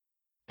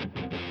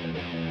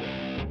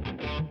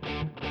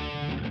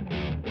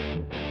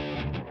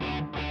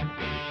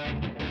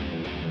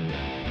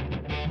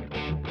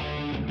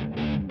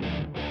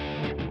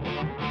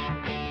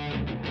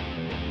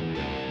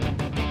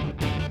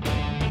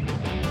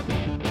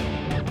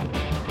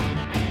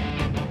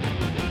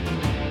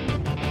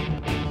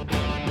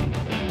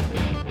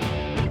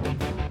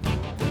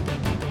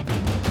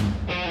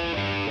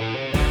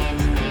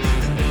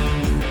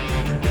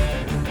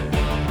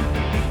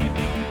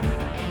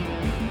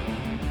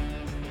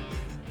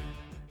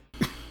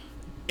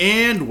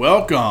And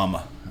welcome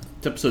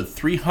to episode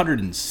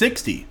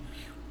 360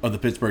 of the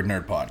Pittsburgh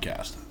Nerd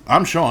Podcast.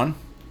 I'm Sean.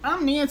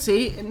 I'm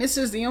Nancy, and this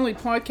is the only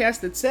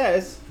podcast that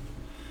says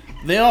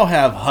they all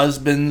have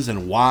husbands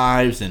and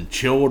wives and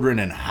children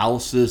and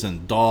houses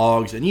and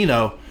dogs, and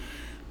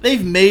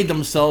they've made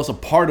themselves a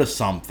part of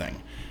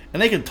something.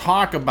 And they can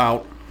talk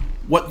about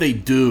what they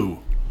do.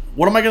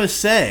 What am I going to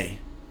say?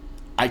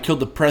 I killed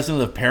the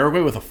president of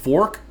Paraguay with a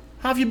fork?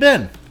 How have you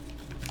been?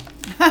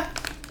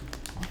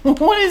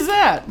 What is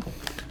that?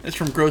 It's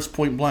from Gross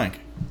Point Blank.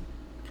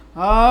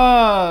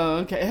 Oh,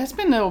 okay. It's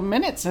been a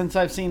minute since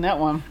I've seen that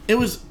one. It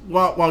was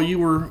while you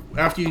were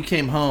after you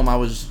came home. I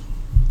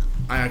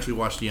actually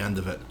watched the end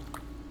of it.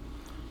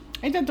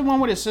 Ain't that the one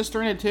with his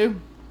sister in it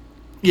too?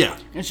 Yeah.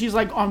 And she's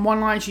like on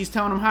one line she's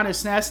telling him how to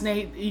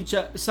assassinate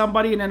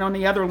somebody, and then on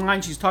the other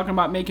line she's talking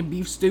about making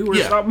beef stew or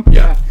something.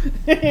 Yeah.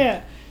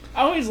 Yeah.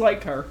 I always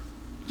liked her.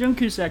 Joan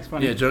Cusack's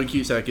funny. Yeah, Joan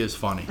Cusack is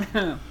funny.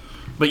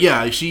 But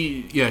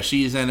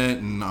she's in it,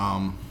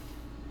 and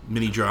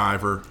Minnie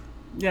Driver.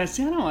 Yeah,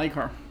 see, I don't like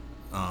her.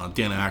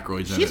 Dan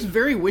Aykroyd's in it. She's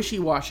very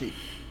wishy-washy.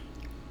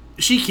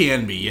 She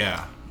can be,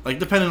 yeah. Like,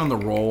 depending on the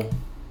role.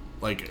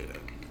 Like,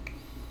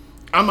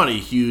 I'm not a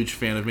huge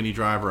fan of Minnie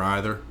Driver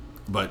either,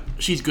 but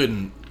she's good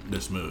in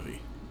this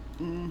movie.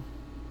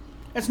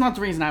 That's not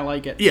the reason I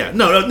like it. Yeah,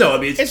 no. I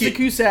mean, it's the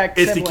Cusack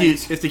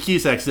siblings. It's the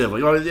Cusack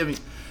sibling. I mean,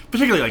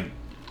 particularly,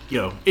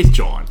 it's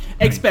John.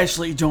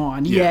 Especially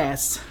John, yeah.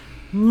 Yes.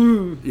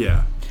 Mm.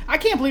 Yeah. I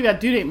can't believe that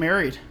dude ain't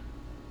married.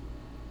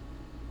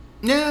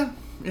 Yeah.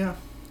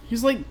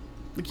 He's like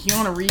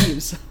Keanu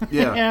Reeves.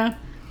 Yeah. Yeah.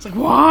 It's like,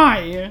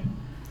 why?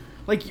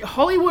 Like,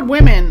 Hollywood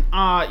women,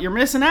 you're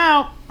missing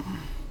out.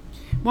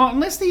 Well,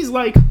 unless he's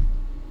like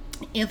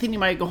Anthony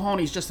Michael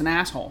he's just an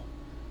asshole.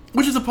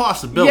 Which is a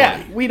possibility.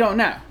 Yeah, we don't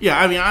know.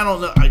 Yeah, I mean, I don't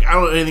know. Like, I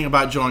don't know anything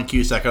about John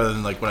Cusack other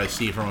than like what I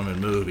see from him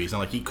in movies, and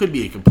like he could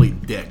be a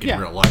complete dick in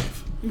real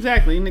life.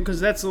 Exactly, because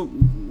that's a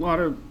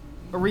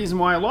reason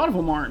why a lot of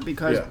them aren't,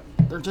 because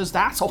they're just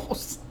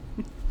assholes.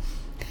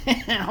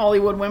 And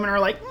Hollywood women are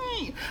like,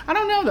 I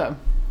don't know though.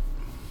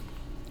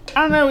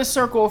 I don't know his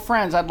circle of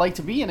friends. I'd like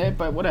to be in it,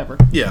 but whatever.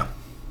 Yeah.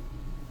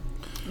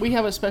 We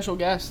have a special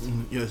guest.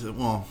 Yes,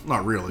 well,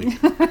 not really.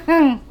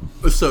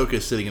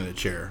 Ahsoka's sitting in a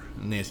chair.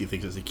 Nancy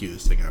thinks it's the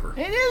cutest thing ever.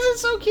 It is.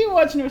 It's so cute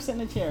watching her sit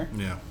in a chair.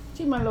 Yeah.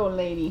 She's my little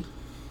lady.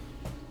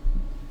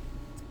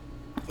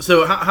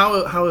 So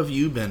how have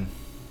you been?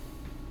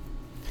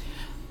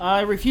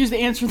 I refuse to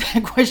answer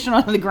that question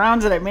on the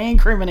grounds that it may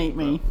incriminate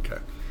me. Okay.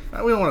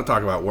 We don't want to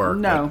talk about work.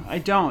 No, I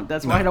don't.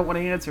 That's why I don't want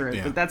to answer it.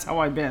 Yeah. But that's how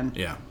I've been.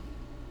 Yeah.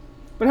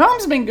 But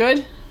home's been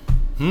good.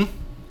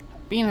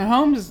 Being at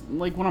home is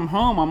like when I'm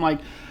home, I'm like,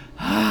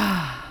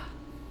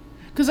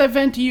 because I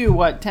vent to you,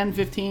 10,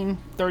 15,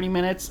 30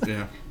 minutes?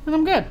 Yeah. And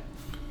I'm good.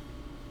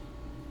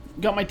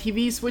 Got my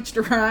TV switched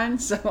around,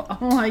 so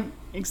I'm like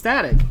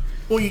ecstatic.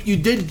 Well, you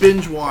did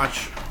binge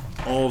watch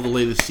all of the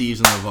latest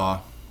season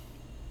of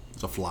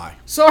It's a Fly.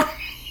 Sorry.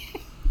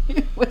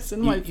 It was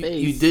in my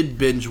face. You did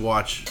binge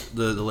watch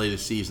the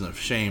latest season of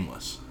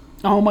Shameless.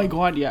 Oh my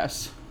God,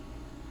 yes.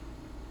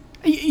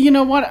 You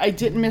know what? I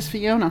didn't miss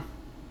Fiona.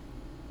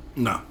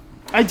 No.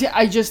 I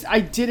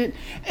didn't.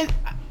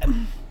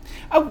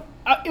 I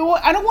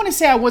don't want to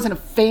say I wasn't a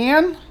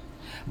fan,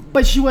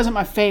 but she wasn't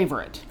my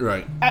favorite.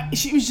 Right.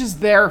 She was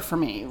just there for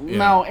me. Yeah.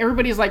 Now,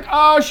 everybody's like,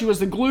 oh, she was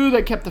the glue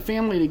that kept the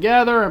family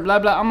together and blah,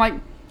 blah. I'm like,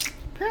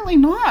 apparently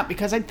not,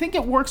 because I think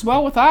it works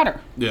well without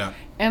her. Yeah.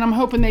 And I'm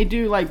hoping they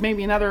do, like,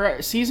 maybe another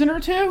season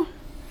or two.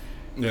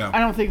 Yeah. I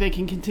don't think they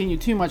can continue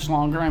too much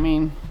longer. I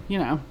mean,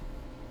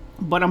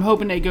 But I'm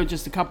hoping they go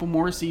just a couple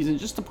more seasons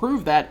just to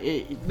prove that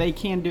they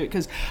can do it.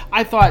 Because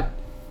I thought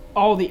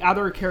all the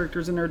other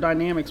characters and their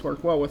dynamics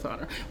worked well without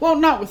her. Well,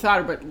 not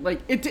without her, but like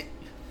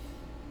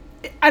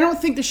I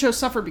don't think the show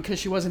suffered because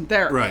she wasn't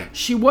there. Right.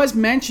 She was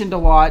mentioned a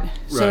lot,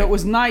 so right. It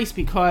was nice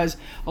because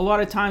a lot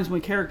of times when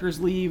characters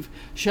leave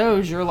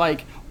shows, you're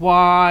like,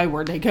 why?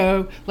 Where'd they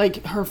go?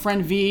 Like her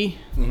friend V,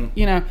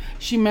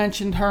 she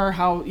mentioned her,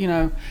 how,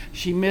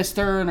 she missed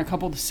her, and a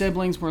couple of the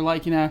siblings were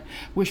like,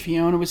 wish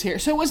Fiona was here.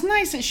 So it was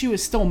nice that she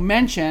was still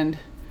mentioned,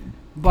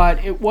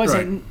 but it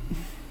wasn't...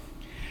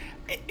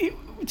 Right.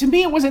 To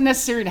me, it wasn't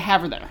necessary to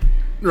have her there.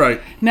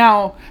 Right.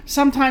 Now,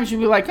 sometimes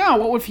you'd be like, oh,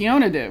 what would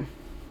Fiona do?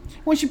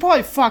 Well, she'd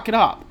probably fuck it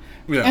up.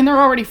 Yeah. And they're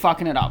already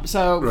fucking it up.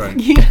 So, right.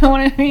 You know what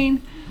I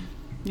mean?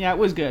 Yeah, it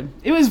was good.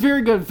 It was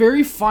very good.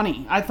 Very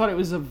funny. I thought it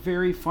was a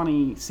very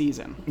funny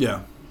season.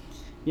 Yeah.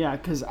 Yeah,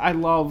 because I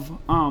love,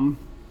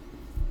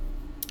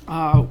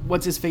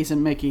 what's his face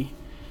and Mickey.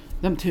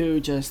 Them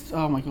two just,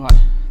 oh my God.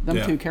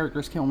 Them two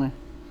characters kill me.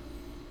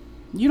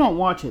 You don't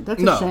watch it.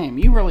 That's a shame.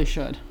 You really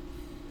should.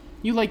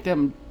 You like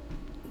them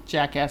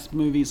jackass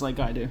movies like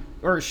I do.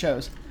 Or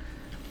shows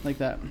like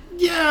that.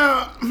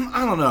 Yeah,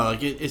 I don't know.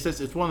 Like it's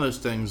one of those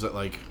things that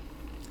like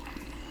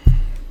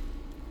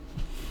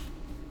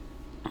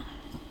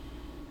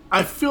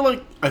I feel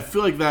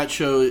like that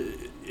show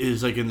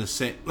is like in the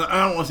same.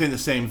 I don't want to say in the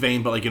same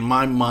vein, but like in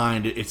my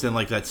mind, it's in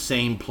like that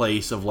same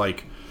place of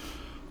like,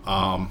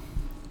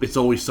 It's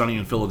Always Sunny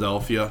in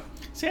Philadelphia.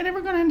 See, I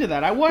never got into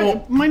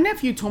that. My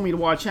nephew told me to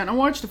watch that, and I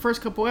watched the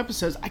first couple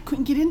episodes. I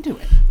couldn't get into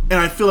it. And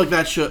I feel like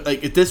that show,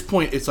 like at this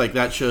point, it's like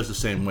that show's the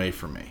same way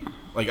for me.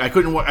 Like I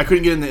couldn't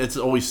get into It's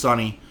Always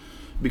Sunny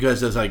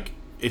because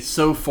it's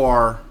so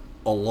far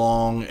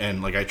along,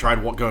 and like I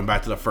tried going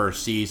back to the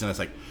first season. It's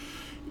like,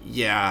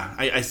 yeah,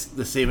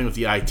 the same thing with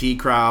the IT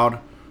Crowd.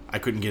 I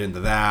couldn't get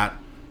into that,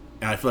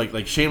 and I feel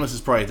like Shameless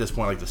is probably at this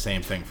point like the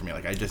same thing for me.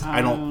 Like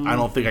I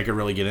don't think I could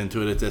really get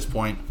into it at this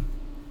point.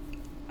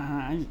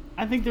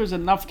 I think there's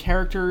enough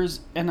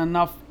characters and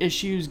enough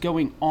issues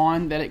going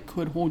on that it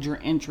could hold your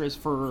interest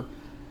for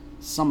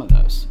some of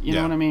those. You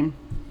know what I mean?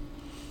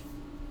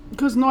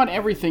 Because not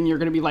everything you're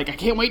going to be like, I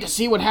can't wait to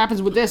see what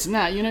happens with this and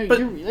that. You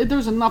know,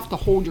 there's enough to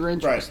hold your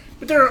interest. Right.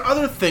 But there are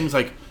other things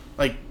like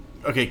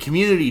okay,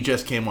 Community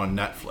just came on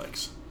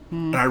Netflix,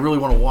 and I really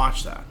want to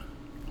watch that.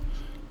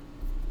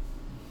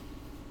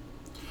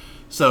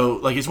 So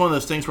like it's one of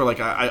those things where like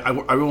I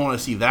really want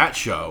to see that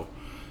show,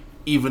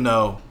 even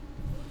though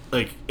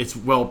like it's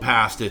well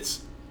past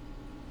its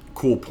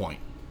cool point.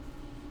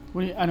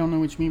 I don't know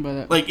what you mean by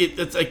that. Like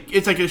it's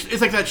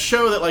like that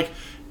show that like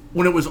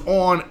when it was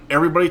on,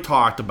 everybody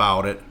talked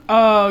about it.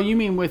 Oh, you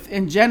mean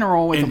in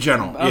general?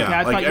 Okay,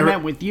 I thought you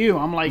meant with you.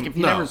 I'm like, if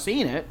you've never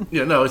seen it.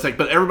 Yeah, no, it's like,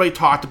 but everybody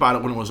talked about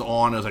it when it was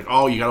on. It was like,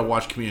 oh, you got to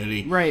watch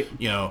Community. Right.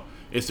 You know,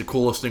 it's the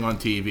coolest thing on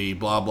TV,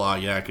 blah, blah,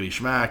 yakety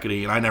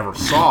schmackety. And I never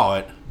saw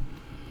it.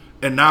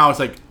 And now it's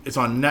like, it's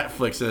on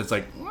Netflix, and it's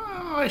like, well,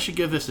 I should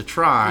give this a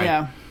try.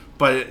 Yeah.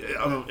 But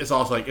it's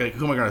also like,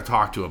 who am I going to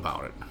talk to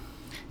about it?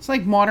 It's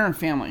like Modern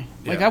Family.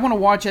 Like, I want to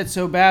watch it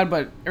so bad,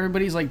 but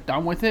everybody's, like,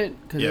 done with it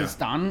because it's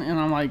done. And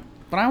I'm like,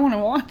 but I want to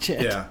watch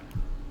it. Yeah.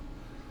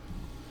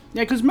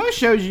 Yeah, because most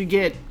shows you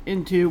get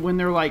into when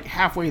they're, like,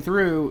 halfway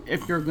through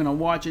if you're going to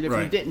watch it if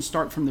you didn't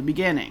start from the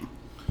beginning.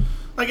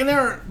 Like,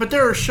 but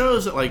there are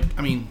shows that, like,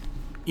 I mean,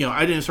 you know,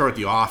 I didn't start with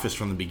The Office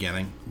from the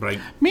beginning, but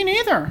Me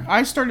neither.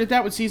 I started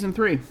that with season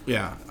 3.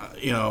 Yeah.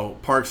 You know,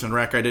 Parks and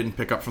Rec I didn't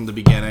pick up from the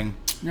beginning.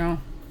 No.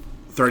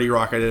 30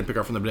 Rock I didn't pick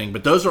up from the beginning,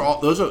 but those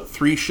are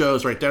 3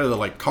 shows right there that are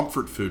like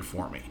comfort food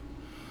for me.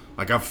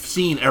 Like I've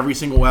seen every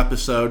single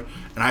episode,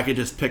 and I could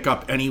just pick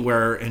up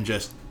anywhere and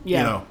just you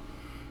know,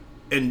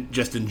 and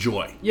just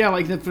enjoy. Yeah,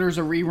 like if there's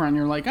a rerun,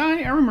 you're like,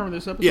 I remember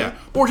this episode. Yeah,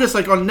 or just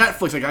like on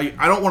Netflix, like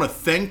I don't want to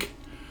think,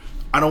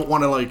 I don't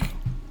want to like,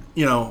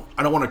 you know,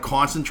 I don't want to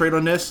concentrate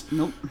on this.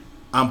 Nope.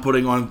 I'm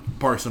putting on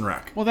Parks and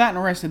Rec. Well, that and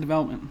Arrested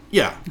Development.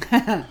 Yeah,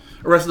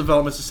 Arrested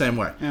Development's the same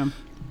way. Yeah.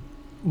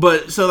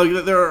 But so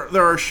like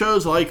there are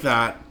shows like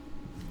that,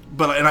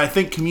 and I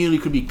think Community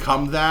could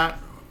become that,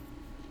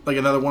 like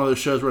another one of those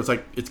shows where it's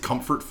like it's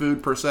comfort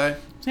food per se.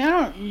 See,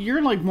 you're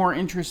like more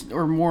interested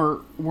or more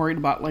worried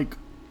about like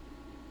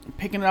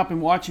picking it up and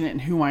watching it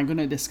and who am I going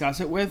to discuss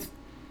it with.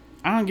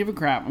 I don't give a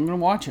crap. I'm going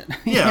to watch it.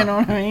 Yeah. You know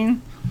what I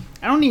mean?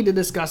 I don't need to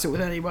discuss it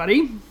with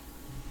anybody.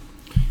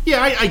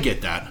 Yeah, I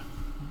get that.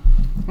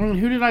 I mean,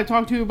 who did I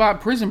talk to about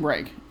Prison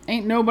Break?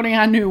 Ain't nobody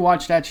I knew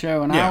watched that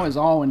show, and I was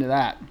all into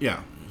that.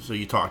 Yeah. So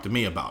you talked to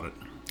me about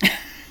it,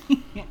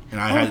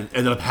 and I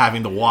ended up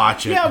having to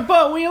watch it. Yeah,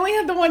 but we only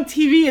had the one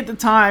TV at the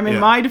time.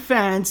 In my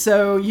defense,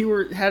 so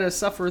you had to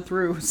suffer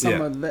through some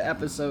of the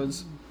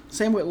episodes.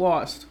 Same with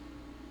Lost.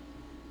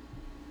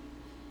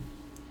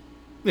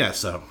 Yeah.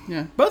 So.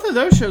 Yeah, both of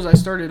those shows I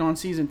started on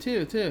season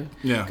 2 too.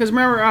 Yeah. Because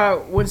remember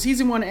when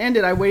season 1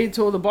 ended, I waited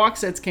till the box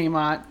sets came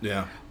out.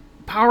 Yeah.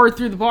 Powered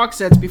through the box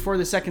sets before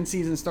the second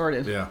season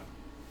started. Yeah.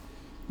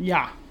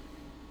 Yeah.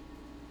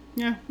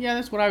 Yeah,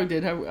 that's what I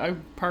did. I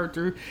powered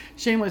through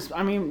Shameless.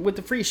 I mean, with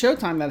the free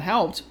Showtime, that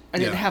helped. I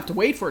didn't have to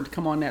wait for it to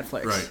come on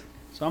Netflix. Right.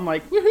 So I'm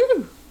like,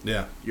 woohoo!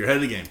 Yeah, you're ahead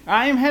of the game.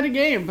 I am ahead of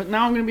game, but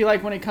now I'm going to be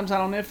like, when it comes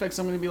out on Netflix,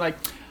 I'm going to be like,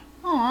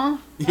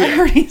 aw, I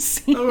already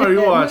seen it. I already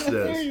watched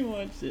this. I already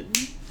watched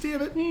it.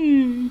 Damn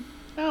it.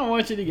 I'll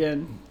watch it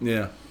again.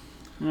 Yeah.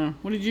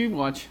 What did you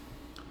watch?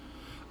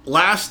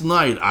 Last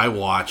night, I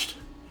watched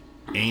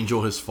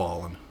Angel Has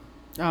Fallen.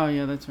 Oh,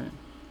 yeah, that's right.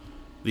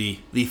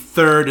 The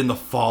third in the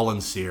Fallen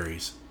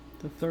series.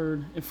 The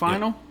third. And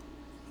final?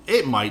 Yeah.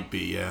 It might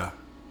be, yeah.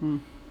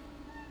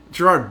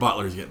 Gerard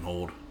Butler's getting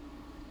old.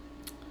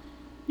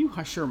 You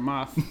hush your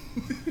mouth.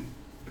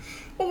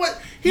 Well,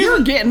 what? You're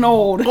getting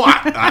old. Well,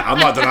 I'm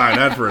not denying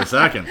that for a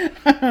second.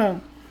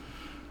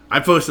 I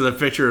posted a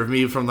picture of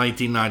me from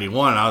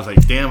 1991, and I was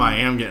like, damn, I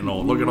am getting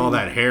old. Look at all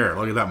that hair.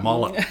 Look at that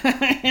mullet.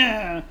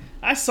 Yeah,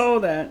 I saw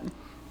that.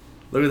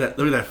 Look at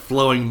that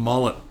flowing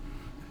mullet.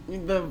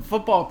 The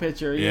football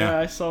picture, yeah,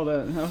 I saw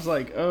that. I was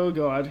like, oh,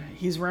 God,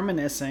 he's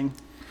reminiscing.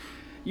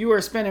 You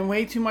are spending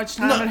way too much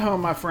time at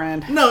home, my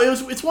friend. No,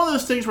 it's one of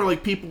those things where,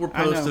 like, people were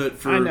posting it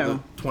for the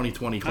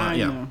 2020 class.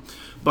 Yeah.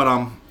 But,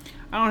 I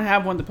don't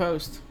have one to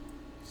post,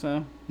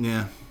 so.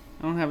 Yeah.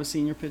 I don't have a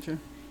senior picture.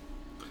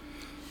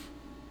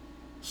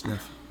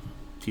 Sniff.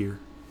 Tear.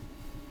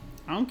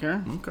 I don't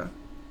care. Okay.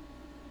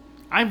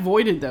 I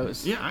avoided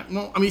those. Yeah,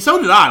 I mean,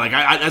 so did I. Like,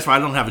 that's why I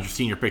don't have a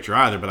senior picture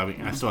either. But I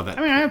mean, I saw that.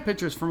 I mean, I have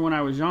pictures from when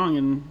I was young,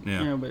 and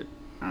you know, but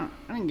I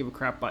didn't give a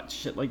crap about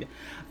shit like that.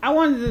 I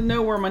wanted to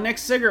know where my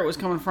next cigarette was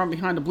coming from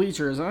behind the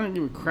bleachers. I didn't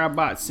give a crap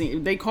about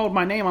it. They called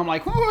my name. I'm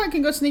like, oh, I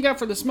can go sneak out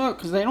for the smoke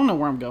because they don't know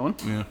where I'm going.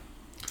 Yeah.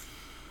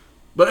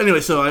 But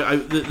anyway, so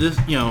this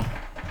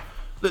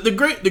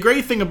the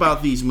great thing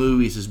about these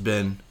movies has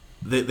been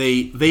that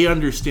they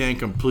understand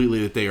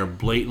completely that they are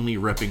blatantly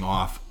ripping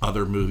off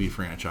other movie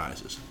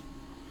franchises.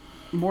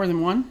 More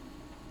than one?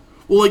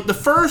 Well, like the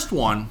first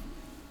one,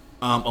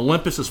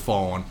 Olympus Has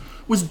Fallen,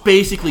 was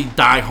basically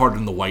Die Hard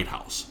in the White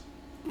House.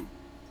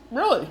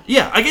 Really?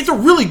 Yeah, like it's a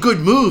really good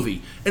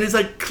movie, and it's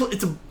like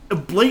it's a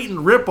blatant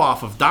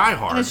ripoff of Die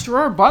Hard. And it's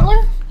Gerard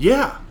Butler?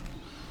 Yeah.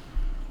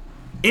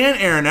 And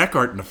Aaron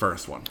Eckhart in the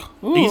first one.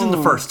 Ooh. He's in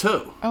the first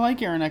two. I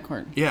like Aaron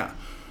Eckhart. Yeah.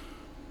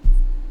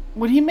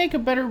 Would he make a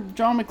better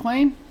John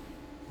McClane?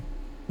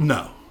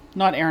 No.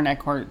 Not Aaron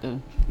Eckhart,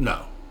 though.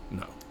 No.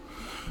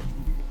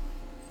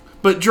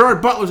 But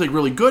Gerard Butler's like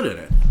really good in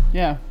it.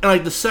 Yeah. And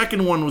like the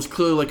second one was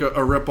clearly like a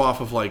ripoff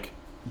of like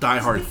Die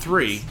Hard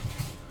 3.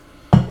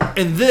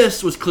 And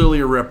this was clearly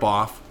a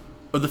ripoff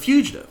of The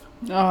Fugitive.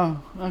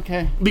 Oh,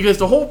 okay. Because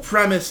the whole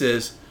premise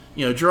is,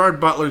 Gerard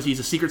Butler's, he's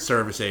a Secret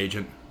Service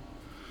agent.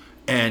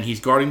 And he's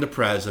guarding the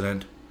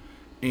president.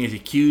 And he's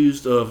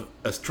accused of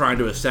trying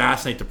to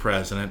assassinate the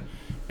president.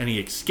 And he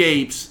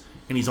escapes.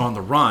 And he's on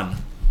the run.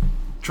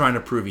 Trying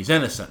to prove he's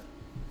innocent.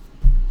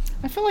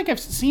 I feel like I've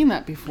seen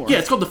that before. Yeah,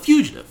 it's called The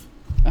Fugitive.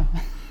 Oh.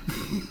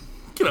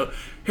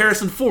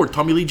 Harrison Ford,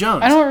 Tommy Lee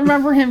Jones. I don't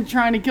remember him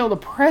trying to kill the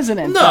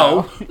president.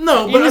 No.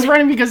 He was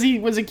running because he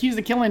was accused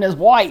of killing his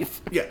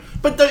wife. Yeah,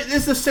 but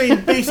it's the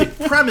same basic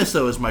premise,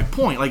 though, is my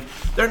point. Like,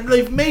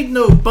 they've made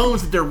no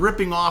bones that they're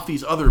ripping off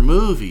these other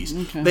movies.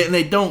 Okay. And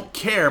they don't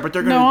care, but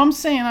they're going to... No, I'm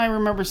saying I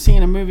remember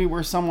seeing a movie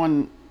where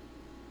someone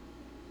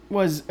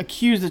was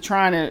accused of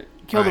trying to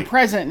kill the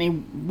president, and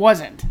he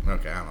wasn't.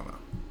 Okay, I don't know.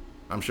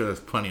 I'm sure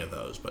there's plenty of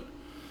those, but...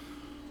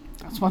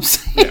 That's what I'm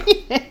saying.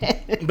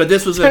 Yeah. But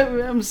this was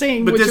I'm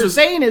saying what you're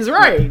saying is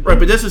right. Right,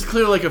 but this is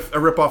clearly like a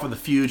ripoff of The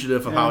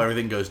Fugitive, of how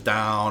everything goes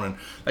down, and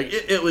like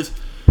it was.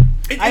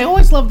 I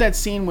always loved that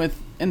scene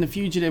in The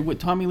Fugitive with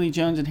Tommy Lee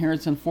Jones and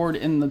Harrison Ford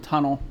in the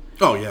tunnel.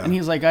 Oh yeah. And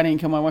he's like, I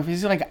didn't kill my wife.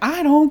 He's like,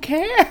 I don't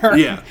care.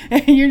 Yeah.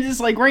 And you're just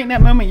like, right in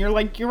that moment, you're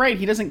like, you're right.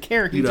 He doesn't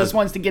care. He just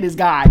wants to get his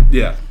guy.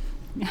 Yeah.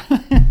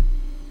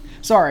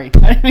 Sorry,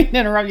 I didn't mean to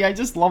interrupt you. I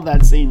just love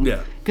that scene.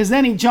 Yeah. Because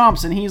then he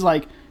jumps and he's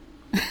like.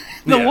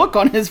 The look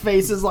on his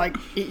face is like,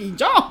 he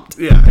jumped.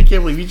 Yeah, I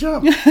can't believe he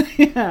jumped.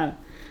 Yeah.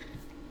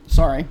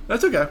 Sorry.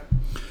 That's okay.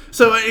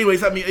 So,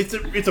 anyways, I mean, it's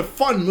a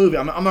fun movie.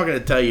 I'm not going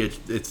to tell you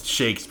it's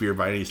Shakespeare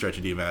by any stretch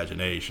of the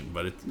imagination,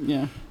 but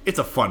it's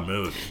a fun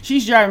movie.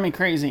 She's driving me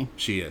crazy.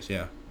 She is,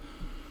 yeah.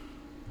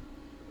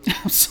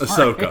 I'm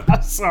sorry. Ahsoka.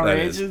 I'm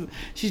sorry.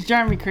 She's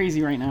driving me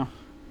crazy right now.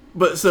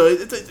 But so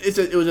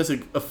it was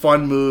just a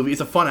fun movie. It's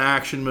a fun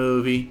action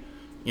movie.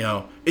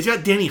 It's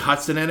got Danny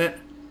Hudson in it.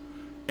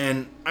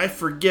 And I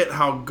forget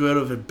how good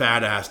of a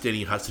badass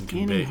Danny Hudson can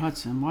be. Danny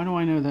Hudson. Why do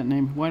I know that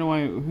name?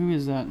 Who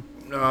is that?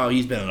 Oh,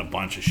 he's been in a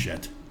bunch of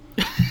shit.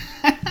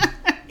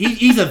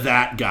 he's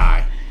that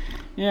guy.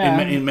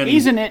 Yeah,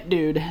 he's an it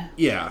dude.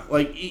 Yeah,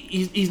 like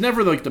he's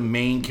never like the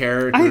main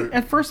character.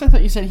 At first I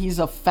thought you said he's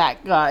a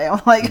fat guy.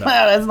 I'm like, no,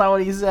 that's not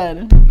what he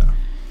said. No.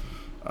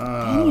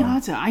 Danny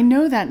Hudson. I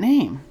know that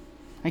name.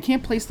 I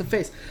can't place the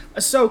face.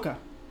 Ahsoka.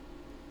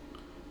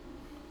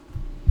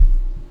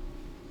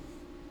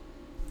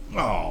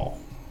 Oh,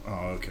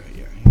 okay,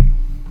 yeah.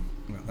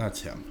 No,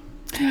 that's him.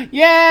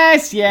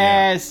 Yes.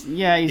 Yeah,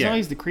 he's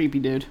always the creepy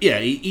dude. Yeah,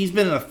 he's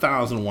been in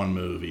 1,001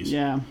 movies.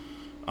 Yeah.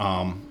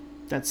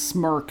 That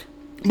smirk.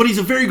 But he's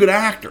a very good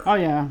actor. Oh,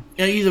 yeah.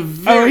 Yeah, he's a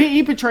very...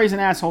 he portrays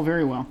an asshole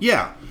very well.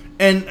 Yeah.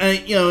 And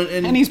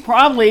and he's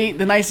probably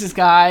the nicest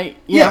guy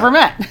you ever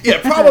met.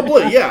 Yeah,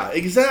 probably. Yeah,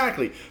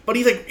 exactly. But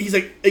he's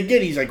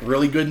like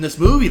really good in this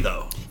movie,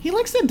 though. He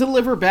likes to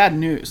deliver bad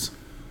news.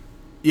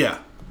 Yeah.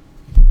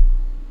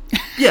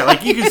 Yeah,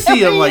 like you can see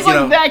him, like, he's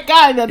like that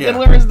guy that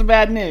delivers the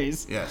bad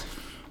news. Yes,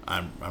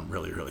 I'm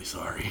really, really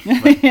sorry.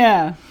 But,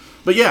 yeah,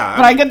 but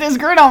I get this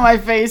grin on my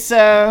face,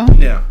 so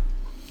yeah.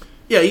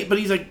 But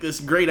he's like this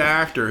great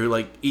actor who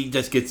like he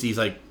just gets these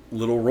like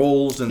little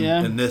roles and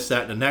this,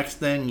 that, and the next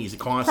thing. He's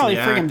constantly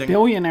probably acting. Freaking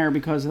billionaire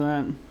because of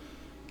that.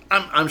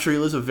 I'm sure he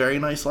lives a very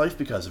nice life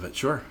because of it.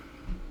 Sure.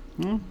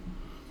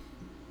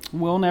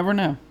 We'll never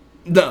know.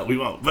 No, we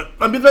won't. But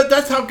I mean,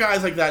 that's how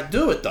guys like that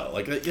do it, though.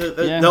 Like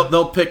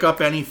they'll pick up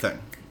anything.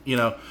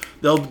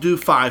 They'll do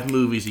 5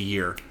 movies a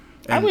year.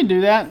 And, I would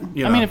do that.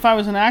 I mean, if I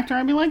was an actor,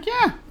 I'd be like,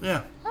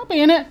 yeah, I'll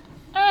be in it.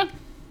 I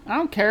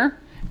don't care.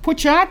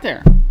 Put you out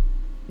there.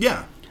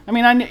 Yeah. I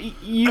mean,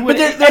 you would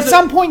at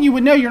some point you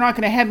would know you're not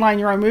going to headline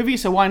your own movie,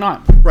 so why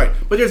not? Right,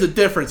 but there's a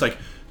difference. Like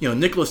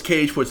Nicolas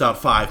Cage puts out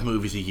 5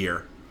 movies a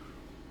year.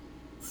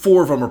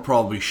 4 of them are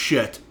probably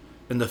shit,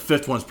 and the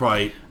 5th one's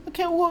probably.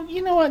 Okay, well,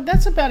 you know what?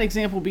 That's a bad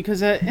example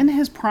because in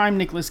his prime,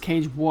 Nicolas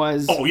Cage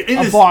was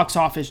a box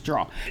office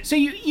draw. So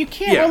you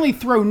can't really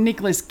throw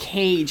Nicolas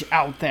Cage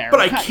out there.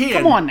 But I can.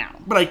 Come on now.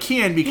 But I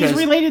can because... He's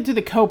related to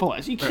the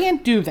Coppolas. You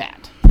can't do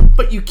that.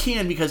 But you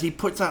can because he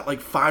puts out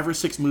like 5 or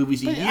 6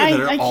 movies a year that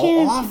are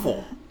all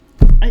awful.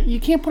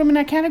 You can't put him in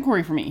that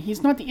category for me.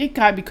 He's not the it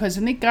guy because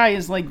an it guy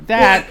is like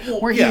that,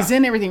 where he's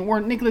in everything. Where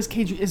Nicolas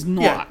Cage is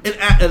not.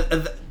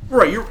 Yeah,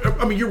 right.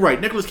 You're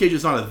right. Nicolas Cage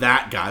is not a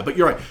that guy, but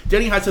you're right.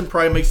 Denny Hudson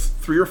probably makes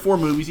 3 or 4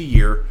 movies a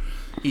year.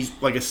 He's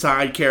like a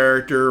side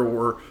character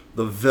or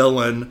the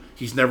villain.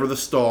 He's never the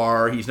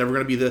star. He's never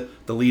going to be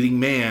the leading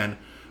man,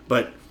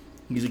 but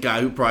he's a guy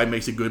who probably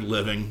makes a good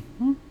living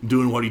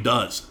doing what he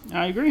does.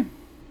 I agree.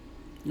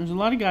 There's a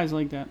lot of guys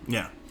like that.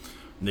 Yeah.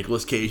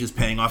 Nicolas Cage is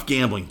paying off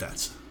gambling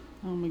debts.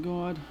 Oh my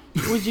God!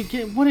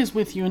 What is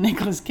with you and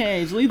Nicolas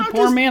Cage? Leave the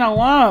poor man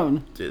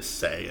alone. Just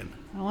saying.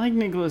 I like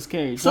Nicolas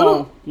Cage.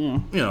 So,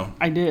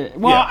 I did.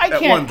 Well, I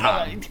can't. At one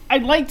time. I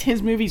liked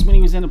his movies when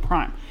he was in the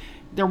prime.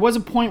 There was a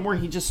point where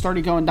he just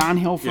started going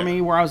downhill for me,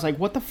 where I was like,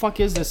 "What the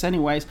fuck is this?"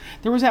 Anyways,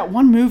 there was that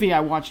one movie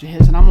I watched of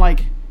his, and I'm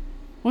like,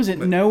 "Was it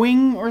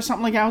Knowing or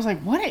something like that?" I was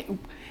like, "What?"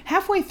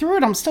 Halfway through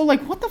it, I'm still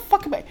like, "What the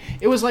fuck?"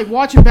 It was like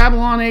watching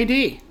Babylon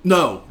AD.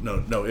 No.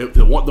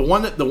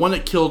 The one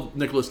that killed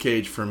Nicolas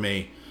Cage for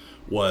me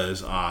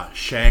was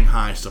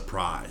Shanghai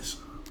Surprise.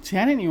 See,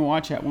 I didn't even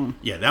watch that one.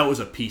 Yeah, that was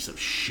a piece of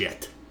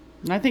shit.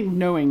 And I think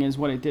Knowing is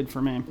what it did for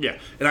me. Yeah,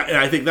 and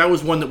I think that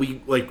was one that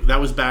we like.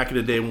 That was back in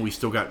the day when we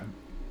still got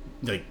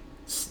like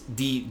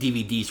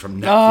DVDs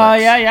from Netflix. Oh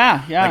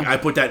yeah. Like I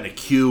put that in a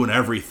queue and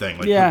everything.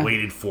 Like I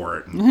waited for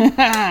it.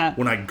 And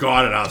when I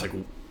got it, I was like,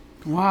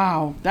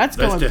 "Wow, that's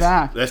going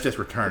back." Let's just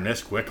return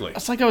this quickly.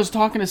 It's like I was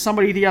talking to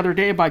somebody the other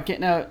day about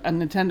getting a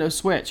Nintendo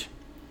Switch.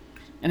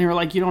 And they were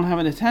like, "You don't have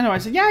a Nintendo?" I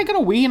said, "Yeah, I got a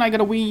Wii and I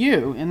got a Wii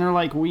U." And they're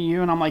like, "Wii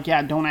U?" And I'm like,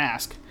 "Yeah, don't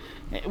ask."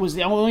 It was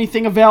the only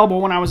thing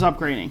available when I was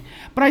upgrading.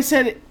 But I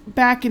said,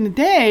 back in the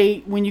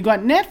day, when you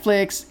got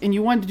Netflix and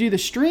you wanted to do the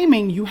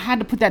streaming, you had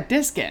to put that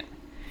disc in.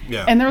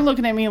 Yeah. And they're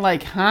looking at me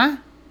like, "Huh?"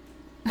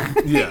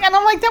 Yeah. And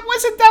I'm like, that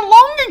wasn't that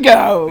long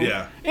ago.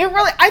 Yeah.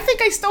 I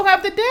think I still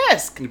have the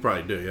disc. You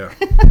probably do, yeah.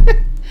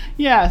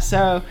 Yeah,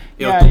 so...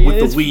 with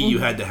the Wii, you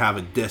had to have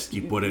a disc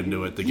you put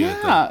into it to get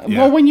it. Yeah,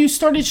 well, when you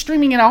started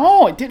streaming it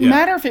all, it didn't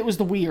matter if it was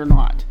the Wii or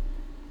not.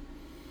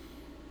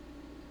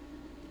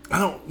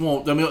 The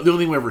only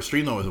thing we ever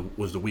streamed, though,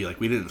 was the Wii. Like,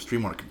 we didn't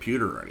stream on a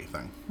computer or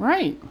anything.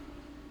 Right.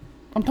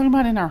 I'm talking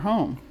about in our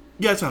home.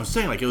 Yeah, that's what I'm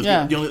saying. Like, it was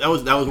that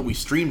was what we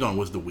streamed on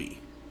was the Wii.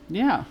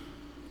 Yeah.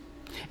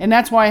 And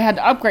that's why I had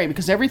to upgrade,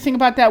 because everything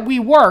about that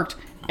Wii worked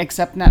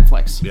except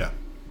Netflix. Yeah.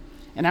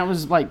 And that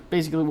was like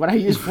basically what I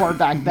used for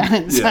back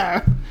then.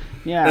 So,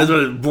 yeah. That's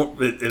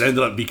what it ended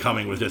up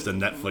becoming, was just a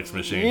Netflix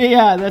machine.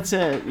 Yeah, that's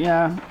it.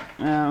 Yeah.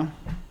 And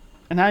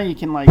now you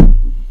can like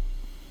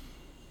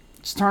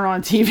just turn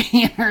on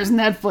TV and there's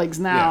Netflix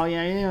now.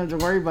 Yeah, you don't have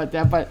to worry about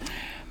that. But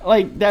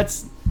like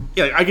that's...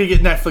 Yeah, I could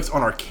get Netflix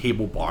on our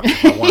cable box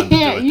if I wanted to do it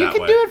that way. You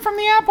can do it from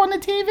the app on the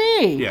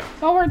TV. Yeah.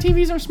 All our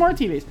TVs are smart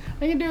TVs.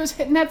 All you can do is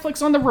hit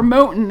Netflix on the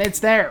remote and it's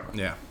there.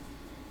 Yeah.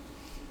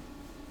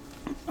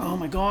 Oh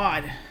my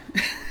God.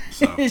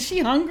 So. Is she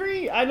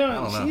hungry? I don't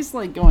know. She's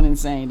like going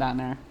insane down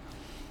there.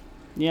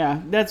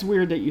 Yeah, that's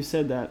weird that you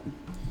said that.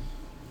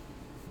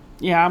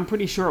 Yeah, I'm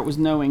pretty sure it was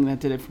Knowing that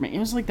did it for me. It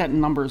was like that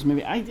Numbers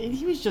movie.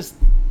 It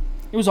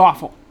was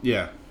awful.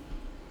 Yeah.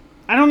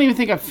 I don't even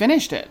think I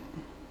finished it.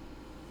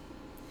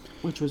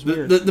 Which was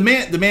weird.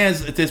 The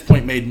man's at this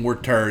point made more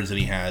turds than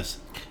he has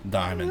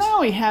diamonds.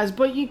 No, he has,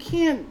 but you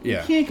can't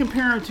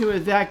compare him to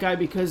that guy,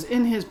 because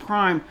in his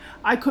prime,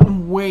 I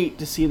couldn't wait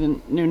to see the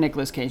new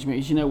Nicolas Cage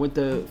movies. You know, with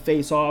the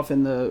Face Off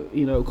and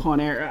the Con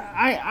Air.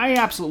 I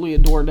absolutely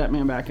adored that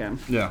man back then.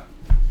 Yeah.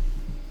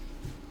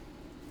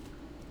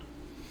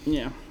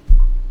 Yeah.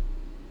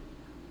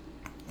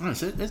 All right,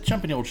 so let's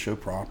jump in the old show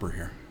proper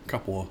here.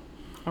 Couple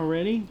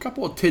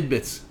of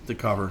tidbits to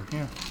cover.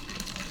 Yeah.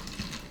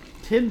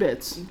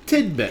 Tidbits.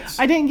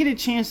 I didn't get a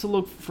chance to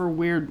look for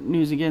weird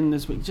news again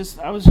this week.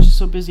 I was just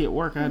so busy at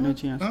work, I had no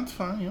chance. That's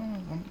fine.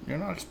 You're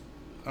not.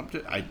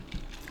 I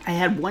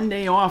had one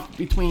day off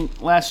between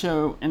last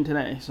show and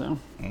today, so.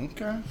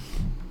 Okay.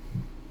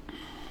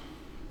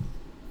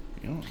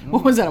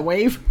 What was that? A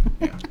wave?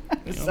 Yeah.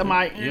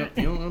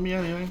 You don't know me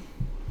anything.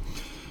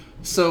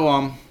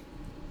 So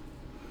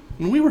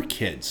when we were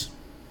kids.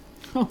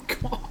 Oh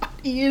God,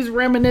 he is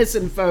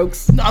reminiscing,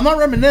 folks. No, I'm not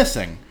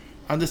reminiscing.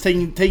 I'm just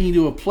taking you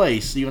to a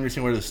place so you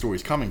understand where the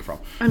story's coming from.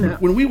 I know.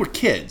 When we were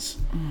kids,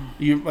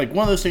 one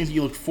of those things that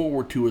you looked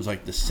forward to was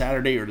like the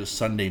Saturday or the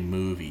Sunday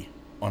movie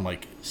on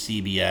like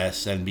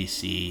CBS,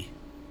 NBC,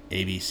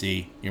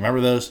 ABC. You remember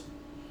those?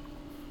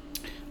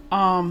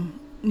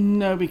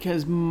 No,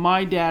 because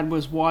my dad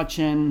was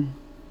watching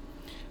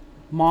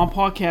Mom,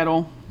 Pa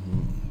Kettle,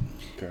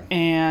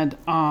 and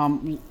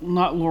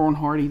not Laurel and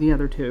Hardy, the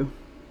other two.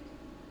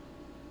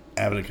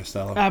 Abbott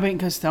and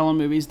Costello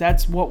movies.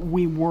 That's what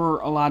we were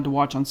allowed to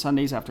watch on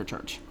Sundays after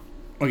church.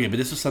 Okay, but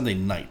this is Sunday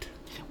night.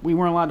 We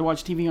weren't allowed to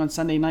watch TV on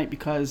Sunday night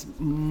because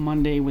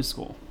Monday was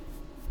school.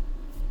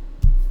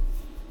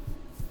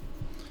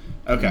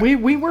 Okay.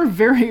 We were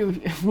very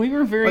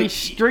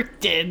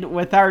restricted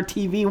with our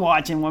TV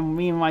watching when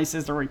me and my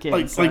sister were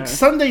kids. Like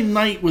Sunday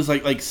night was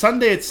like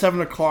Sunday at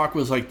 7:00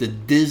 was like the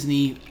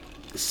Disney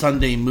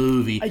Sunday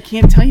movie. I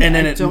can't tell you. And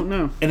then I don't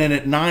know. And then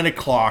at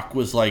 9:00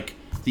 was like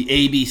the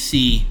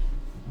ABC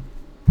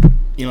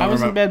You I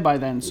was in bed by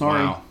then.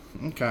 Sorry. Wow.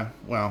 Okay.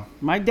 Well,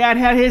 my dad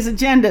had his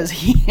agendas,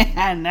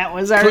 and that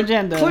was our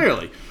agenda.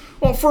 Clearly.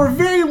 Well, for a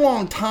very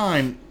long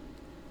time,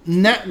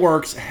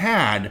 networks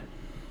had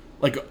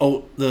like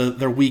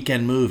their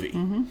weekend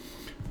movie,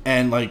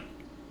 and like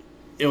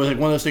it was like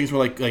one of those things where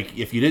like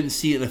if you didn't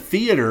see it in a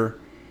theater,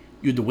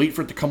 you had to wait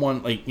for it to come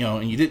on. Like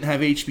and you didn't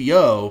have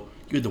HBO,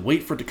 you had to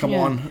wait for it to come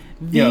on.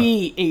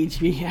 The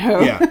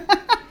HBO. Yeah.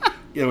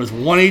 It was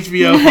one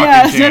HBO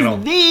fucking channel.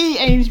 Just the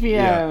HBO.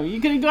 Yeah. You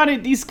could have got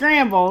it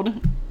descrambled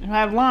and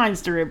have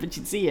lines through it, but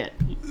you'd see it.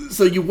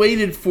 So you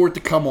waited for it to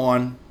come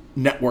on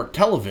network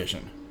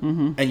television,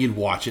 and you'd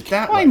watch it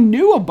that way. I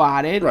knew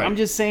about it. Right. I'm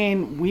just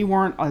saying we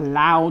weren't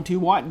allowed to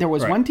watch. There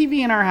was one TV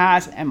in our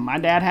house, and my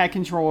dad had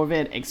control of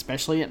it,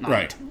 especially at night.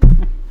 Right.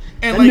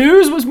 And the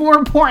news was more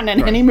important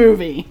than any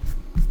movie.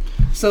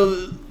 So,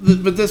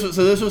 this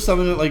was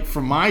something that, like,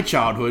 from my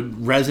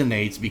childhood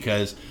resonates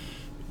because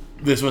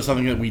this was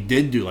something that we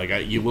did do. Like,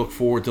 you look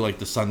forward to like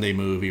the Sunday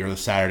movie or the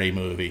Saturday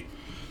movie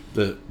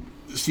to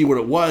see what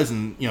it was,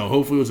 and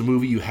hopefully it was a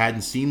movie you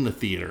hadn't seen in the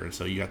theater, and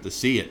so you got to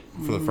see it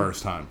for the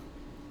first time.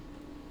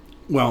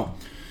 Well,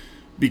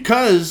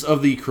 because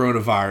of the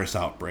coronavirus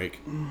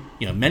outbreak,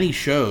 many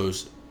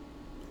shows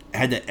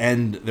had to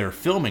end their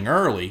filming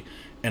early,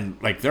 and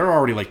like they're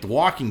already like The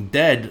Walking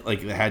Dead,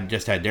 like they had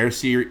their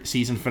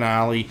season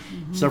finale.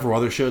 Several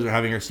other shows are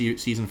having their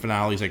season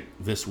finales like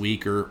this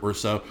week or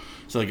so.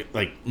 So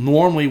like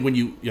normally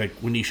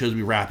when these shows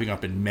be wrapping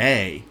up in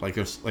May, like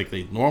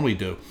they normally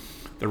do,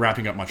 they're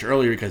wrapping up much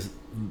earlier because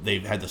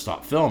they've had to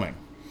stop filming.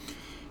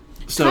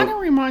 So kind of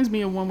reminds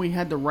me of when we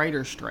had the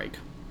writer's strike.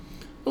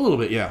 A little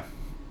bit, yeah.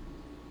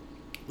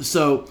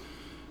 So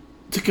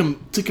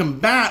to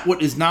combat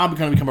what is now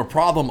going to become a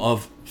problem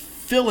of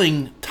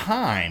filling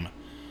time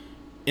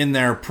in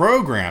their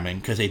programming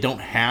because they don't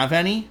have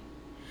any,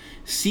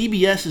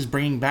 CBS is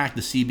bringing back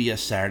the CBS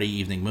Saturday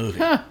evening movie.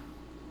 Huh.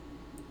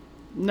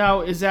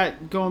 Now, is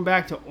that going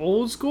back to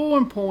old school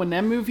and pulling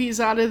them movies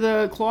out of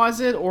the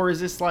closet, or is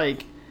this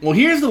like... Well,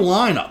 here's the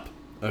lineup,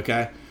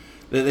 okay?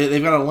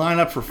 They've got a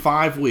lineup for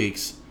 5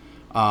 weeks.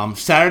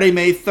 Saturday,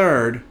 May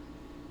 3rd,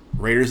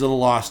 Raiders of the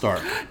Lost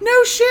Ark.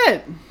 No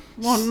shit!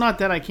 Well, not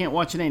that I can't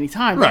watch it any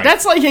time, but Right.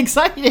 that's like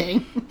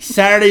exciting.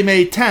 Saturday,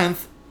 May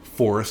 10th,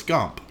 Forrest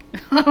Gump.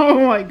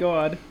 Oh my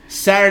god.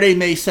 Saturday,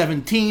 May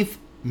 17th,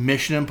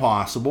 Mission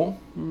Impossible.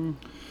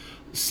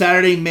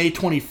 Saturday, May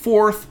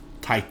 24th,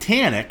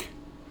 Titanic.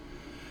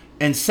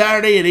 And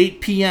Saturday at 8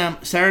 p.m.,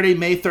 Saturday,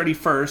 May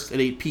 31st at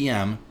 8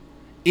 p.m.,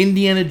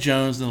 Indiana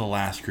Jones and the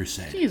Last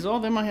Crusade. Jeez, all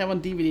them I have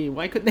on DVD.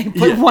 Why couldn't they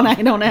put one I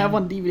don't have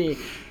on DVD?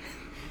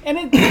 And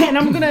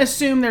I'm going to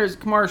assume there's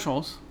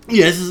commercials.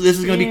 Yeah, this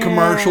is going to be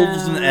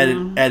commercials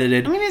and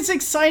edited. I mean, it's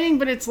exciting,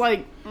 but it's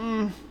like...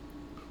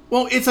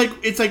 Well, it's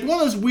like one of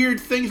those weird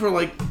things where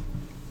like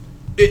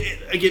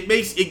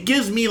it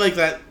gives me like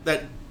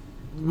that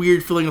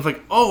weird feeling of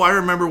like, oh, I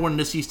remember when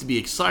this used to be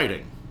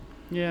exciting.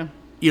 Yeah.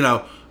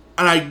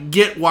 And I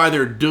get why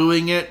they're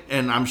doing it,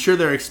 and I'm sure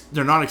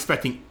they're not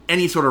expecting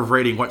any sort of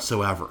rating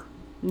whatsoever.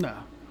 No.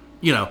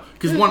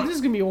 Because this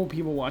is gonna be old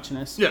people watching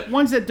this. Yeah.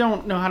 Ones that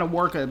don't know how to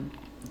work a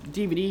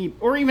DVD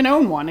or even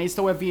own one. They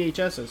still have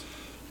VHSs.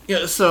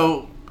 Yeah.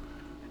 So,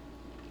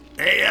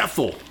 hey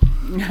Ethel,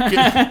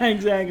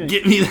 Exactly.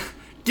 get me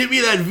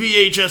that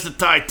VHS of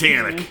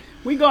Titanic.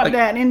 We got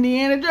that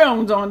Indiana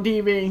Jones on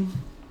TV.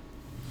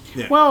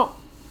 Yeah. Well,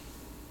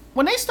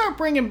 when they start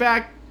bringing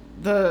back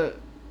the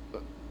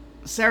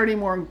Saturday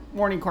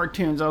morning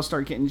cartoons, I'll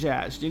start getting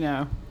jazzed,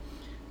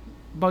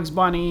 Bugs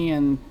Bunny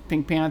and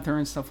Pink Panther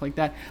and stuff like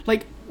that.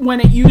 Like, when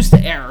it used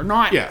to air,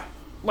 not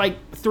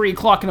like 3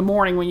 o'clock in the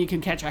morning when you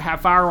can catch a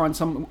half hour on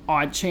some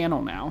odd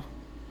channel now.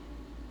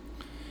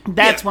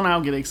 That's when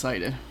I'll get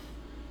excited.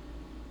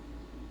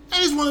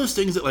 And it's one of those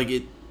things that, like,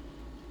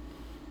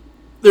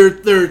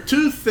 there are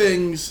two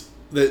things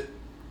that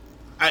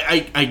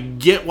I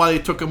get why they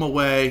took them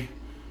away,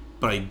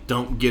 but I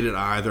don't get it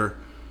either.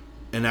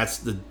 And that's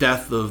the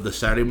death of the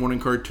Saturday morning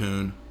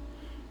cartoon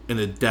and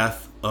the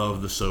death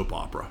of the soap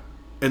opera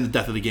and the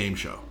death of the game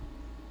show.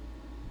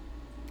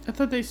 I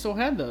thought they still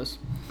had those.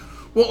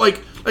 Well,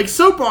 like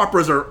soap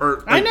operas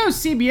are like, I know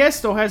CBS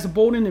still has The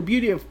Bold and the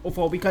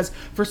Beautiful because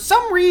for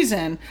some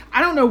reason,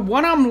 I don't know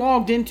what I'm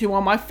logged into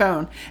on my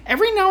phone.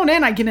 Every now and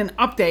then I get an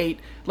update,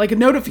 like a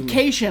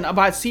notification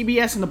about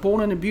CBS and The Bold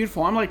and the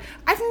Beautiful. I'm like,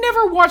 I've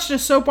never watched a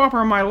soap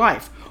opera in my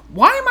life.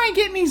 Why am I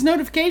getting these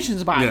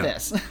notifications about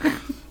this?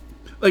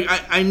 Like,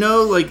 I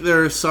know, like,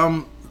 there are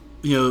some,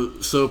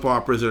 soap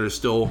operas that are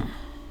still,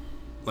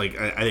 like,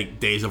 I think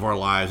Days of Our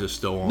Lives is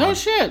still on. No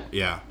shit.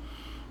 Yeah.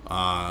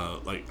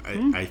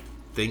 I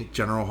think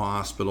General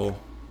Hospital.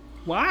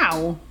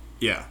 Wow.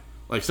 Yeah.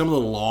 Like, some of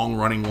the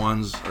long-running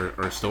ones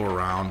are still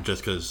around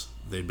just because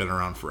they've been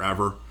around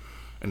forever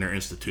and they're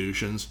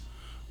institutions.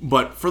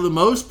 But for the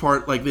most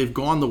part, like, they've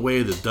gone the way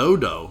of the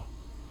dodo.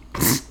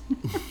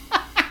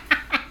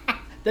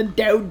 The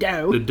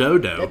dodo. The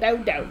dodo. The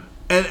dodo.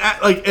 And,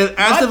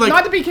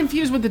 not to be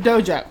confused with the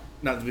dojo.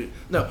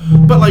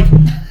 But, like,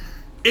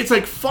 it's,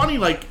 like, funny,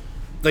 like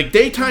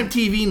daytime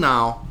TV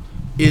now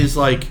is,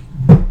 like,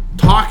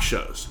 talk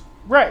shows.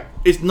 Right.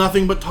 It's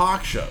nothing but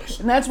talk shows.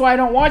 And that's why I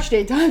don't watch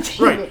daytime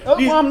TV. Right. Oh,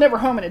 well, I'm never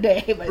home in a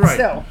day, but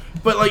still.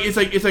 But like it's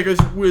like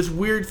this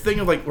weird thing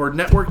of like where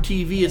network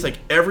TV is like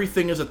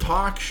everything is a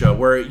talk show.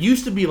 Where it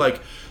used to be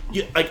like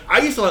I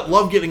used to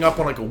love getting up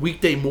on like a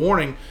weekday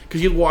morning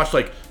because you'd watch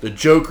like the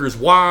Joker's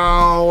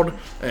Wild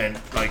and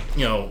like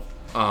Yeah,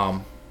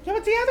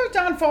 but the other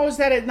downfall is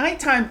that at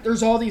nighttime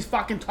there's all these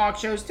fucking talk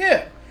shows too.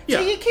 Yeah.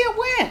 So you can't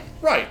win.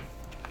 Right.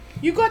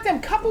 You got them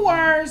couple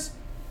hours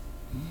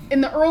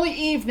in the early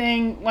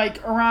evening,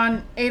 like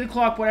around 8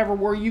 o'clock, whatever,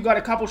 where you got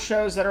a couple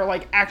shows that are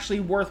like actually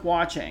worth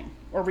watching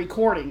or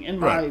recording. In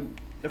my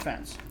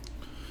defense,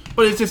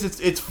 but it's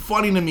just it's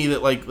funny to me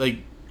that like the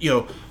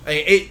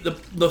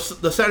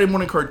Saturday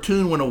morning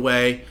cartoon went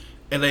away,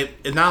 and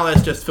now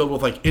that's just filled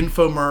with like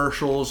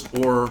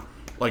infomercials or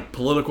like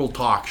political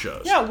talk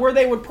shows. Yeah, where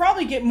they would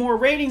probably get more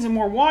ratings and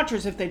more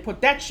watchers if they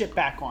put that shit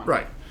back on.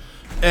 Right,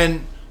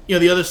 and.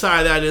 The other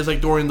side of that is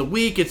like during the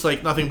week, it's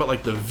like nothing but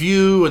like The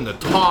View and The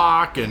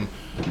Talk and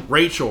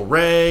Rachel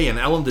Ray and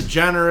Ellen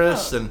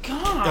DeGeneres and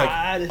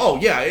God.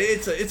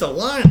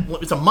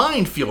 It's a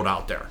minefield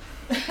out there.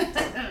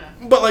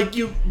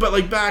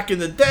 but back in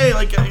the day,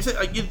 like I said,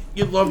 like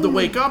you'd love to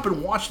wake up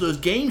and watch those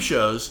game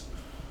shows.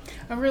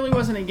 I really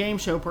wasn't a game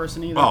show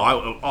person either.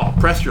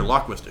 Press Your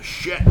Luck was the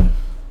shit.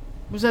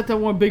 Was that the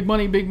one? Big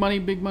money, big money,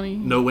 big money?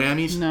 No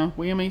whammies. No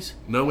whammies.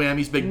 No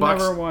whammies, big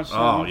bucks. Never watched that.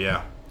 Oh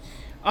yeah.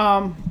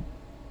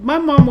 My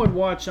mom would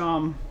watch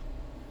The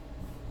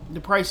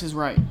Price is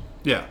Right.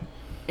 Yeah.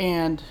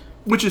 And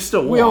which is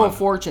still Wheel of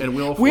Fortune. And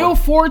Wheel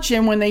of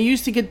Fortune, when they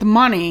used to get the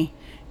money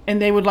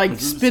and they would like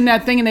spin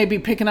that thing and they'd be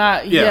picking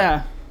out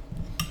Yeah.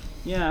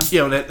 They'd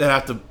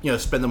have to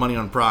spend the money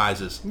on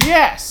prizes.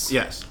 Yes.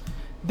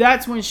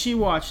 That's when she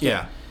watched it.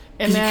 Yeah.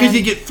 Because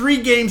you get 3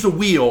 games of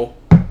wheel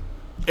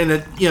and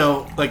then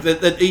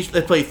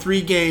they play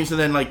 3 games and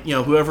then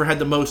whoever had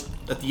the most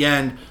at the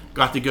end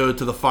got to go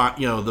to the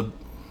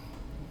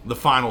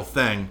final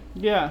thing.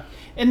 Yeah.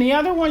 And the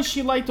other one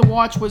she liked to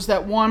watch was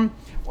that one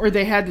where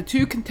they had the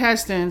 2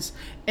 contestants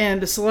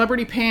and the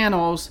celebrity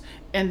panels,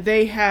 and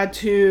they had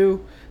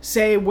to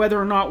say whether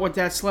or not what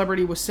that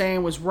celebrity was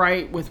saying was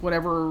right with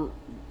whatever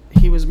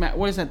he was...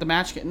 what is that? The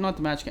match game? Not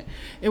the match game.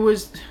 It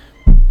was...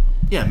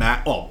 Yeah,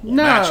 match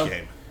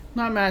game.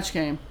 Not match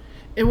game.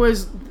 It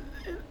was...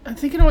 I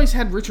think it always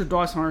had Richard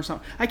Dawson or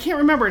something. I can't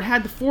remember. It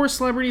had the 4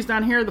 celebrities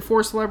down here, the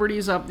 4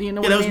 celebrities up. That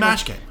was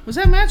Match Game. Was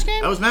that Match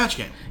Game? That was Match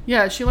Game.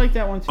 Yeah, she liked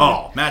that one too.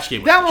 Oh, Match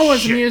Game was that one was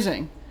shit.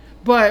 amusing.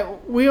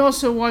 But we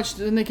also watched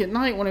The Nick at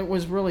Night when it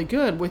was really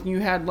good. When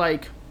you had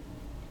like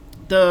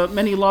the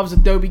Many Loves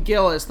of Dobie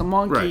Gillis, the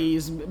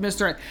Monkees,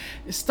 Mr.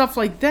 Stuff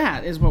like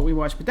that is what we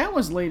watched. But that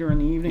was later in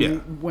the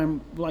evening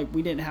when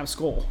we didn't have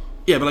school.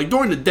 Yeah, but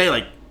during the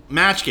day,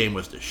 Match Game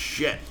was the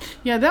shit.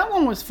 Yeah, that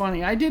one was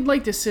funny. I did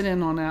like to sit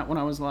in on that when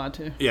I was allowed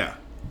to. Yeah.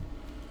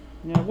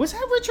 Yeah, was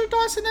that Richard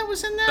Dawson that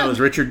was in that? That was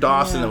Richard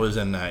Dawson that was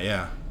in that,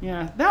 yeah.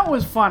 Yeah, that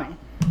was funny.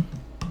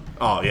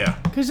 Oh, yeah.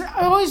 Because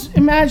I always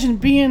imagined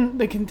being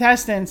the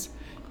contestants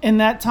in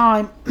that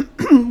time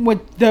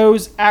with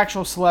those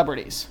actual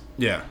celebrities.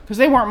 Yeah. Because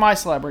they weren't my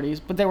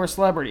celebrities, but they were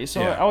celebrities.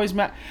 So I always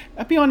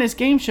I'd be on this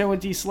game show with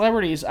these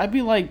celebrities. I'd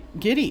be like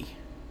giddy.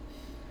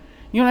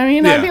 You know what I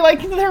mean? Yeah. I'd be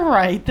like, they're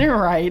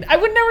right. I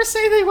would never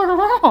say they were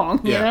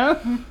wrong, you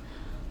know?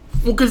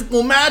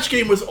 Well, Match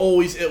Game was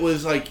always, it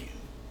was like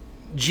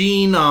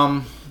Gene,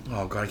 oh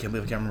God, I can't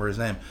remember his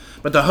name.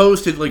 But the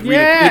host would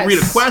read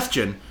a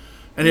question,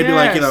 and he'd be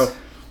like,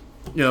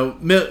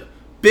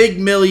 Big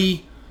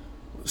Millie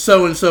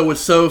so-and-so was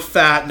so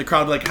fat, and the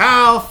crowd would be like,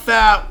 how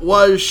fat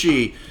was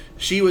she?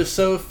 She was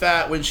so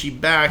fat when she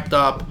backed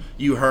up,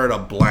 you heard a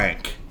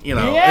blank.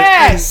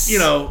 Yes!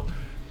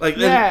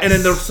 And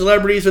then the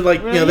celebrities would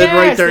they'd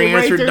write their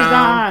answer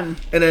down,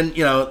 and then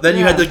you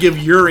had to give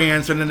your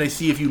answer, and then they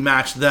see if you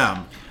match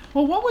them.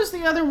 Well, what was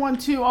the other one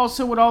too?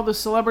 Also, with all the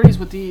celebrities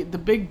with the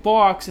big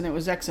box, and it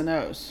was X and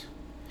O's.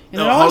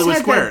 And Hollywood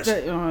Squares.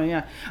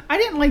 I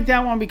didn't like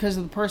that one because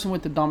of the person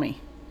with the dummy.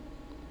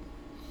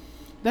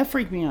 That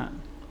freaked me out.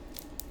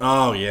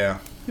 Oh yeah.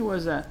 Who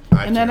was that?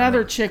 And that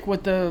other chick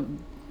with the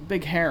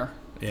big hair.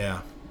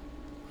 Yeah.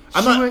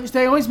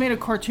 They always made a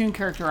cartoon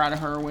character out of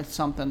her with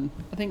something.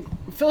 I think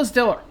Phyllis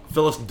Diller.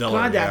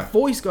 God, that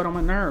voice got on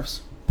my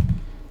nerves.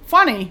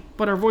 Funny,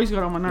 but her voice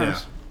got on my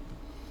nerves.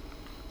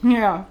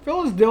 Yeah,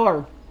 Phyllis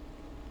Diller.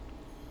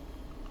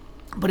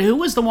 But who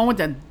was the one with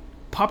that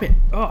puppet?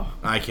 Oh,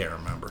 I can't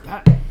remember.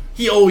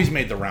 He always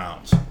made the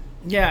rounds.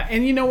 Yeah,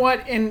 and you know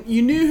what? And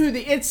you knew who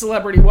the it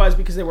celebrity was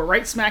because they were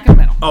right smack in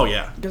the middle. Oh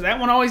yeah, because that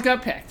one always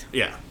got picked.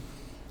 Yeah.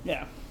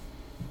 Yeah.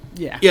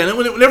 Yeah, and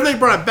whenever they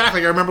brought it back,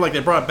 I remember they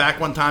brought it back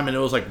one time and it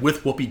was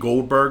with Whoopi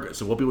Goldberg,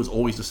 so Whoopi was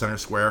always the center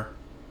square.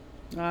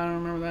 I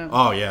don't remember that.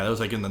 Oh yeah, that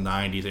was in the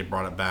 90s. They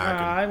brought it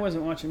back. I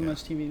wasn't watching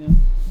much TV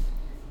then.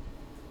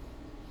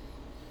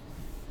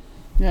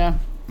 Yeah,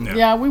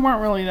 we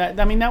weren't really that.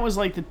 I mean, that was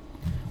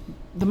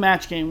the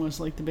match game was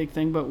the big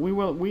thing, but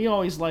we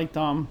always liked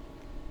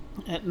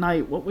at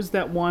night. What was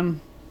that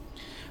one?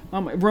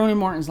 Ronan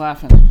Martin's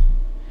laughing.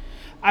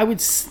 I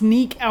would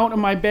sneak out of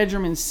my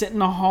bedroom and sit in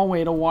the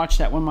hallway to watch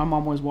that when my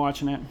mom was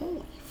watching it.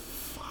 Holy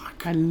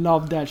fuck. I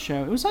loved that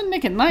show. It was on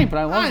Nick at Night, but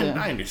I loved it.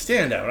 I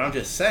understand that, but I'm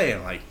just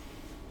saying, like,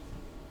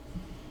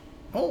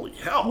 holy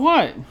hell.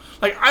 What?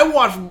 Like, I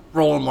watched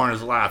Roland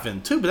Martin's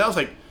Laugh-In, too, but that was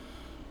like,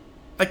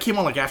 that came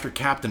on, like, after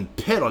Captain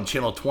Pitt on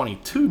Channel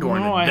 22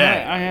 during the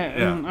day. I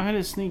had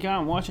to sneak out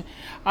and watch it.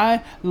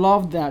 I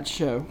loved that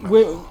show.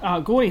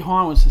 Goldie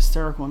Hawn was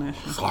hysterical in that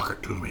show. Talk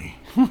it to me.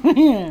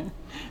 Yeah.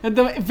 At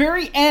the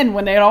very end,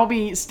 when they'd all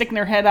be sticking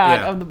their head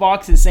out of the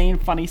boxes saying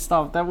funny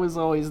stuff, that was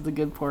always the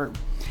good part.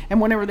 And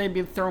whenever they'd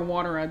be throwing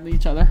water at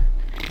each other,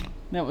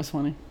 that was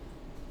funny.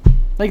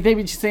 Like, they'd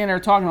be standing there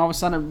talking, all of a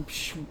sudden,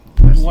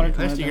 water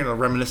coming out. You're going to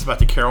reminisce about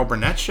the Carol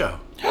Burnett show.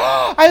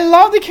 I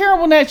love the Carol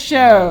Burnett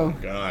show.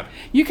 Oh, God.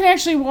 You can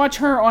actually watch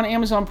her on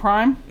Amazon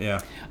Prime.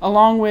 Yeah.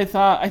 Along with,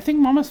 I think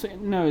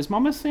is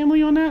Mama's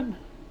Family on that?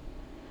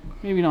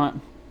 Maybe not.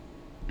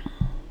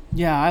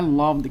 Yeah, I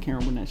love the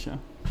Carol Burnett show.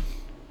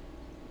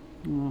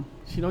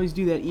 She'd always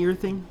do that ear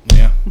thing.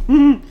 Yeah.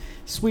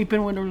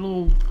 Sweeping with her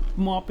little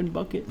mop and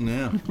bucket.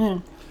 Yeah.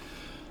 All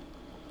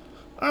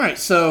right,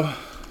 so...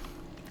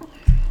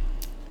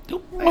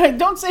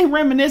 Don't say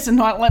reminisce and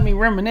not let me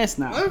reminisce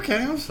now.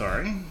 Okay, I'm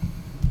sorry.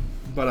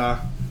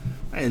 But,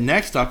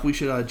 next up, we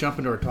should jump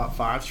into our top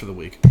fives for the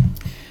week.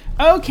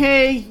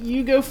 Okay,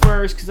 you go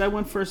first, because I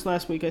went first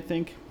last week, I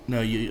think.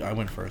 No, I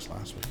went first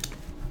last week.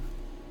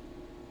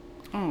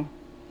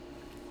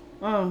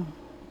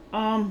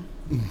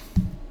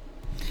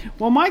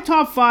 Well, my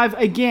top five,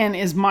 again,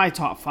 is my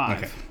top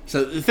five. Okay.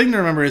 So the thing to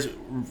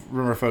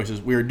remember, folks,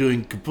 is we're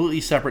doing completely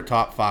separate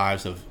top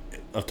fives of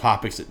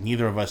topics that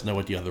neither of us know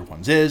what the other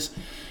ones is.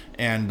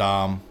 And,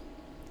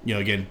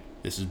 again,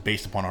 this is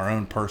based upon our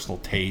own personal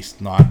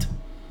taste, not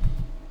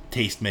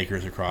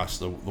tastemakers across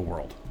the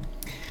world.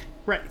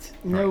 Right.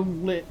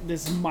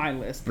 This is my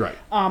list. Right.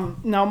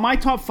 Now, my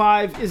top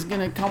five is going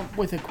to come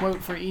with a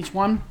quote for each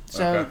one.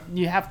 So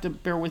you have to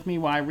bear with me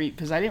while I read,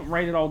 because I didn't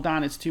write it all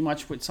down. It's too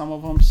much with some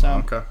of them.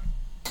 So okay.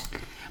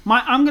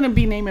 I'm going to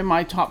be naming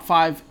my top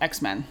five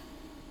X-Men.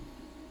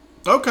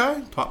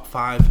 Okay. Top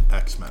five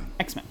X-Men.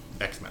 X-Men.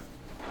 X-Men.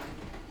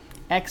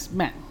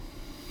 X-Men.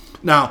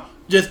 Now,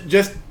 just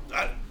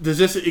does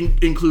this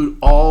include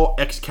all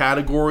X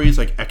categories,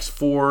 like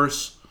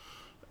X-Force,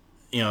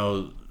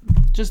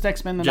 Just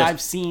X-Men that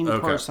I've seen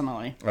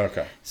personally.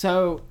 Okay.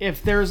 So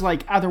if there's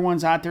like other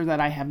ones out there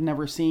that I have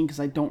never seen, because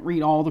I don't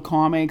read all the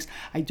comics,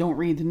 I don't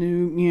read the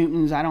New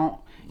Mutants, I don't,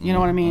 you know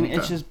what I mean? Okay.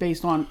 It's just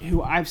based on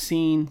who I've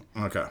seen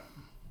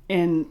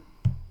in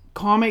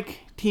comic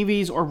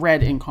TVs or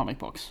read in comic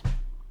books.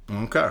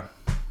 Okay.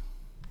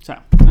 So,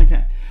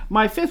 okay.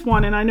 My fifth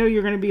one, and I know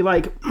you're going to be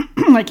like,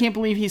 I can't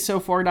believe he's so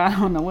far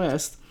down on the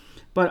list,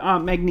 but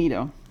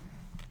Magneto.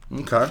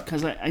 Okay.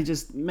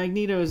 Because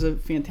Magneto is a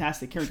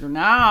fantastic character.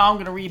 Now I'm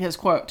going to read his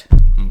quote.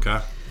 Okay.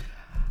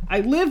 I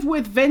lived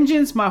with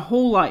vengeance my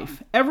whole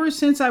life. Ever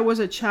since I was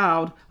a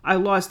child, I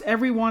lost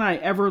everyone I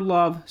ever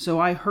loved, so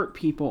I hurt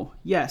people.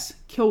 Yes,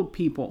 killed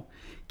people.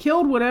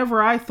 Killed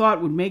whatever I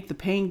thought would make the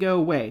pain go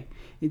away.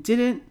 It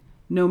didn't,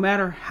 no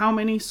matter how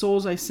many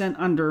souls I sent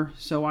under,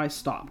 so I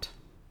stopped.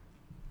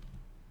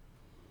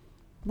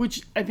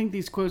 Which I think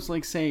these quotes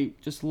say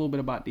just a little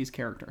bit about these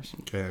characters.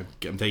 Okay,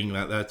 I'm taking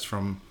that's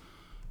from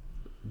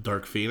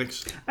Dark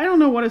Phoenix. I don't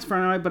know what it's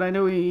from, but I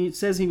know he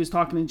says he was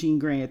talking to Jean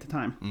Grey at the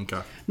time.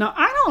 Okay. Now,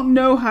 I don't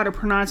know how to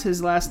pronounce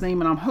his last name,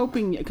 and I'm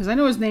hoping, because I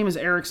know his name is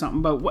Eric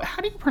something, but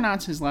how do you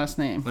pronounce his last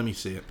name? Let me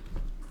see it.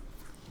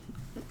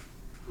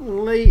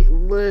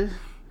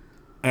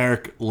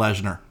 Eric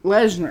Lesnar.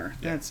 Lesnar,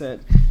 that's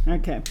it.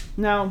 Okay.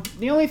 Now,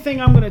 the only thing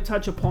I'm going to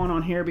touch upon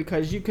on here,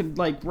 because you could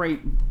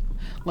write,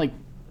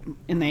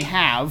 and they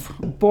have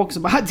books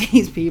about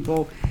these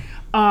people.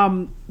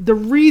 The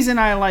reason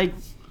I like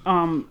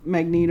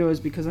Magneto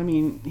is because,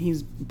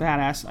 he's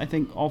badass. I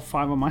think all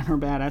five of mine are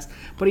badass.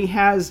 But he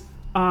has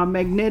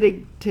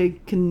magnetic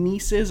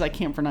kinesis. I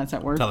can't pronounce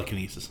that word.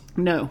 Telekinesis.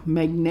 No,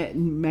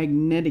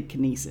 magnetic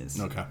kinesis.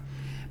 Okay.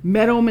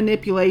 Metal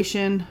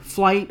manipulation,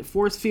 flight,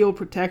 force field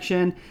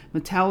protection,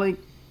 metallic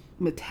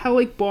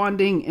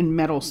bonding, and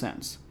metal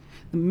sense.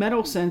 The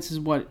metal sense is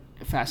what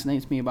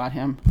fascinates me about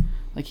him.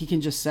 He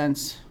can just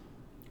sense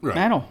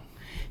metal.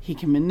 He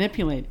can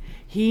manipulate.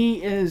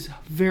 He is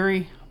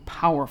very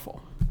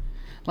powerful.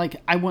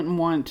 I wouldn't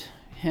want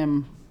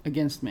him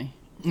against me.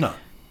 No.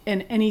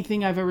 And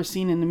anything I've ever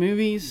seen in the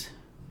movies,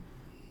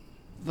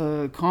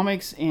 the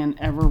comics, and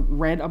ever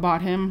read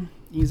about him,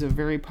 he's a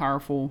very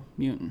powerful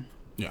mutant.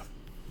 Yeah.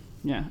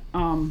 Yeah.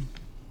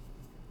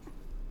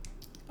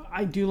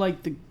 I do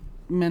like the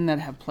men that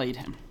have played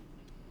him.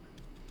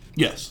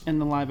 Yes. In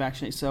the live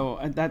action. So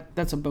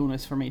that's a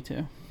bonus for me,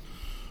 too.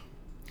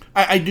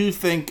 I do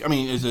think,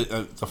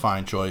 it's a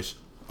fine choice.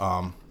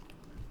 I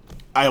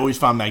always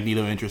found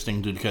Magneto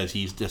interesting because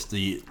he's just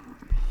the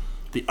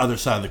other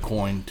side of the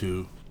coin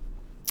to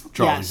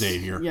Charles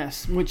Xavier.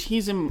 Yes, which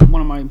he's in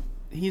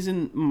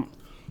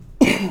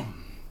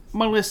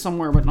my list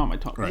somewhere, but not my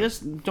top. Right.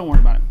 Just don't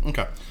worry about it.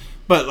 Okay.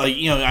 But,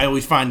 I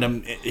always find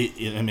him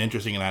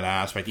interesting in that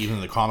aspect, even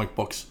in the comic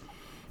books.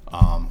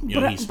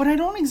 But I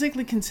don't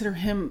exactly consider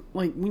him,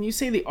 like, when you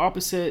say the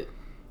opposite,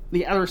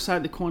 the other side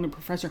of the coin of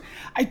Professor,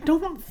 I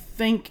don't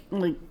think,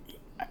 like,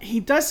 he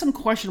does some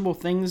questionable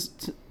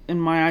things in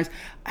my eyes.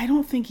 I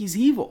don't think he's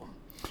evil.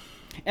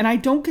 And I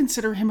don't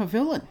consider him a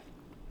villain.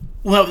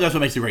 Well, that's what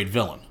makes a great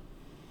villain.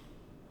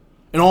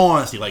 In all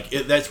honesty, like,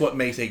 that's what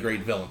makes a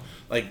great villain.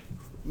 Like,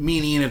 me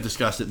and Ian have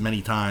discussed it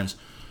many times.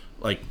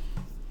 Like,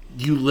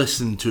 you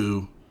listen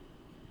to,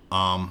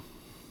 what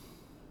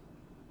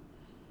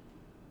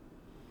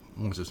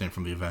was his name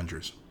from the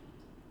Avengers?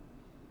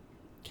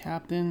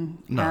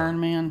 Captain Iron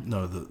Man?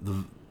 No,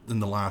 in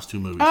the last two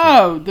movies.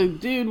 Oh, the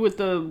dude with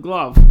the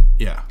glove.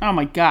 Yeah. Oh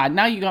my God,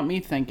 now you got me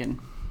thinking.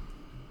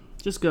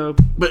 Just go.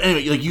 But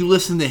anyway, like, you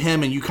listen to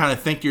him and you kind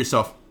of think to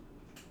yourself,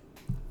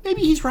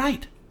 maybe he's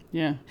right.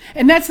 Yeah.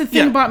 And that's the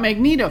thing about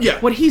Magneto. Yeah.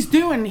 What he's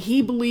doing,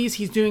 he believes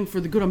he's doing for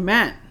the good of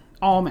men.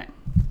 All men.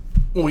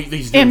 Well,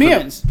 he's doing and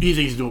mutants.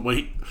 He's doing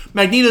what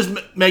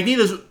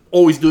Magneto's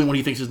always doing what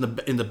he thinks is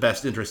in the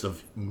best interest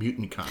of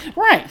mutant kind.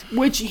 Right.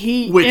 Which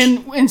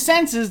in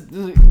sense is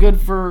good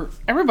for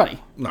everybody.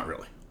 Not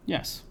really.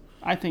 Yes.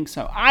 I think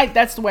so.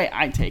 That's the way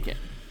I take it.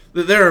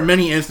 There are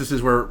many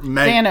instances where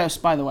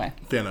Thanos, by the way.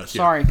 Thanos,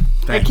 yeah. Sorry.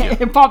 Thank you.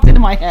 It popped into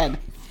my head.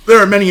 There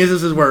are many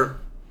instances where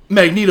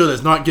Magneto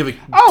does not give a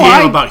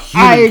damn about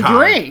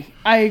humankind.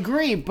 I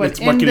agree. But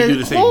what can he do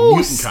to save whole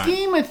mutant kind?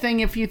 scheme of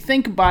thing, if you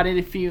think about it,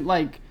 if you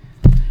like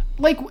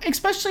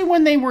especially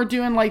when they were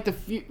doing like the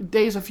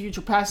Days of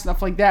Future Past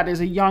stuff like that, as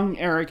a young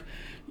Eric,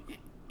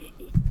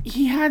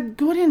 he had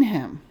good in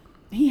him.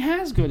 He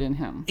has good in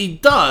him. He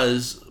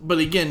does, but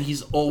again,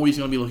 he's always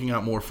going to be looking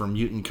out more for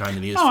mutant kind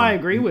than he is I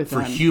agree with for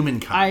that.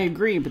 humankind. I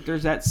agree, but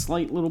there's that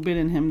slight little bit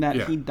in him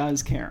that he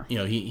does care. You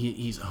know,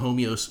 he's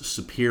homeos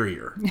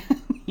superior.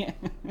 Yeah.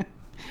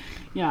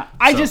 Yeah.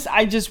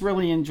 I just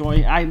really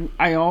enjoy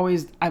I've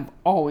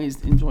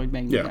always enjoyed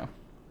Magneto. Yeah.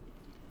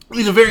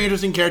 He's a very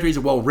interesting character. He's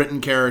a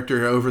well-written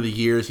character. Over the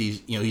years, he's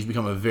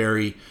become a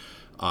very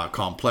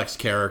complex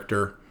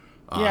character.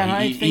 Yeah,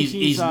 I think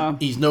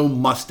he's no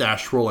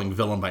mustache-twirling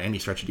villain by any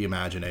stretch of the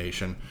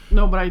imagination.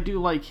 No, but I do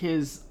like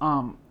his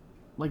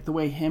like the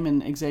way him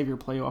and Xavier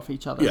play off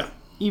each other. Yeah.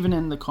 Even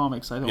in the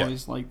comics, I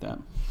always like that.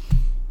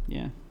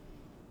 Yeah.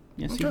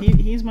 Yeah. So Okay.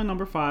 he's my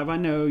number 5. I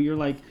know you're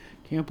like,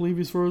 can't believe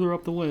he's further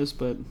up the list,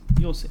 but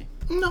you'll see.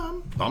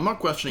 No, I'm not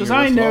questioning. Because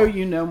I know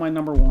you know my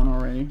number 1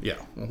 already. Yeah,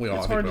 we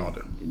all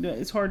do.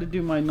 It's hard to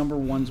do my number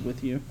 1s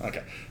with you.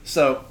 Okay,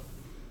 so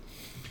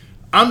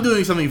I'm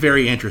doing something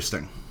very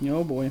interesting.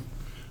 Oh boy.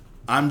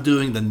 I'm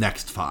doing the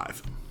next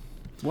 5.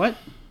 What?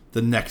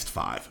 The next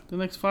 5. The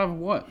next 5 of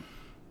what?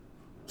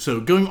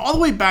 So going all the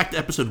way back to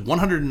episode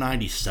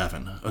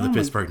 197 of the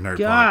Pittsburgh Nerd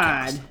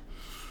Podcast.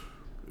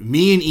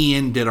 Me and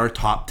Ian did our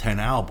top 10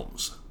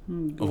 albums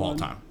of all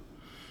time.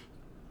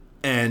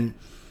 And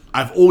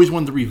I've always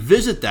wanted to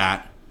revisit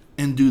that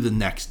and do the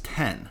next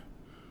 10.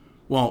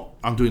 Well,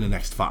 I'm doing the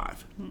next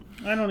 5.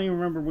 I don't even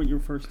remember what your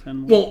first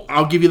 10 was. Well,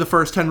 I'll give you the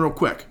first 10 real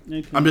quick.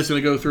 Okay. I'm just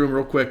going to go through them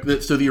real quick.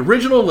 So the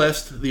original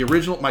list,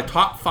 my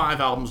top 5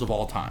 albums of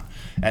all time.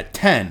 At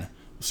 10,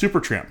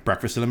 Supertramp,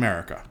 Breakfast in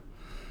America.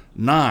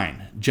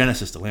 9,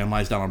 Genesis, The Lamb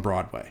Lies Down on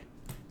Broadway.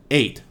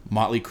 8,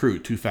 Motley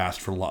Crue, Too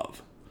Fast for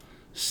Love.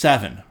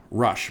 7,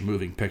 Rush,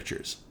 Moving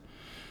Pictures.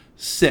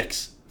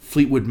 6,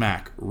 Fleetwood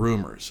Mac,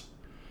 Rumors.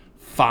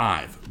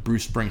 5,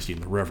 Bruce Springsteen,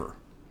 The River.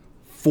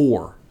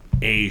 4,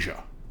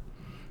 Asia.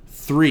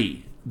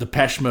 3,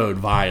 Depeche Mode,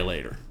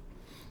 Violator.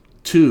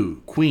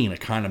 2, Queen, A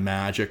Kind of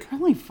Magic.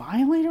 Really,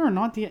 Violator or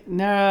not the...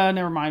 No,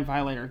 never mind,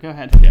 Violator. Go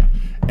ahead. Yeah.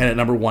 And at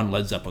number 1,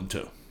 Led Zeppelin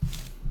 2.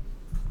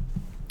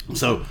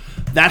 So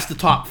that's the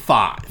top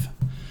 5.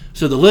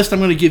 So the list I'm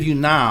going to give you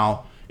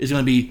now is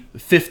going to be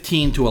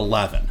 15 to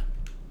 11.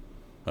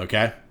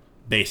 Okay?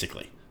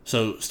 Basically.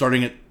 So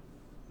starting at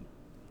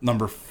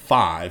number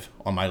 5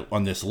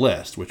 on this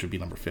list, which would be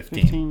number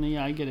 15.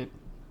 Yeah, I get it.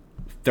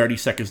 30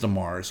 Seconds to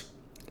Mars.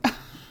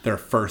 Their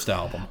first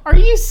album. Are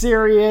you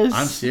serious?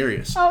 I'm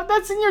serious. Oh,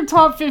 that's in your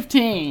top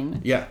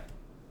 15. Yeah.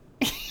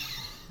 I'm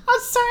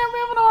sorry, I'm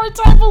having a hard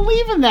time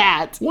believing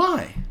that.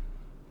 Why?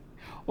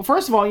 Well,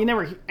 first of all, I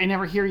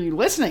never hear you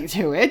listening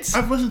to it.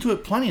 I've listened to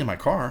it plenty in my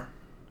car.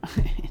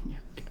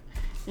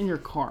 In your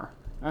car.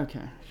 Okay,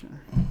 sure.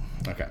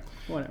 Okay.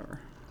 Whatever.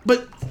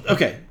 But,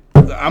 okay.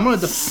 I'm going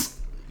to...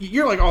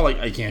 You're like, all like,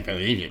 I can't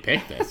believe you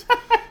picked this.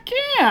 I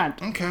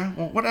can't. Okay,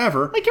 well,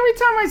 whatever. Like every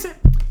time I say...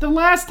 The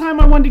last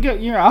time I wanted to go,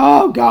 you're,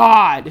 oh,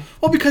 God.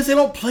 Well, because they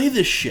don't play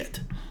this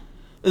shit.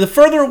 The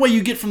further away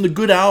you get from the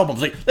good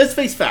albums, like, let's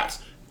face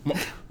facts.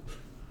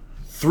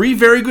 3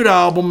 very good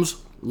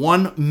albums,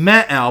 1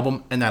 meh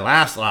album, and that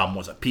last album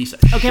was a piece of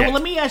shit. Okay, well,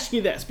 let me ask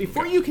you this.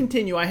 Before you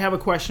continue, I have a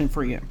question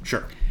for you.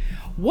 Sure.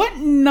 What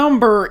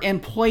number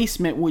and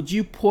placement would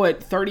you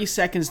put 30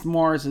 Seconds to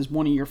Mars as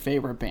one of your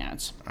favorite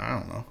bands? I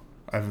don't know.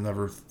 I've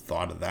never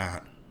thought of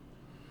that.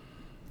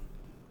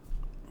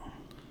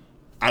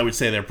 I would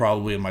say they're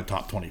probably in my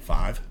top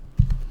 25.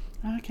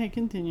 Okay,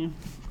 continue.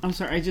 I'm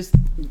sorry,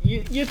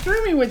 you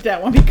threw me with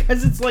that one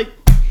because it's like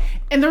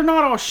And they're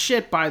not all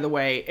shit, by the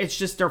way. It's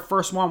just their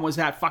first one was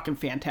that fucking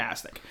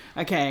fantastic.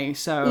 Okay,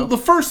 so... Well, the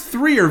first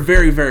 3 are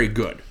very, very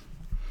good.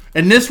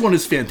 And this one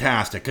is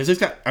fantastic. Because it's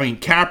got,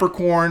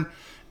 Capricorn,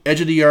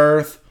 Edge of the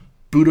Earth,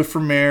 Buddha for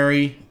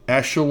Mary,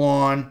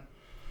 Echelon,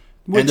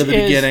 End of the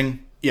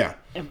Beginning. Yeah.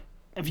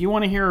 If you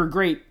want to hear a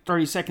great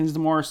 30 Seconds to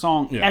Mars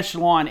song,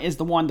 Echelon is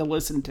the one to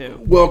listen to.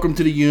 Welcome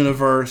to the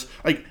Universe.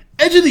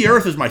 Edge of the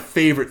Earth is my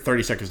favorite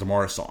 30 Seconds to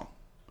Mars song.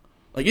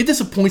 It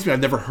disappoints me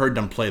I've never heard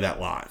them play that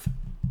live.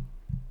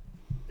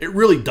 It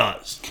really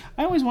does.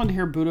 I always wanted to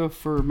hear Buddha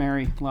for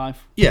Mary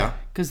live. Yeah.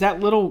 Because that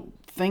little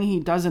thing he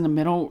does in the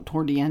middle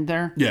toward the end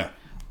there. Yeah.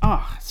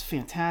 Oh, it's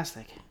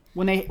fantastic.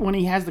 When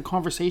he has the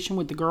conversation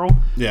with the girl.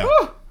 Yeah.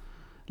 Whew,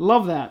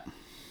 love that.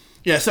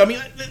 Yeah, so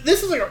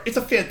this is it's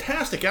a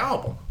fantastic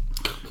album.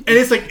 And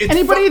it's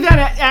anybody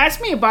that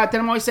asks me about that,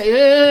 I'm always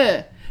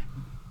say,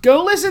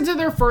 go listen to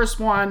their first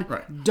one.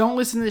 Right. Don't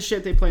listen to the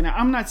shit they play now.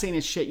 I'm not saying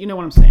it's shit. You know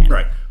what I'm saying?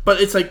 Right. But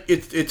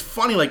it's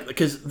funny,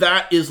 because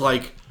that is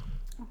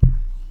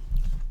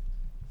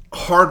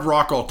hard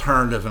rock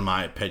alternative in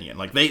my opinion.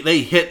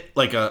 They hit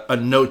a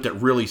note that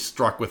really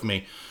struck with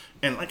me,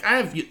 and I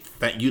have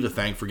you to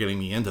thank for getting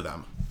me into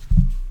them.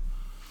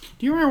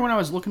 Do you remember when I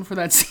was looking for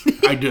that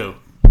CD? I do.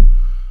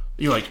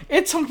 You're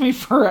it took me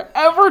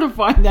forever to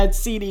find that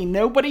CD.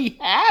 Nobody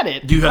had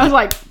it. I was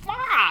like,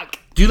 fuck.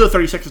 Do you know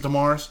 30 Seconds to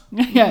Mars?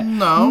 Yeah.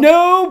 No.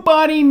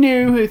 Nobody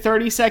knew who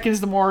 30 Seconds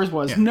to Mars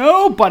was. Yeah.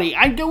 Nobody.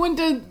 I go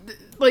into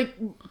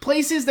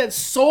places that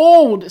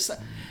sold.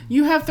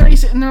 You have 30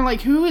 seconds, and they're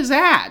like, who is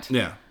that?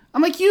 Yeah.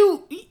 I'm like,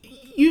 you,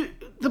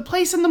 the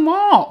place in the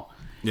mall.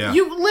 Yeah.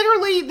 You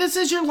literally, this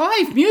is your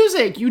life,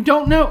 music. You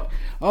don't know.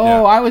 Oh,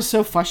 yeah. I was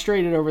so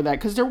frustrated over that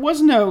because there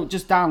was no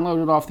just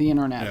download it off the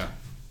internet. Yeah.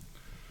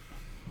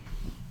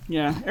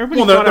 Yeah.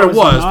 Everybody thought there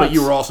was, but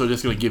you were also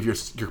just going to give your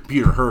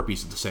computer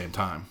herpes at the same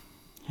time.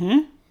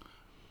 Huh?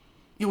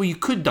 Yeah, well, you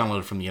could download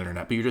it from the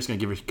internet, but you're just going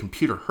to give your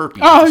computer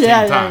herpes at the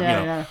same time.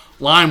 Yeah.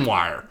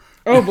 LimeWire.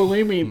 Oh,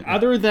 believe me,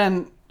 other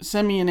than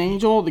Send Me an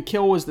Angel, The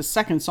Kill was the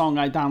second song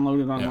I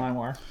downloaded on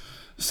LimeWire.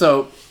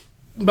 So,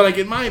 but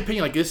in my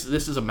opinion, this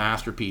is a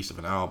masterpiece of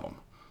an album.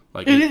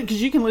 It is,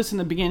 because you can listen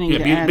to beginning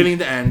to end. Beginning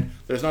to end.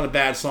 There's not a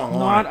bad song on it.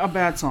 Not a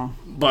bad song.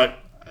 But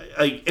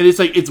and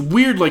it's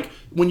weird.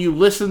 When you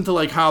listen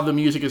to how the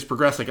music is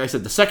progressed. Like I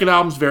said, the second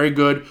album's very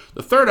good.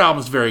 The third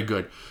album's very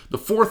good. The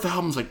fourth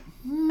album's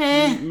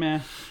meh.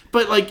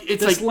 But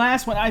it's this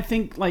last one, I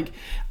think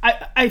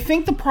I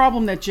think the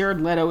problem that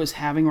Jared Leto is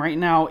having right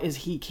now is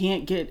he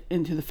can't get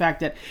into the fact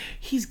that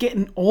he's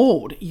getting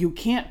old. You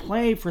can't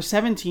play for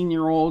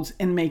 17-year-olds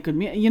and make good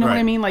music. You know what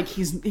I mean?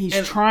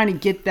 He's trying to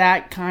get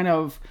that kind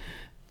of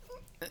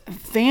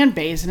fan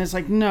base, and it's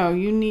no,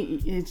 you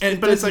need.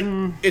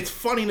 It's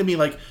funny to me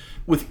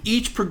with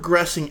each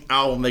progressing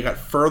album, they got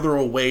further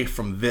away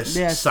from this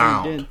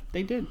sound.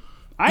 They did.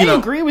 I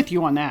agree with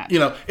you on that.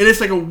 And it's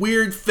a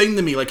weird thing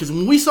to me, because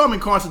when we saw them in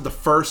concert the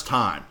first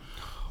time,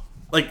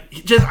 I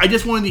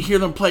just wanted to hear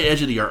them play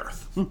Edge of the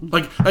Earth.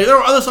 There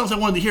were other songs I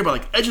wanted to hear,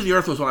 but Edge of the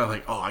Earth was one I was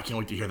oh, I can't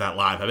wait to hear that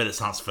live. I bet it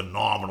sounds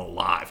phenomenal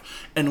live.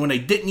 And when they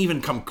didn't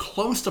even come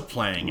close to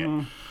playing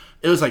it,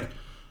 it was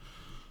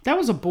that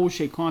was a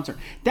bullshit concert.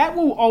 That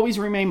will always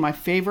remain my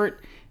favorite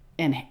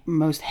and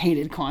most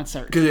hated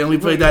concert. Because they only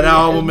played that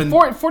album in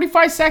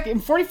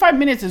 45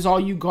 minutes is all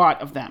you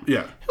got of them.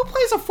 Yeah. Who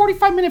plays a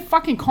 45-minute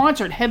fucking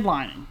concert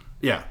headlining?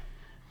 Yeah.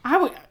 I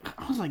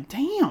was like,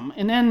 damn.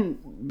 And then,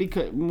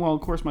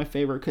 of course, my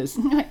favorite, because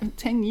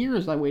 10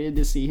 years I waited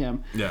to see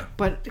him. Yeah.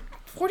 But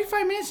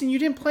 45 minutes and you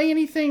didn't play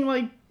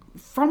anything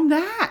from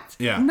that.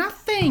 Yeah.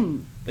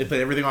 Nothing. They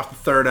played everything off the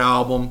third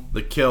album,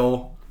 The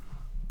Kill,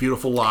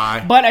 Beautiful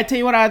Lie. But I tell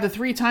you what, out of the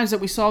 3 times that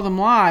we saw them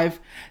live,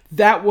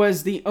 that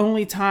was the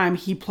only time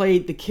he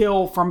played The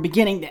Kill from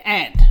beginning to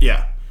end.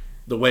 Yeah.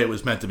 The way it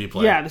was meant to be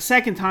played. Yeah, the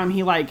second time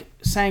he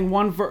sang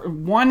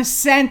one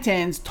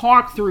sentence,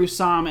 talked through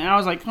some, and I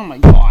was like, oh my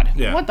god,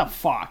 what the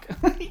fuck?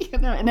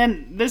 And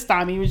then this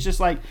time he was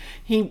just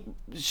he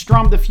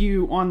strummed a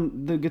few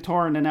on the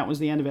guitar, and then that was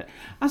the end of it.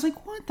 I was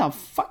like, what the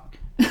fuck?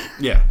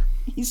 Yeah.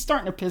 He's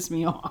starting to piss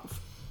me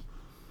off.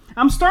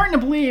 I'm starting to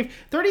believe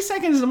 30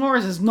 Seconds to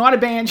Mars is not a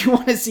band you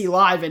want to see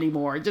live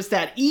anymore. Just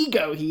that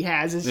ego he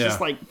has is just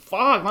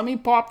fuck, let me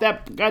pop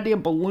that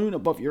goddamn balloon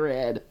above your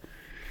head.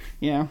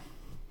 Yeah.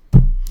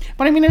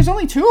 But I mean, there's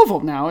only 2 of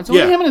them now. It's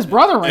only him and his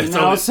brother right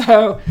now.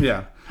 So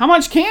how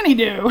much can he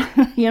do?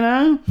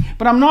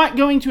 But I'm not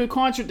going to a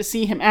concert to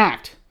see him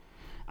act.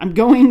 I'm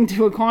going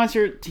to a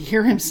concert to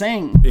hear him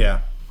sing.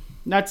 Yeah.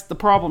 That's the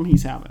problem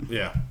he's having.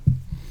 Yeah.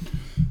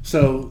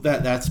 So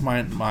that's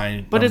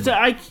my. But it's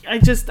I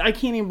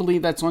can't even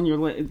believe that's on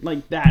your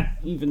that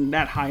even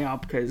that high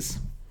up because.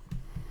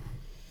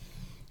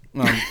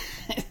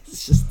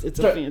 It's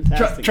a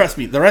fantastic. Trust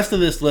me, the rest of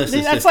this list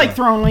is that's like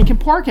throwing Linkin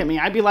Park at me.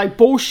 I'd be like,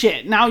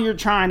 bullshit. Now you're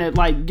trying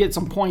to get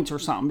some points or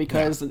something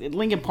because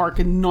Linkin Park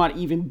could not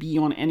even be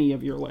on any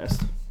of your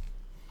list.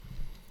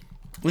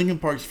 Linkin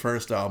Park's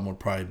first album would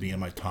probably be in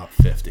my top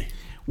 50.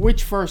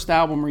 Which first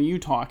album are you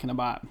talking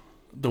about?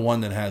 The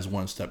one that has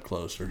One Step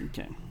Closer.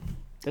 Okay,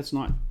 that's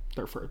not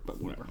third,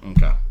 but whatever.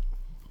 Okay.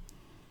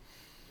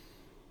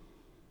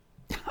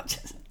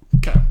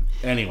 Okay.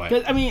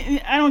 Anyway. I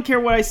mean, I don't care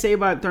what I say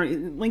about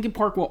it. Linkin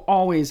Park will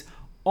always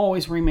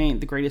remain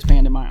the greatest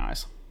band in my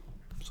eyes.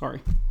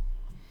 Sorry.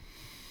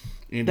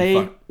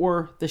 They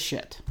were the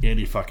shit.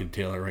 Andy fucking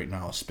Taylor right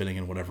now is spinning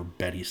in whatever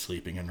bed he's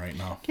sleeping in right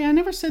now. Okay, I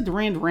never said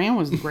Duran Duran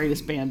was the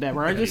greatest band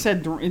ever. I just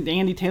said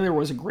Andy Taylor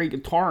was a great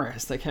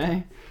guitarist,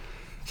 okay?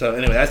 So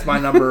anyway, that's my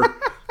number.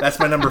 That's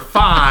my number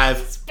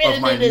 5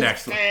 of my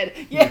next one.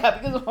 Yeah,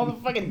 because of all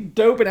the fucking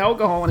dope and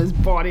alcohol in his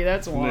body.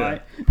 That's why.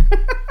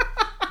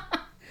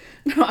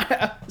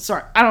 Yeah.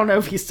 Sorry, I don't know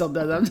if he still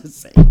does. I'm just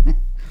saying.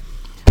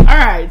 All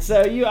right,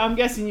 so I'm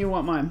guessing you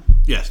want mine.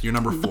 Yes, you're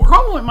number 4. The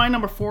problem with my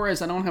number 4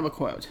 is I don't have a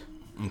quote.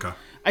 Okay.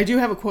 I do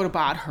have a quote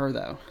about her,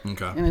 though.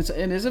 Okay. And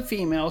it is a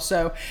female.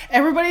 So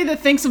everybody that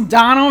thinks I'm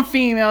down on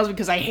females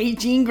because I hate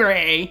Jean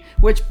Grey,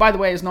 which, by the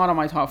way, is not on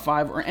my top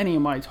 5 or any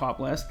of my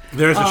top lists.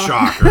 There's a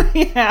shocker.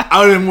 Yeah. I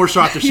would have been more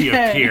shocked if she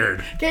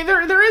appeared. Okay,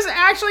 there is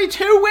actually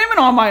 2 women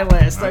on my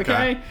list,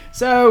 okay?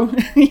 So,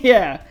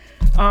 yeah.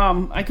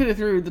 I could have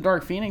threw the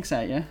Dark Phoenix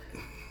at you.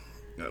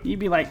 Yep. You'd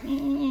be like,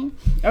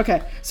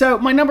 Okay. So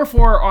my number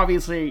 4,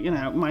 obviously,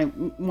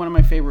 one of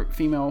my favorite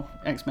female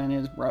X-Men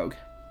is Rogue.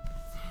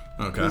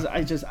 Okay.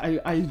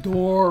 I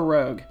adore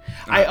Rogue.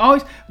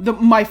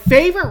 My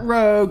favorite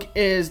Rogue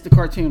is the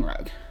cartoon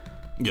Rogue.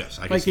 Yes,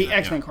 I can like see the that,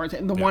 X-Men yeah.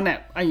 cartoon, the one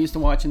that I used to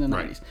watch in the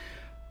 90s.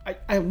 Right.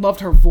 I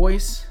loved her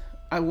voice.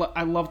 I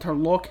loved her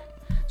look.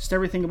 Just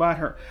everything about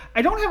her.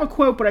 I don't have a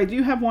quote, but I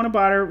do have one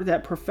about her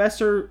that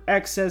Professor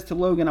X says to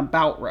Logan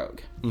about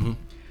Rogue.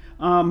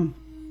 Mm-hmm.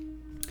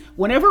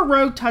 Whenever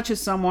Rogue touches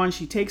someone,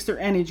 she takes their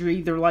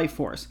energy, their life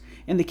force.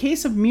 In the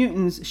case of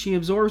mutants, she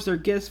absorbs their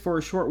gifts for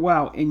a short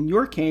while. In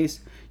your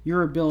case,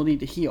 your ability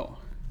to heal.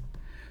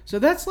 So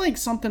that's like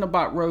something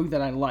about Rogue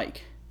that I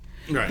like.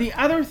 Right. The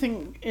other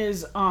thing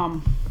is,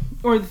 or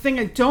the thing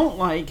I don't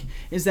like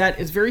is that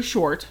it's very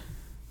short.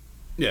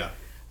 Yeah.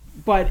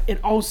 But it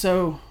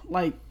also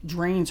like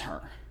drains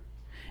her.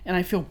 And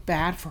I feel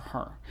bad for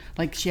her.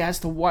 Like she has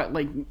to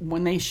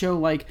when they show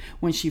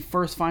when she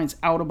first finds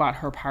out about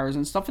her powers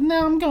and stuff. And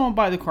now I'm going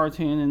by the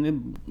cartoon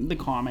and the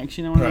comics,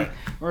 right.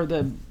 or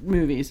the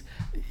movies.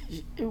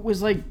 It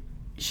was like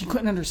she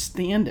couldn't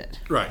understand it.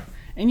 Right.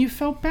 And you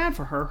felt bad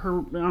for her.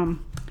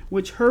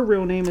 Which her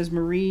real name is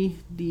Marie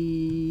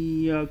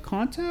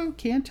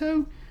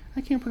Canto.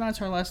 I can't pronounce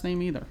her last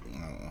name either.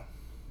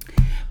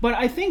 But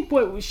I think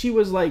what she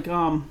was like,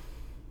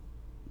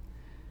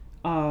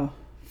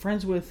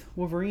 friends with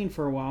Wolverine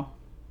for a while.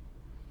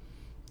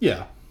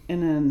 Yeah.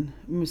 And then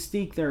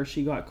Mystique there,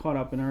 she got caught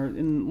up in her.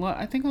 And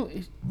I think a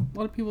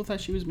lot of people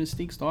thought she was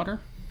Mystique's daughter.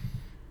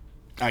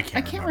 I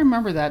can't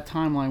remember that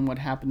timeline, what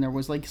happened there.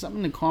 Was like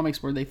something in the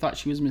comics where they thought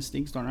she was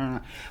Mystique's daughter. I don't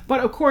know. But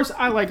of course,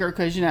 I like her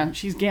because,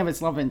 she's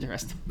Gambit's love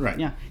interest. Right.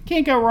 Yeah.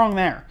 Can't go wrong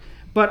there.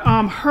 But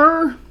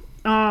her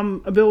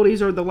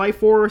abilities are the life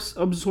force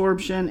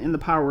absorption and the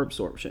power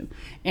absorption.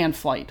 And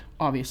flight,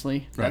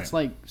 obviously. Right.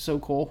 That's so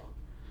cool.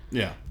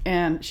 Yeah.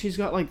 And she's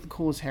got the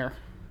coolest hair.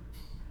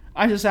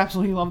 I just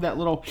absolutely love that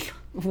little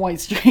white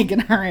streak in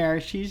her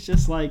hair. She's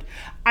just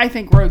I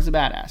think Rogue's a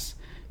badass.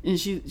 And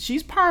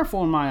she's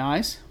powerful in my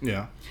eyes.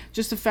 Yeah.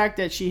 Just the fact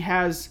that she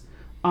has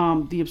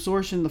the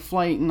absorption, the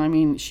flight, and I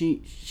mean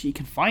she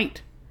can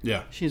fight.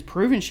 Yeah. She has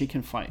proven she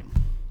can fight.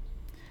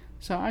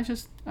 So I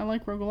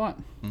like Rogue a lot.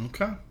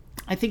 Okay.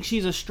 I think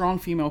she's a strong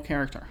female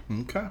character.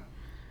 Okay.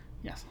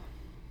 Yes.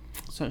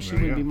 So she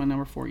would be my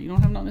number 4. You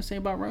don't have nothing to say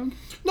about Rogue?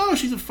 No,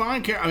 she's a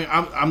fine character.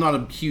 I mean, I'm not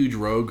a huge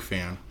Rogue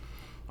fan.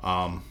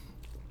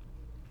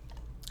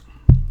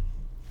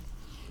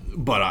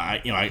 But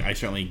I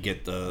certainly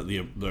get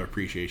the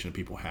appreciation that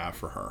people have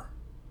for her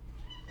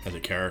as a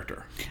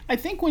character. I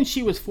think when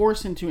she was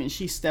forced into it and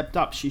she stepped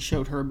up, she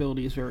showed her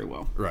abilities very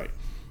well. Right.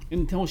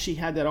 Until she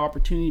had that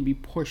opportunity to be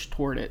pushed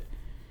toward it.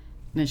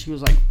 And then she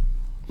was like,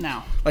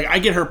 no. I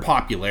get her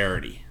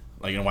popularity.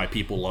 Why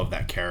people love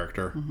that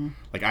character. Mm-hmm.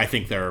 I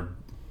think they're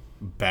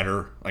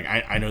better.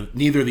 I know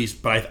neither of these,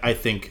 but I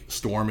think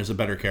Storm is a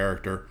better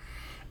character.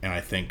 And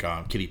I think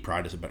Kitty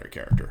Pryde is a better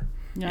character.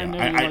 Yeah, I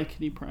know you like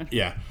Kitty Pryde.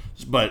 Yeah,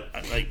 but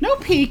no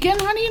peeking.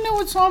 How do you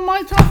know it's on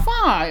my top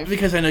 5?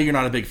 Because I know you're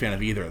not a big fan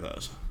of either of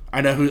those.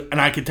 I know who, and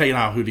I can tell you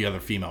now who the other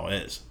female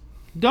is.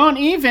 Don't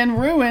even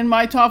ruin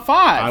my top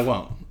 5. I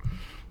won't.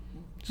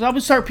 So I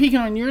would start peeking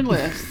on your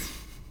list.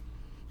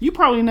 You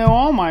probably know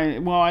all my.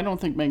 Well, I don't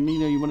think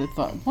Magneto. You would have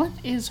thought. What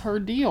is her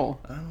deal?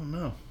 I don't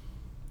know.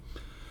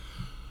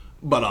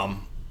 But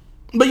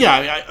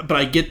yeah,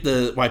 I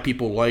get why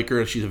people like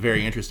her. She's a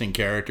very interesting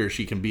character.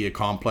 She can be a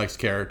complex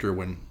character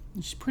when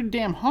she's pretty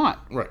damn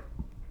hot. Right.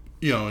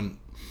 And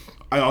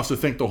I also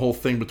think the whole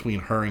thing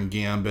between her and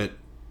Gambit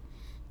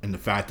and the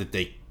fact that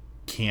they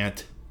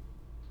can't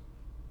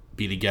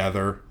be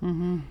together.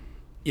 Mm-hmm.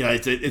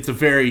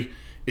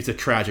 It's a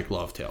tragic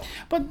love tale.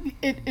 But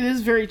it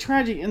is very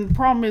tragic, and the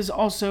problem is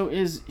also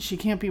she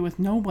can't be with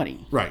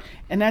nobody. Right.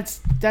 And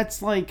that's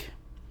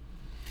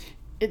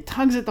it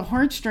tugs at the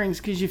heartstrings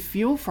because you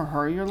feel for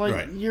her.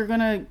 You're you're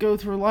gonna go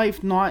through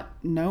life not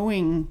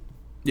knowing.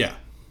 Yeah.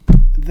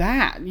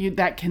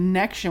 that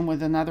connection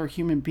with another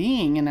human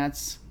being, and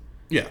that's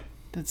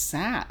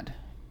sad.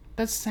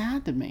 That's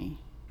sad to me.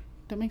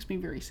 That makes me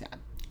very sad.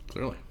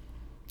 Clearly.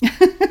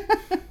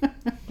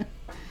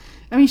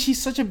 I mean,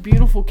 she's such a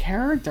beautiful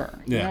character.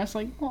 Yeah. You know, it's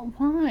like, well,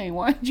 why?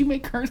 Why did you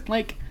make her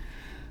like,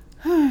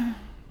 you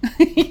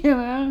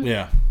know?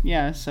 Yeah.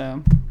 Yeah,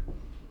 so.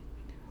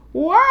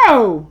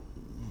 Whoa!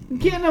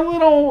 Getting a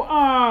little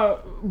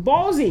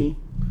ballsy.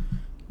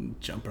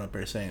 Jumping up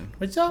there saying,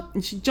 "What's up?"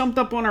 And she jumped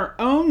up on her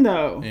own,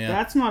 though. Yeah.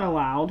 That's not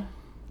allowed.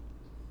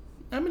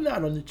 I'm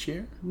allowed on the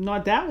chair.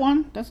 Not that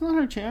one. That's not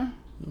her chair.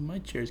 Well, my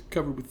chair's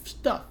covered with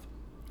stuff.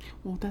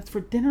 Well, that's for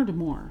dinner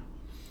tomorrow.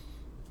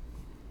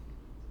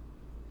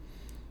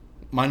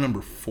 My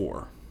number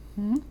 4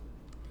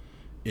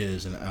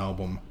 is an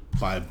album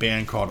by a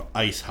band called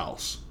Ice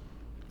House,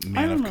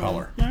 Man of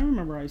Color. Yeah, I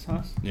remember Ice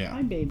House. Yeah.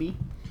 Hi, baby.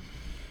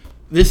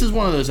 This is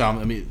one of those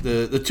albums. I mean,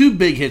 the two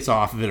big hits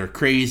off of it are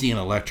Crazy and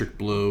Electric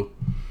Blue,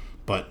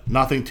 but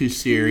nothing too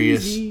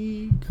serious.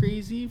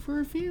 Crazy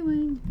for a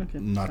feeling. Okay,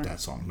 Not sorry. that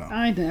song, no.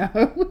 I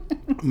know.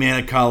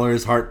 Man of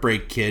Colors,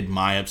 Heartbreak Kid,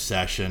 My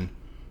Obsession,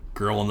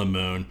 Girl on the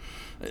Moon,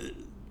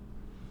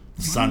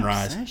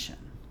 Sunrise. Obsession.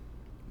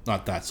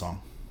 Not that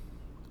song.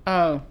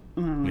 Oh.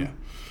 Yeah.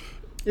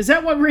 Is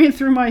that what ran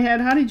through my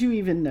head? How did you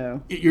even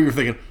know? You're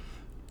thinking,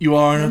 you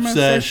are an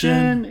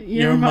obsession.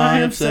 You're my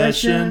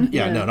obsession.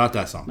 Yeah, no, not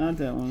that song. Not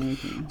that one.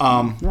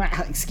 Okay.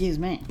 Wow, excuse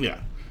me. Yeah.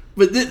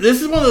 But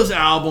this is one of those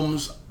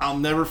albums I'll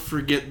never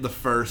forget the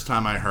first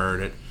time I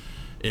heard it.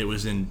 It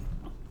was in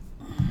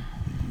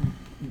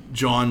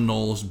John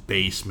Knoll's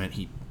basement.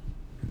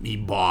 He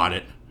bought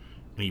it.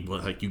 And he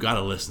was like, you got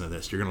to listen to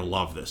this. You're going to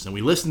love this. And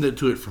we listened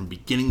to it from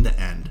beginning to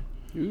end.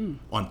 Ooh.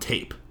 On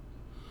tape.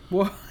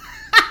 What?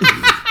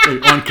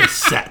 On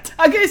cassette.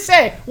 I was going to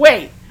say,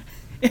 wait.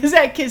 Is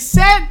that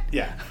cassette?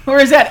 Yeah. Or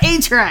is that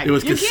 8-track? It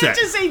was you cassette. You can't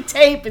just say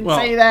tape and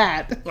say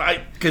that.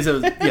 Because it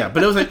was, yeah,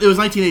 but it was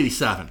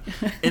 1987.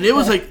 And it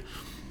was like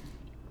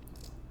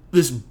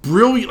this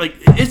brilliant, like,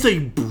 it's a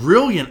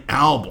brilliant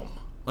album.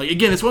 Like,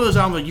 again, it's one of those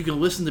albums like you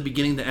can listen to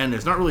beginning to end.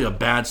 There's not really a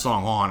bad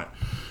song on it.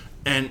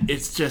 And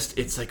it's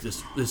like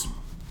this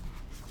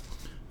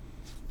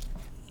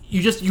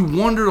you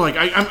wonder, like,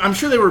 I'm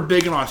sure they were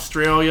big in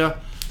Australia,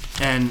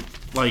 and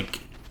like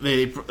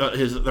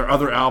their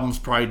other albums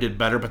probably did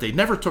better, but they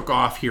never took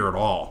off here at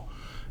all,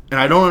 and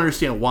I don't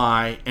understand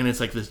why. And it's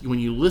like this, when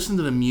you listen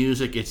to the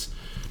music, it's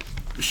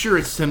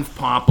synth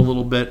pop a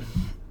little bit,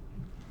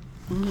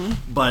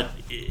 but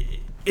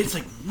it's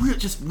like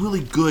just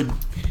really good.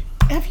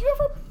 Have you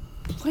ever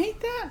played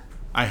that?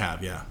 I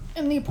have, yeah.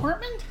 In the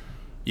apartment?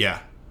 Yeah.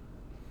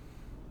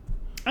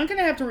 I'm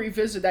gonna have to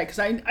revisit that because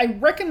I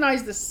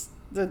recognize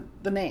the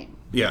name.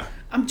 Yeah.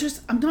 I'm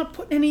not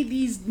putting any of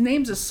these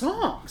names of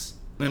songs.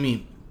 Let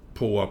me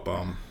pull up.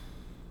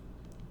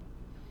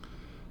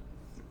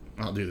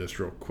 I'll do this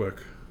real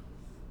quick.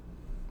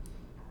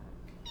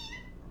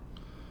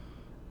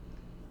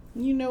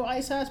 You know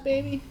Ice House,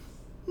 baby?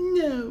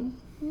 No.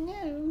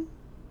 No.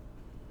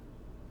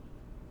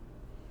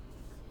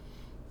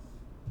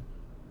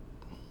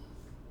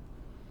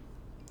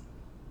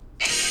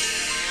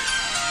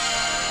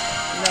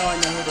 No, I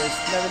know who it is.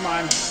 Never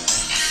mind.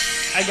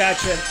 I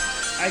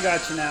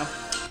got you now.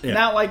 Yeah.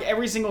 Now, like,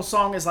 every single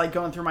song is, like,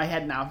 going through my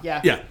head now.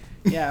 Yeah. Yeah.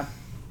 Yeah.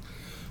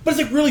 But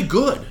it's, like, really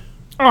good.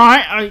 Oh,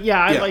 I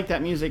like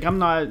that music. I'm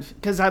not...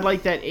 Because I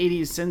like that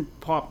 80s synth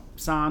pop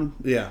sound.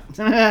 Yeah.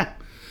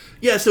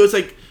 Yeah, so it's,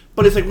 like...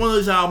 But it's, like, one of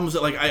those albums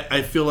that, like,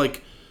 I feel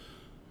like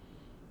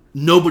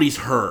nobody's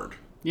heard.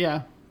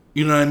 Yeah.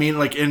 You know what I mean?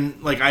 Like,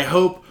 and, like, I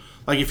hope...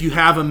 Like, if you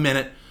have a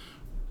minute,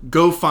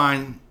 go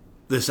find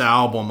this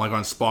album, like,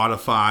 on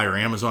Spotify or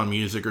Amazon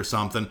Music or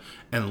something,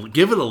 and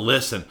give it a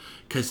listen.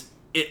 Because...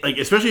 like,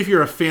 especially if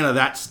you're a fan of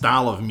that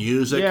style of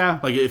music, yeah.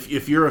 Like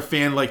if you're a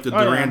fan like the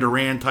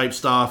Duran type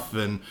stuff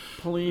and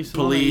Police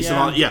and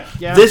all, yeah.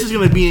 This is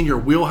going to be in your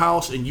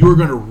wheelhouse, and you're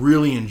going to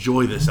really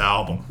enjoy this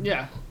album.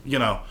 Yeah, you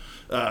know,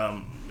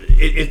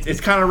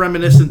 it's kind of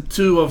reminiscent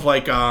too of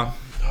like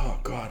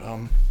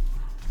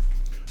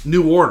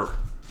New Order.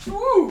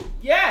 Ooh,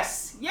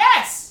 yes,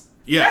 yeah.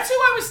 That's who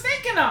I was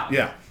thinking of.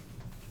 Yeah.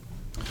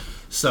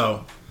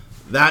 So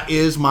that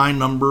is my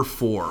number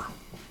 4.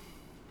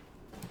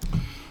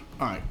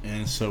 All right,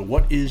 and so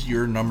what is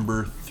your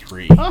number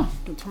 3? Oh, I'm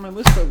gonna turn my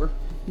list over.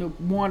 No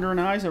wandering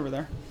eyes over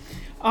there.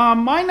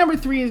 My number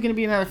 3 is going to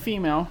be another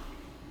female.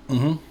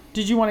 Mm-hmm.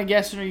 Did you want to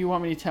guess it or you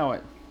want me to tell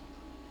it?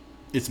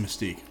 It's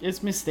Mystique.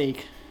 It's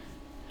Mystique.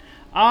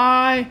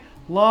 I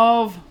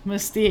love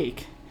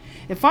Mystique.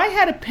 If I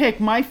had to pick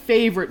my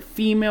favorite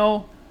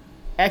female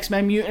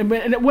X-Men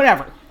mutant,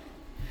 whatever,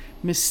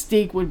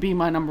 Mystique would be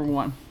my number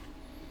 1.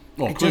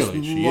 Well, I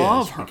clearly just she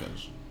love is her.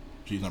 because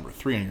she's number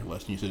 3 on your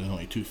list, and you said there's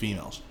only 2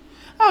 females.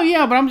 Oh,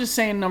 yeah, but I'm just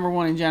saying number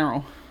 1 in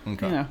general.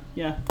 Okay. You know,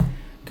 yeah.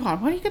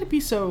 God, why are you going to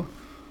be so...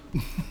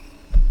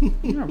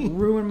 You're going to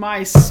ruin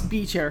my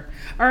speech here.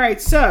 All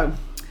right, so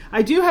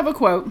I do have a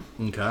quote.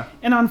 Okay.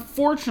 And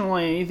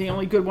unfortunately, the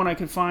only good one I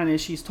could find is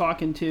she's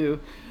talking to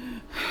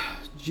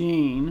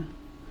Jean.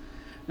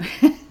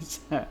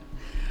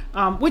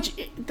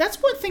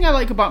 That's one thing I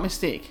like about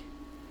Mystique.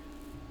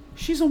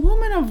 She's a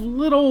woman of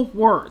little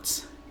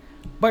words,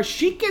 but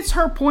she gets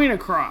her point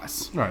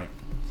across. Right.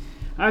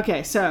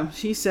 Okay, so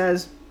she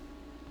says,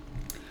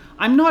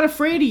 I'm not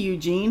afraid of you,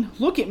 Gene.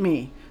 Look at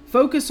me.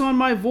 Focus on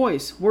my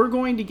voice. We're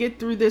going to get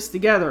through this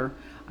together.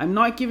 I'm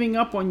not giving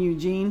up on you,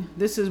 Gene.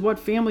 This is what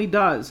family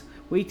does.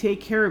 We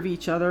take care of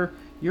each other.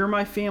 You're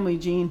my family,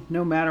 Gene,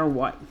 no matter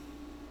what.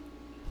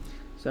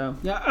 So,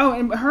 yeah. Oh,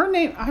 and her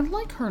name, I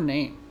like her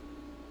name.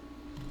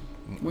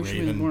 Where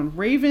she was born.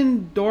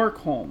 Raven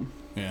Darkholm.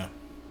 Yeah.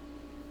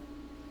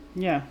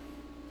 Yeah.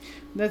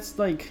 That's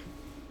like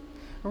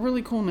a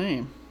really cool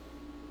name.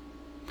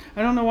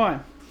 I don't know why.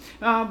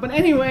 But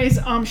anyways,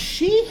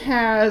 she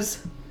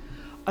has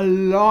a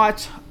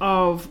lot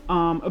of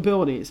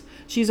abilities.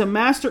 She's a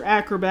master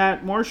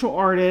acrobat, martial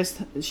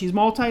artist. She's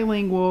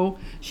multilingual.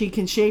 She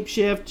can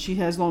shapeshift. She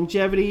has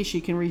longevity. She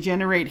can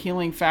regenerate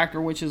healing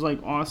factor, which is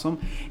like awesome.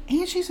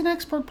 And she's an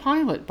expert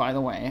pilot, by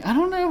the way. I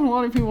don't know if a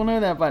lot of people know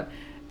that, but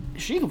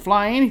she can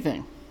fly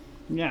anything.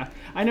 Yeah.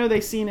 I know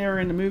they've seen her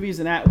in the movies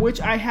and that,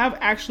 which I have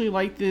actually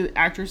liked the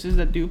actresses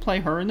that do play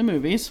her in the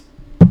movies.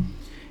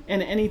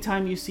 And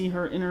anytime you see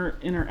her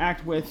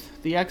interact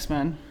with the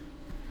X-Men,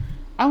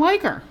 I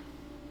like her.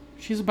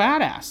 She's a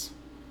badass.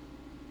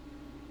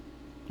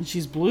 And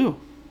she's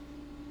blue.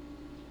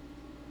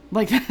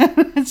 Like,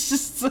 it's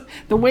just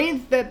the way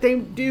that they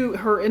do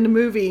her in the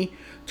movie,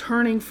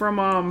 turning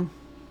from,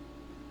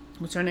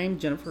 what's her name?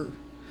 Jennifer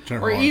or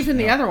Lawrence, even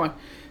the other one.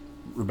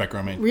 Rebecca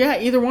Romaine. Yeah,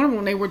 either one of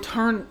them, they would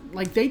turn,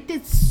 like, they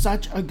did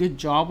such a good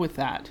job with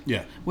that.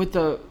 Yeah. With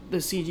the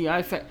CGI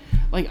effect.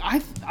 Like, I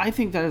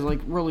think that is, like,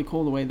 really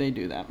cool the way they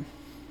do that.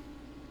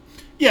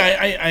 Yeah,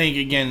 I think,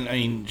 again, I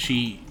mean,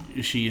 she,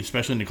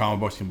 especially in the comic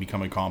books, can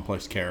become a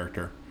complex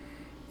character.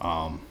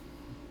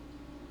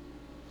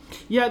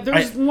 Yeah,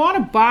 there's a lot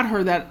about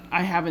her that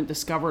I haven't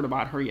discovered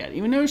about her yet.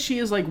 Even though she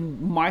is, like,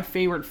 my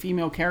favorite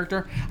female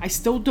character, I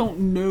still don't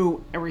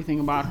know everything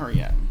about her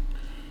yet.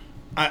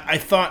 I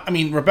thought, I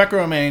mean, Rebecca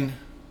Romaine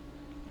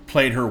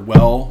played her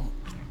well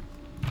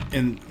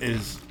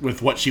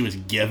with what she was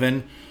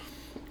given,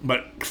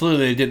 but clearly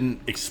they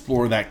didn't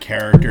explore that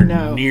character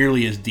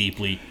nearly as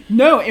deeply.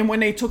 No, and when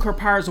they took her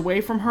powers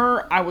away from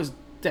her, I was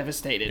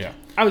devastated. Yeah.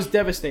 I was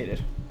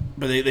devastated.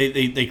 But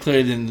they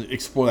clearly didn't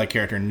explore that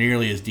character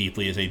nearly as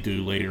deeply as they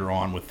do later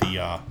on with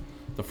the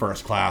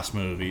First Class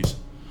movies.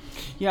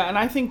 Yeah, and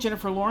I think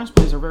Jennifer Lawrence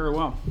plays her very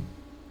well.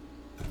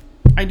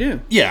 I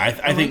do. Yeah,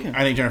 I think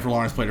Jennifer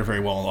Lawrence played her very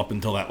well up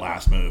until that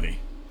last movie.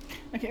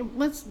 Okay,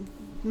 let's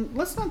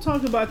not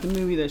talk about the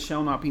movie that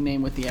shall not be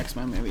named with the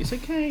X-Men movies.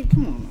 Okay,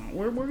 come on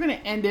now. We're gonna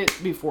end it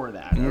before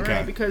that, all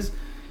right? Because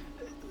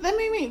that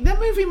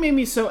movie made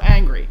me so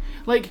angry.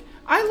 Like,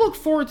 I look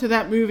forward to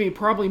that movie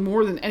probably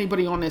more than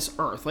anybody on this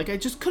earth. Like, I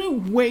just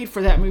couldn't wait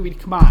for that movie to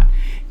come out.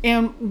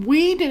 And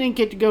we didn't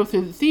get to go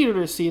through the theater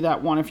to see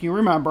that one, if you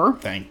remember.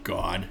 Thank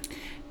God.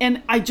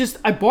 And I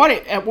bought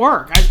it at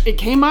work. It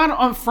came out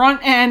on front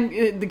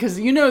end, because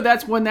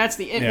that's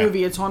the It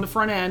movie. It's on the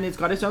front end. It's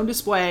got its own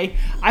display.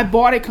 I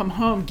bought it, come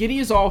home, giddy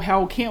as all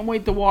hell, can't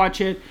wait to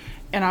watch it.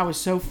 And I was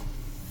so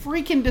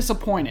freaking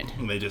disappointed.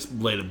 And they just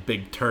laid a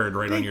big turd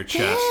right on your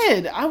chest.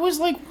 I was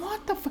like,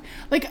 what the fuck?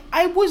 Like,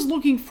 I was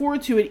looking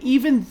forward to it,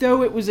 even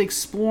though it was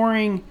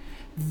exploring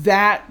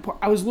that.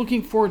 I was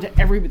looking forward to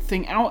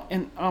everything out,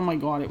 and oh my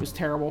God, it was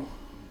terrible.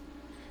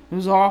 It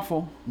was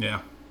awful.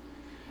 Yeah.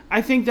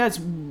 I think that's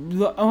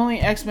the only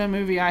X-Men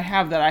movie I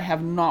have that I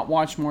have not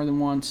watched more than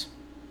once.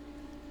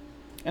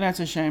 And that's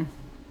a shame.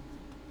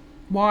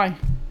 Why?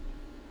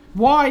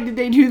 Why did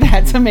they do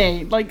that to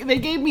me? Like, they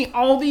gave me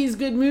all these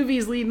good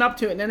movies leading up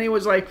to it, and then it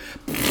was like...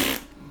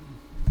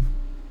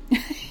 You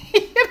know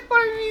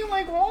what I mean?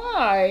 Like,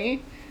 why?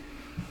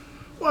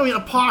 Well, I mean,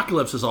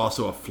 Apocalypse is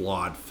also a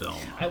flawed film.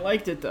 I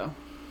liked it, though.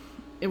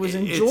 It was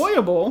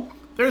enjoyable.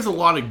 There's a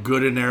lot of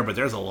good in there, but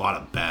there's a lot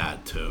of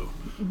bad, too.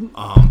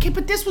 Okay,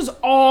 but this was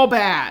all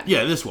bad.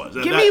 Yeah, this was.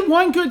 Give me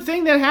one good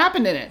thing that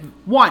happened in it.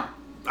 One.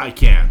 I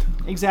can't.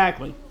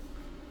 Exactly.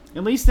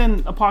 At least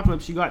in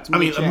Apocalypse, you got to. I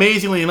mean,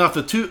 amazingly enough,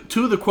 the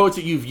two of the quotes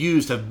that you've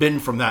used have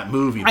been from that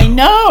movie.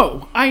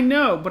 Though. I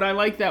know, but I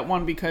like that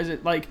one because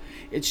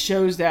it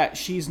shows that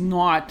she's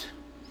not,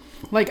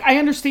 like, I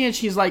understand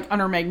she's like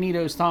under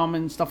Magneto's thumb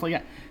and stuff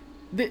like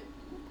that.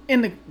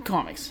 In the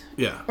comics,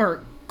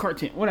 or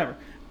cartoon, whatever.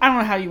 I don't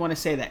know how you want to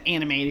say that,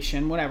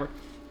 animation, whatever.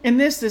 In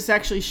this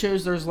actually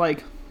shows there's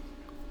like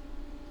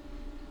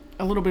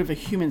a little bit of a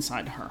human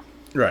side to her.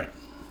 Right.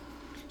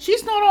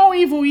 She's not all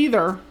evil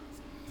either.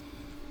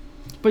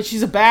 But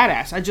she's a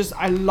badass.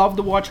 I love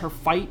to watch her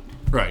fight.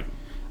 Right.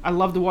 I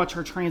love to watch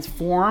her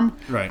transform.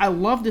 Right. I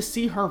love to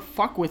see her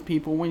fuck with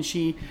people when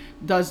she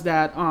does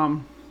that,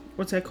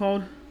 what's that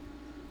called?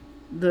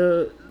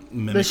 The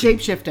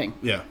shape-shifting.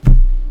 Yeah.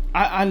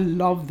 I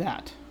love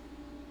that.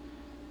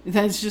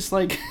 Then it's just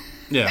like...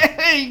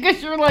 Yeah.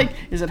 Because you're like,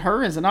 is it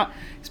her? Is it not?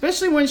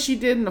 Especially when she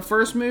did in the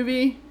first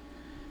movie,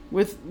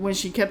 when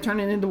she kept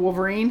turning into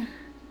Wolverine.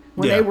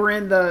 when Yeah. they were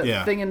in the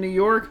Yeah. thing in New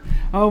York.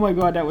 Oh my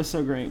god, that was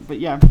so great. But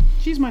yeah,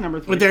 she's my number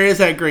 3. But there is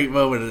that great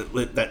moment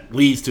that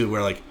leads to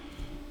where, like,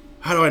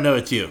 how do I know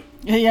it's you?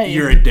 Yeah,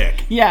 You're a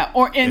dick. Yeah,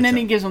 and then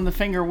he gives him the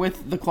finger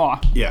with the claw.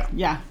 Yeah.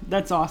 Yeah,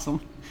 that's awesome.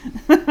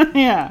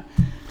 Yeah.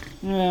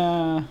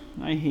 Yeah,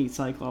 I hate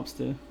Cyclops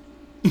too.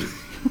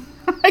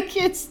 I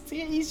can't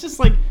stand. He's just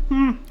like,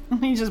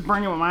 he's just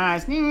burning with my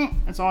eyes.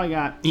 That's all I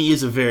got. He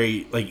is a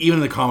very, like, even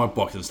in the comic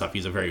books and stuff,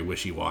 he's a very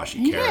wishy-washy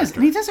He character. is,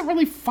 and he doesn't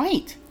really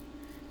fight.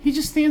 He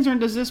just stands there and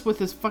does this with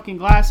his fucking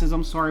glasses.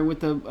 I'm sorry, with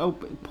the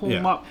pull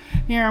him up.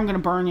 Here, I'm gonna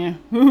burn you.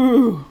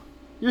 Ooh,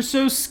 you're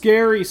so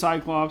scary,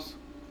 Cyclops.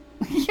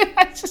 Yeah,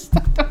 I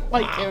don't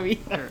like him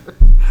either.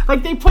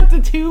 Like, they put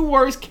the two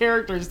worst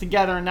characters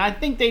together, and I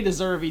think they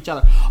deserve each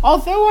other.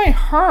 Although I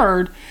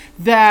heard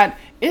that,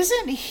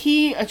 isn't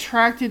he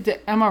attracted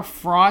to Emma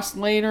Frost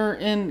later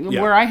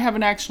where I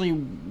haven't actually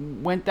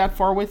went that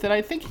far with it.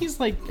 I think he's,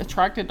 like,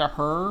 attracted to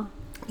her.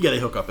 Yeah, they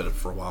hook up in it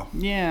for a while.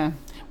 Yeah.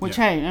 Which,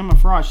 hey, Emma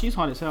Frost, she's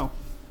hot as hell.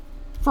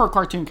 For a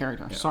cartoon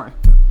character, sorry.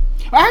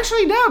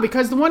 Actually, no,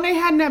 because the one they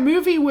had in that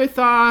movie with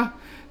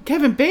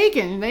Kevin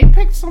Bacon, they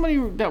picked somebody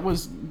that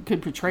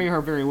could portray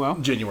her very well.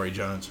 January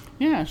Jones.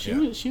 Yeah, she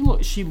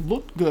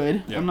looked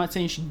good. Yeah. I'm not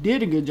saying she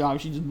did a good job.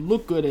 She just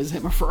looked good as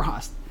Emma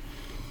Frost.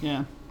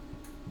 Yeah.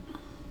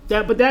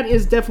 But that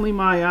is definitely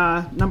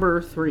my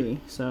number 3.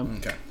 So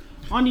okay.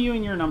 On to you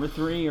and your number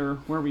 3 or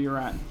wherever you're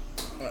at.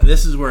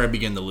 This is where I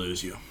begin to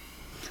lose you.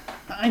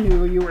 I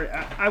knew you were.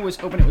 I was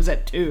hoping it was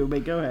at 2,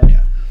 but go ahead.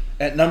 Yeah.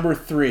 At number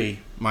 3,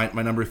 my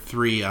number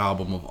 3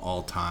 album of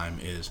all time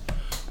is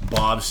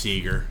Bob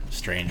Seger,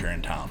 Stranger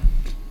in Town.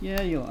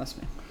 Yeah, you lost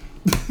me.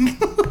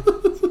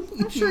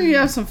 I'm sure you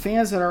have some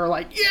fans that are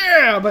like,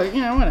 yeah, but,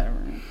 whatever.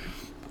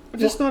 I'm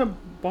just not a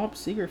Bob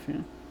Seger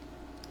fan.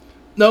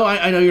 No,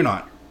 I know you're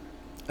not.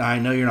 I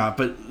know you're not.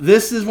 But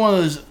this is one of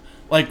those,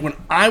 like, when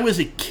I was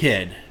a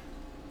kid,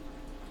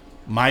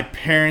 my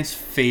parents'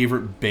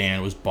 favorite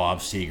band was Bob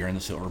Seger and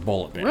the Silver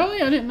Bullet Band.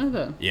 Really? I didn't know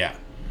that. Yeah.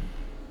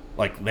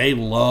 Like, they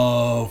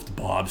loved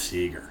Bob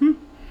Seger.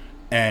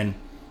 And,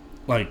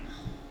 like,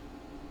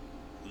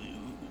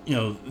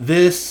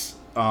 this,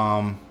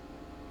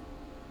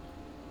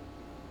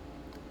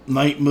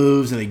 Night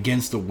Moves and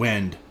Against the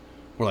Wind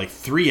were, like,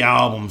 3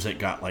 albums that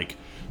got, like,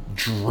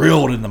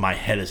 drilled into my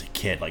head as a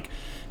kid. Like,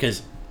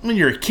 because when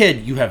you're a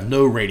kid, you have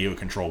no radio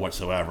control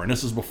whatsoever. And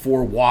this is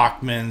before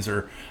Walkmans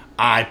or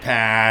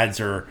iPads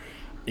or,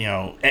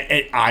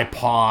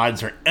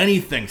 iPods or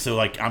anything. So,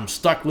 like, I'm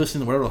stuck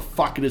listening to whatever the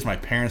fuck it is my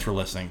parents were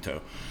listening to.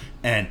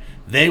 And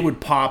they would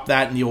pop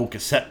that in the old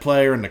cassette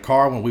player in the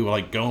car when we were,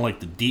 like, going, like,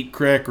 to Deep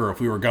Creek or if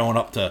we were going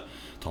up to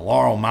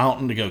Laurel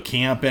Mountain to go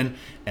camping.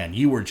 And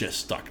you were just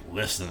stuck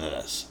listening to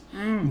this.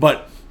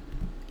 But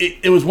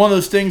it was one of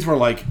those things where,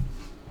 like,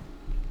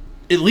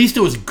 at least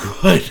it was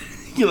good.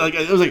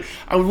 It was like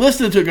I was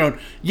listening to it, going,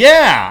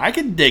 "Yeah, I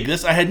can dig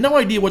this." I had no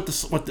idea what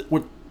this was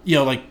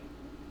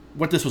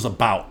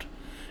about,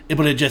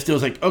 but it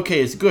was like,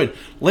 okay, it's good.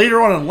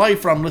 Later on in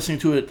life, I'm listening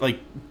to it like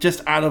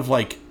just out of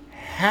like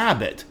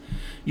habit.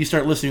 You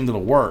start listening to the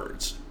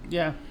words.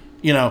 Yeah.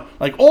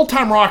 Like old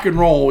time rock and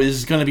roll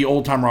is going to be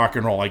old time rock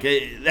and roll. Like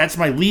that's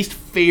my least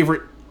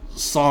favorite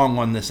song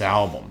on this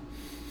album.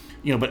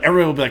 But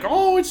everyone will be like,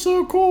 "Oh, it's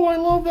so cool! I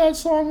love that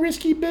song,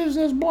 Risky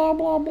Business, blah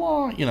blah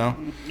blah."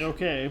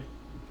 Okay.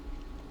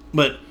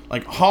 But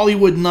like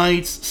Hollywood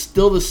Nights,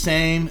 still the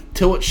same.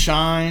 Till It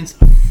Shines,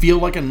 Feel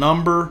Like a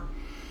Number,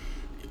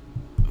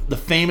 the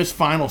famous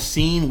final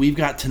scene, We've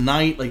Got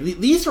Tonight. Like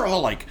these are all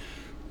like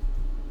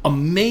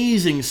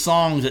amazing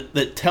songs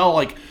that tell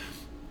like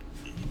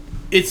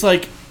it's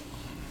like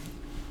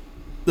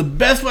the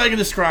best way I can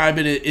describe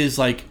it is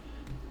like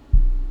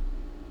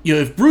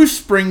if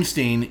Bruce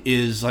Springsteen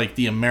is like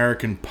the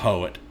American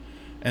poet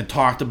and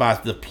talked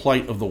about the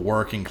plight of the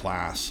working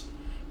class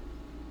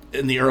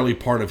in the early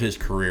part of his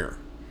career.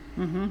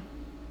 Mm-hmm.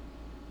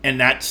 And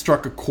that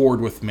struck a chord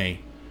with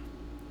me.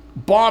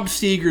 Bob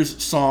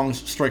Seger's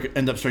songs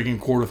end up striking a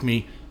chord with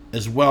me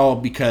as well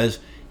because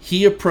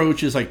he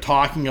approaches like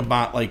talking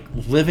about like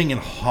living in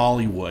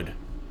Hollywood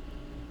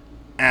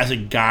as a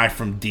guy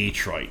from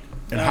Detroit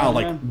and how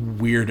like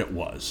weird it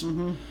was.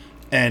 Mm-hmm.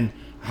 And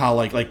how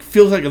like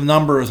Feels Like a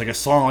Number is like a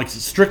song like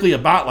it's strictly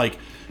about like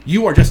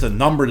you are just a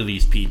number to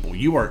these people.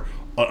 You are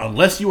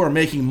unless you are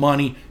making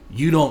money,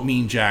 you don't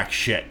mean jack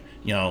shit.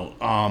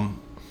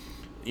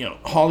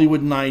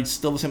 Hollywood Nights,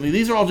 still the same thing.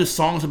 These are all just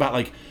songs about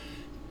like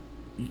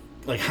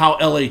how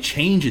LA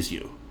changes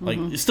you. Like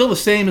it's still the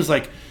same as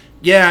like,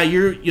 yeah,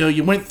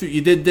 you went through,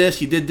 you did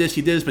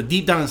this, but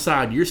deep down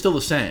inside, you're still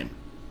the same.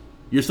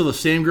 You're still the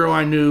same girl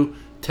I knew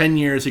 10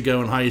 years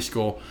ago in high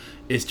school.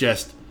 It's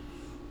just,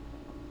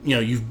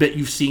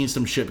 you've seen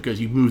some shit because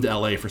you moved to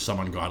LA for some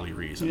ungodly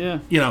reason.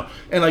 Yeah.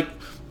 And like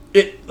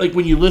it, like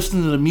when you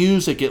listen to the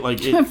music, it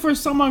for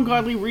some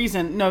ungodly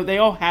reason. No, they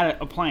all had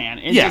a plan.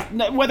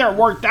 Just, whether it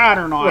worked out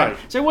or not. Right.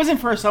 So it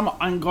wasn't for some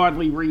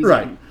ungodly reason.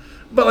 Right.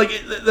 But like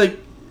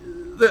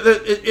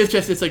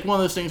it's like one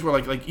of those things where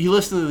like you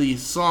listen to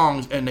these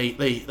songs and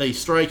they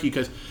strike you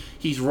because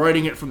he's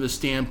writing it from the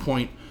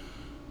standpoint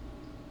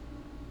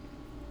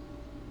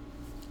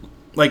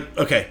like,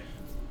 okay,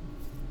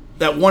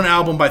 that one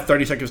album by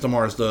 30 Seconds to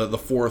Mars, the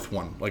fourth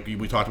one, like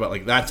we talked about,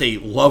 like that's a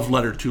love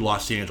letter to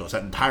Los Angeles.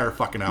 That entire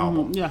fucking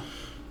album. Yeah.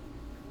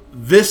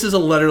 This is a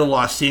letter to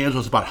Los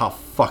Angeles about how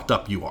fucked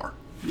up you are.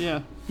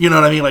 Yeah. You know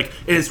what I mean? Like,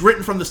 it's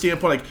written from the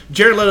standpoint, like,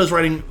 Jared Leto's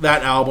writing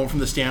that album from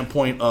the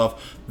standpoint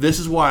of, this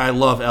is why I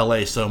love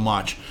LA so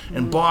much.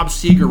 And Bob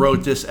Seger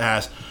wrote this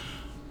as,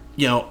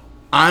 you know,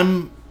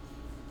 I'm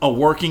a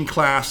working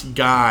class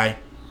guy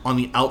on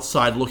the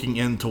outside looking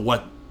into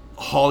what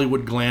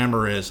Hollywood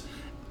glamour is.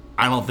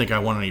 I don't think I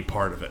want any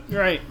part of it.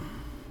 Right.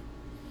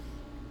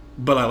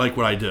 But I like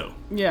what I do.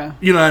 Yeah.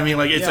 You know what I mean?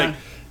 Like, it's like,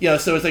 yeah,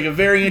 so it's like a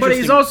very interesting...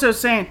 But he's also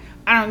saying,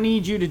 I don't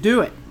need you to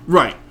do it.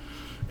 Right.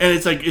 And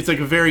it's like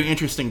a very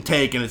interesting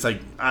take, and it's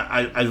like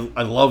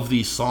I love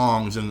these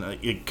songs,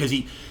 and because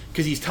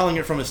he's telling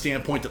it from a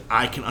standpoint that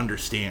I can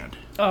understand.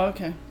 Oh,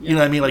 okay. Yeah. You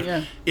know what I mean? Like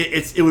yeah.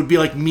 it would be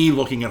like me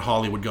looking at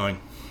Hollywood, going,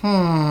 you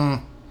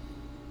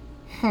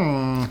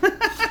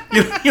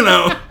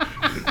know.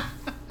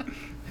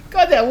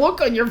 God, that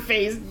look on your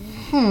face.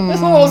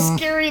 That's a little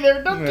scary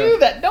there. Don't do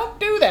that. Don't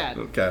do that.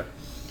 Okay.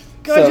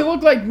 God, you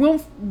look like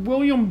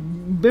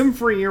William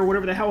Bimfrey or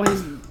whatever the hell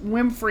his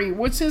Winfrey.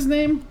 What's his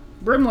name?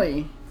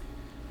 Brimley.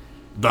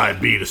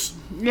 Diabetes.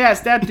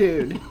 Yes, that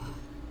dude.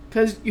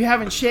 Because you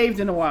haven't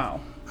shaved in a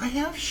while. I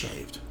have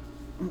shaved.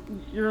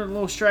 You're a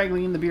little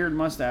straggly in the beard and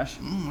mustache.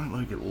 I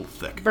like it a little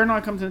thick. Better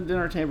not come to the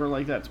dinner table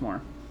like that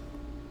tomorrow.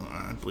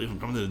 I believe I'm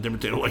coming to the dinner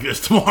table like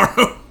this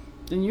tomorrow.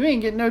 Then you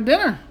ain't getting no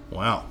dinner.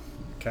 Wow.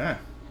 Okay.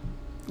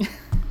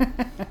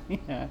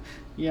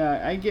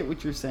 Yeah, I get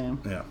what you're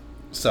saying. Yeah.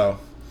 So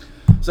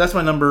that's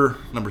my number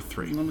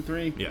 3. Number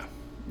 3?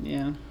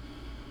 Yeah.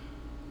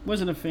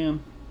 Wasn't a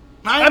fan.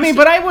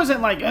 But I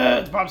wasn't like,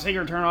 it's Bob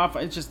Seger, turn off.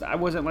 It's just, I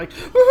wasn't like,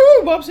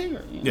 woohoo, Bob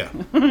Seger. Yeah.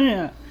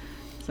 Yeah.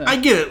 So. I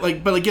get it,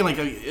 like, but again, like,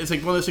 it's like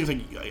one of those things, like,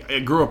 I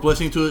grew up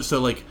listening to it,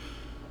 so, like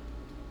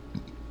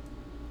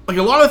a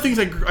lot of things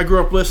I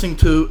grew up listening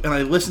to, and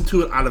I listened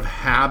to it out of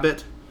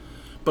habit,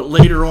 but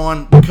later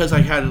on, because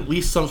I had at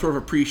least some sort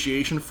of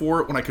appreciation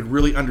for it, when I could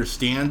really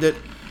understand it,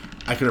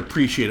 I could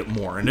appreciate it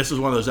more, and this is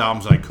one of those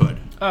albums I could.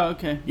 Oh,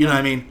 okay. You know what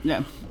I mean?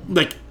 Yeah.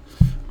 Like,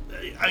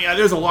 I mean,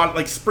 there's a lot,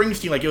 like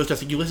Springsteen, like, it was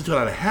just like you listen to it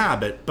out of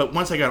habit, but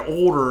once I got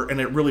older and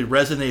it really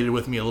resonated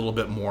with me a little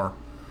bit more,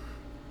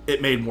 it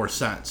made more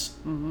sense.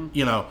 Mm-hmm.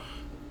 You know,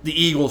 the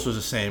Eagles was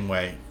the same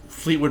way.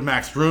 Fleetwood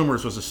Mac's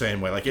Rumors was the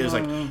same way. Like, it was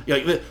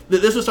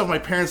this was stuff my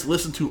parents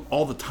listened to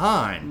all the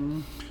time.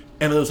 Mm-hmm.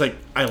 And it was like,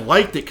 I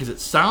liked it because it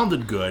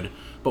sounded good,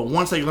 but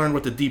once I learned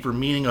what the deeper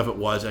meaning of it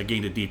was, I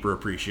gained a deeper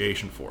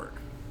appreciation for it.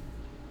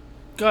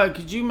 God,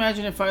 could you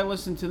imagine if I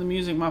listened to the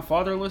music my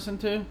father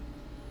listened to?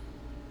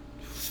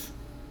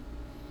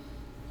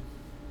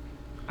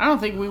 I don't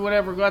think we would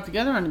ever got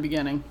together in the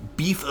beginning.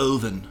 Beef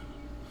oven.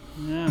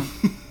 Yeah.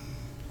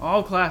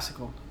 All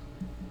classical.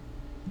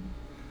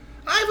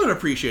 I have an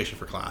appreciation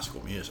for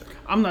classical music.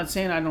 I'm not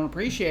saying I don't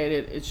appreciate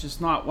it. It's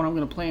just not what I'm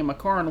going to play in my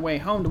car on the way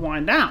home to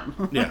wind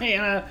down.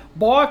 Yeah.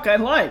 Bach I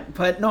like,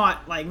 but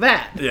not like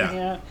that. Yeah.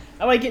 Yeah.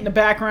 I like it in the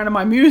background of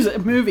my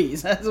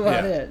movies. That's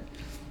about it.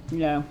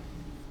 Yeah.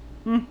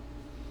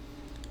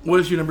 What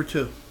is your number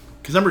 2?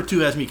 Because number 2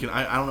 has me.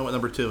 I don't know what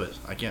number 2 is.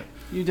 I can't.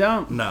 You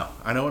don't? No.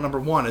 I know what number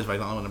 1 is, but I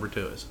don't know what number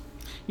 2 is.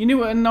 You knew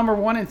what number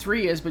 1 and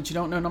 3 is, but you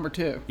don't know number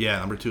 2. Yeah,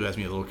 number 2 has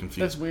me a little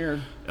confused. That's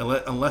weird.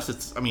 Unless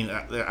it's, I mean,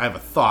 I have a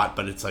thought,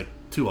 but it's like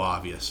too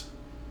obvious.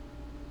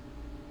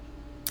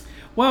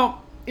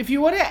 Well, if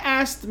you would have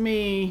asked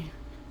me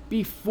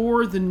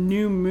before the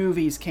new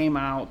movies came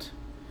out,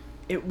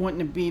 it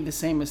wouldn't be the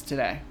same as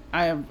today.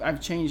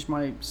 I've changed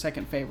my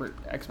second favorite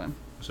X-Men.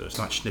 So it's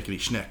not schnickety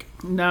schnick.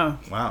 No.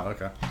 Wow,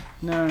 okay.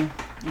 No.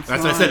 That's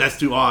what I said, that's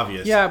too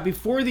obvious. Yeah,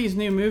 before these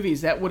new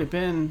movies, that would have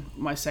been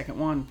my second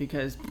one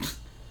because,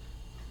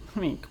 I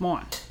mean, come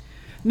on.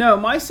 No,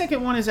 my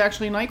second one is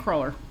actually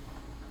Nightcrawler.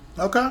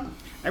 Okay.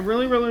 I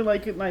really, really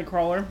like it,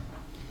 Nightcrawler.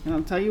 And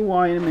I'll tell you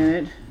why in a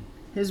minute.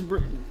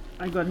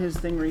 I got his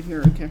thing right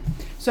here. Okay.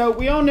 So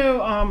we all know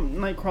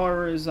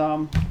Nightcrawler is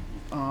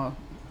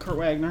Kurt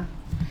Wagner.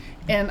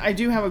 And I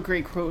do have a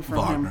great quote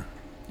from him.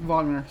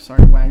 Wagner.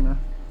 Sorry, Wagner.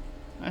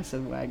 I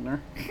said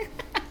Wagner.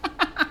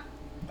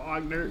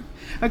 Wagner.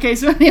 Okay,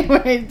 so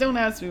anyway, don't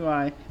ask me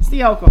why. It's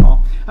the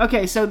alcohol.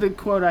 Okay, so the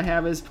quote I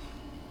have is,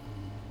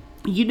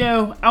 you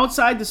know,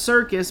 outside the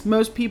circus,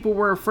 most people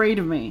were afraid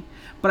of me.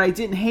 But I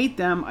didn't hate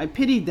them, I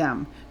pitied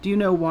them. Do you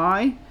know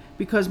why?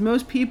 Because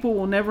most people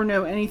will never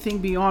know anything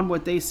beyond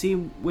what they see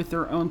with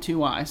their own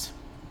 2 eyes.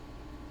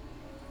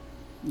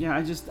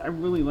 Yeah, I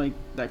really like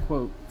that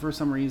quote for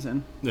some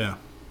reason. Yeah.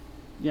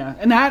 Yeah,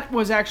 and that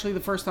was actually the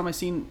first time I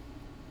seen...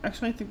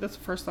 Actually, I think that's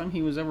the first time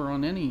he was ever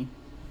on any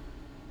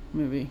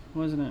movie,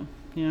 wasn't it?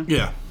 Yeah.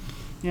 Yeah.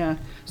 Yeah.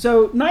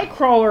 So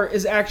Nightcrawler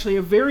is actually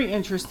a very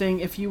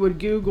interesting. If you would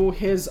Google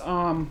his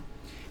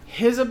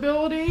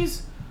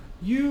abilities,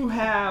 you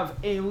have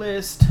a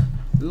list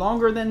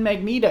longer than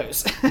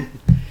Magneto's.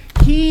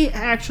 He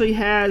actually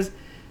has,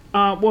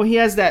 he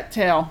has that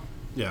tail.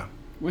 Yeah.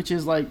 Which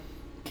is like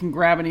can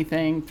grab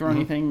anything, throw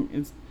anything.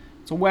 It's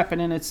It's a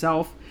weapon in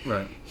itself.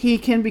 Right. He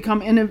can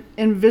become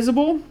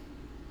invisible.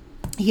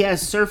 He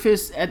has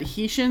surface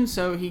adhesion,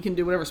 so he can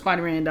do whatever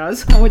Spider-Man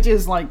does, which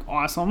is like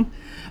awesome.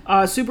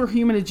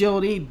 Superhuman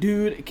agility,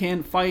 dude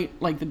can fight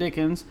like the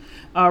Dickens.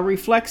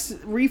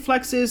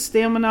 Reflexes,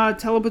 stamina,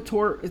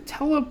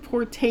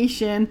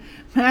 teleportation,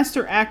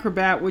 master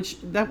acrobat,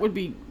 which that would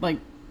be like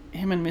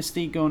him and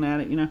Mystique going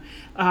at it, you know.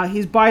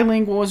 He's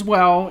bilingual as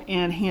well,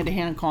 and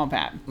hand-to-hand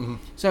combat. Mm-hmm.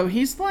 So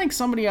he's like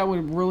somebody I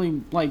would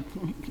really like,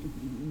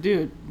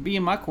 dude, be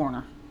in my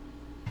corner.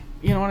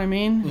 You know what I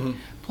mean? Mm-hmm.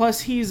 Plus,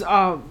 he's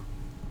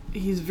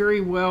very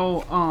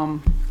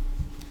well,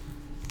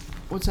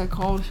 what's that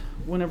called?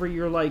 Whenever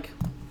you're like,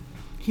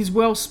 he's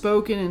well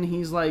spoken and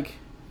he's like,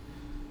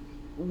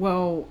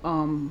 well,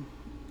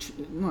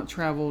 not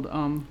traveled.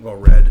 Well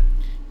read.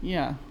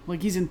 Yeah,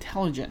 like he's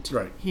intelligent.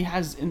 Right. He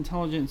has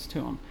intelligence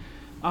to him.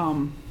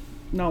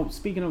 No,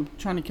 speaking of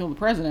trying to kill the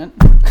president,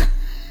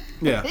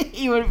 yeah,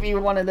 he would be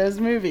one of those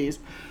movies.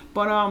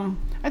 But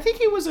I think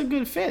he was a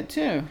good fit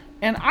too,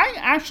 and I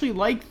actually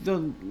like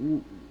the.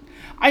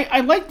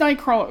 I like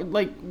Nightcrawler.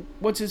 Like,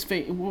 what's his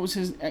face? What was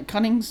his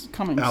Cummings?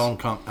 Alan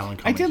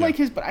Cummings. I did like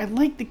his, but I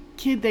like the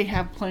kid they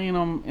have playing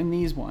him in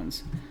these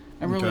ones.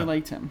 I really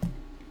liked him,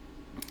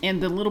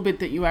 and the little bit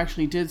that you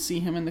actually did see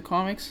him in the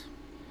comics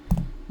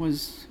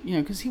was, you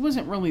know, because he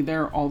wasn't really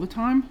there all the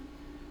time.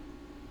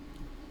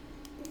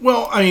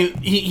 Well, I mean,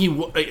 he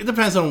it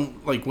depends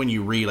on like when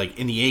you read. Like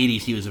in the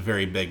 '80s, he was a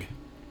very big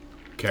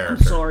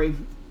character. I'm sorry.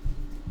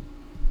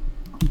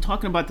 I'm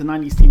talking about the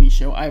 '90s TV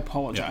show. I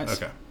apologize.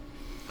 Yeah, okay.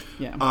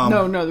 Yeah.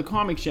 No, the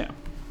comic show.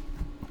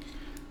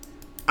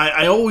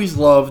 I always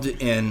loved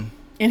in...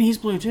 And he's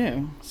blue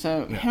too.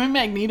 So him and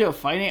Magneto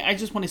fighting, I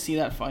just want to see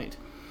that fight.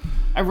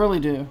 I really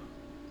do.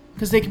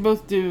 Because they can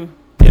both do...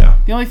 Yeah.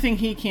 The only thing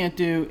he can't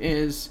do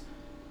is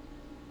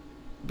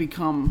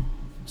become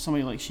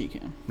somebody like she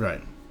can.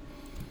 Right.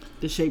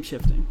 The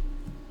shape-shifting.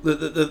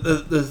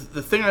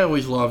 The thing I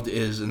always loved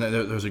is, and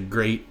there's a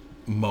great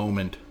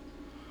moment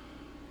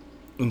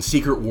in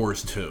Secret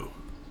Wars 2,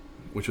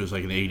 which was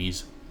like an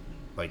 80s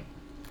like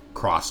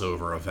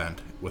crossover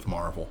event with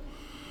Marvel,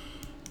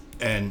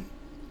 and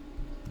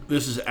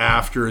this is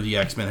after the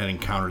X-Men had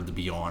encountered the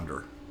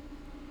Beyonder,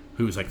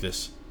 who was like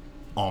this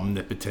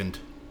omnipotent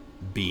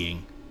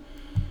being,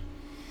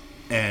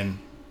 and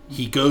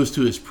he goes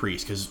to his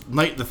priest because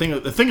the thing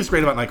that's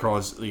great about Nightcrawler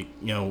is, you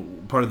know,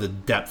 part of the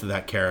depth of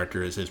that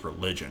character is his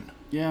religion.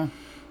 Yeah.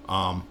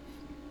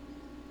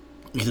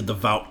 He's a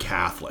devout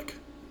Catholic,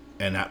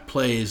 and that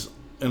plays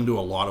into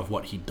a lot of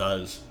what he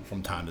does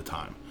from time to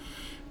time.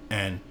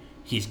 And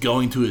he's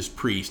going to his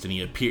priest, and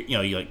he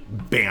like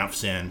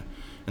bamfs in,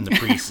 and the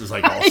priest is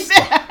like all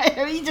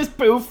he just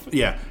poof.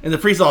 Yeah, and the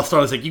priest all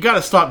started like, "You got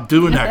to stop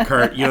doing that,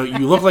 Kurt. You know,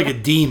 you look like a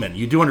demon.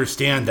 You do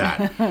understand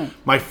that."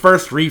 My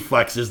first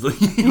reflex is like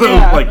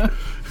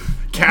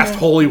cast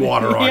holy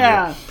water on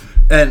you.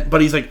 But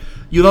he's like,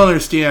 "You don't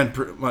understand,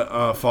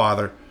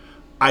 Father.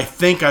 I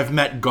think I've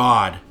met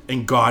God,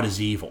 and God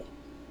is evil."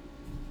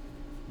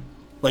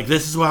 Like,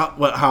 this is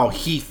how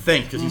he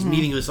thinks, because he's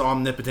meeting this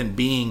omnipotent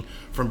being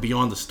from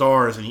beyond the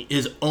stars, and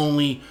his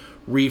only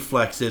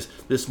reflex is,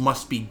 this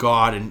must be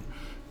God, and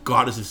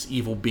God is this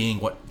evil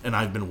being, and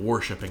I've been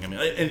worshiping him.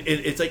 And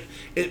it's like,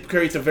 it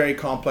creates a very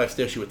complex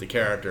issue with the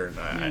character,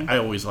 and I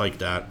always like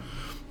that.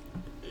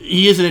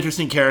 He is an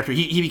interesting character.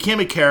 He became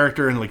a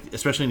character, and like,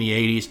 especially in the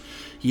 80s,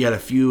 he had a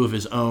few of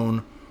his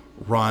own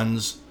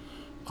runs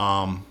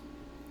that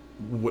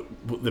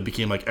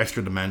became like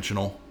extra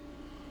dimensional.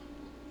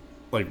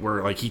 Like,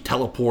 where like he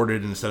teleported,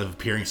 and instead of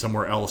appearing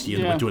somewhere else,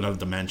 he went to another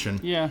dimension.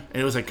 Yeah.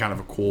 And it was like kind of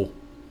a cool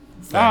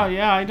thing. Oh,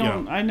 yeah,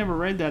 I never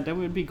read that. That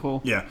would be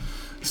cool. Yeah.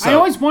 So, I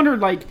always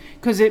wondered, like,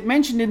 because it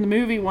mentioned in the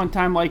movie one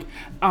time, like,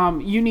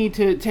 you need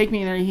to take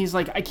me there, and he's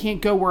like, I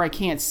can't go where I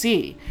can't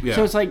see. Yeah.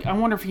 So it's like, I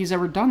wonder if he's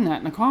ever done that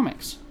in the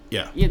comics.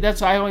 Yeah. Yeah,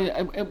 that's why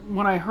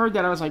when I heard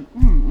that, I was like,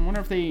 I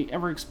wonder if they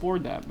ever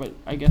explored that, but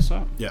I guess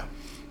so. Yeah.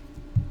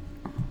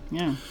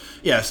 Yeah.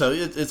 Yeah, so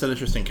it's an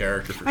interesting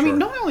character for sure. I mean,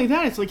 not only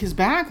that, it's like his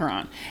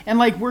background and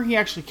like where he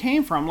actually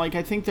came from. Like,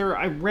 I think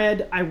I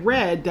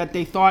read that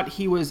they thought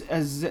he was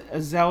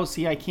Azel.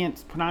 See, I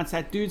can't pronounce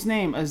that dude's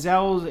name.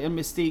 Azel and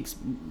Mystique's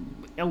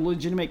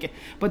illegitimate.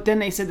 But then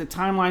they said the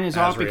timeline is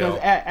off because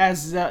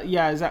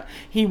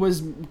he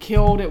was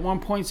killed at one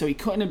point, so he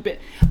couldn't have been.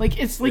 Like,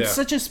 it's like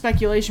such a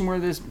speculation where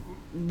this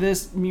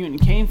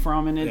mutant came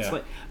from, and it's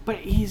like, but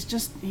he's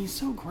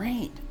so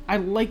great. I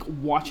like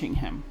watching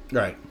him.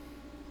 Right.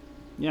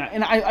 Yeah,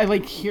 and I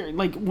like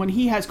when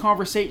he has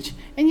conversation,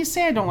 and you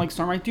say I don't like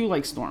Storm, I do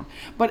like Storm,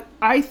 but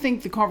I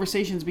think the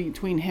conversations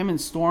between him and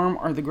Storm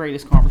are the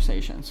greatest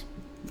conversations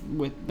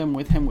with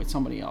him with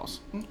somebody else.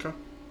 Okay.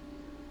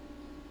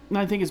 And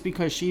I think it's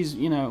because she's,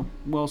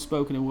 well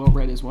spoken and well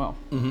read as well.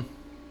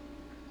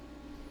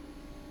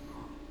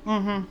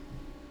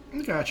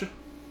 Gotcha.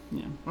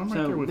 Yeah. I'm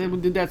right there with you.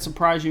 Did that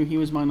surprise you? He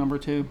was my number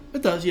 2.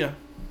 It does, yeah.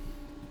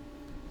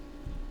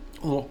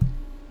 A little.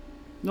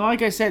 No,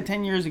 like I said,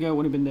 10 years ago it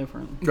would have been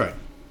different. Right.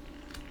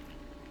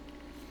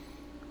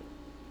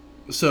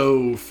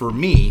 So, for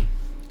me,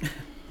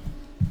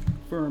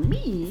 For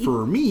me?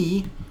 For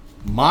me,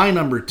 my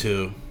number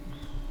 2,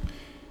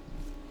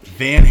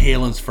 Van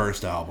Halen's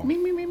first album.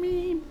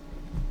 Me.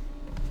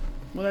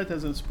 Well, that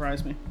doesn't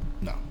surprise me.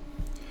 No.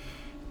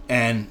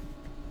 And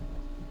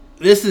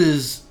this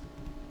is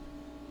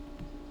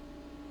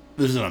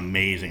an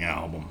amazing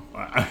album.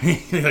 I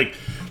mean,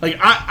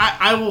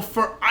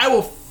 I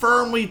will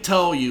firmly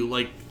tell you,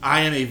 like,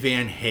 I am a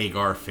Van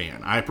Hagar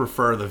fan. I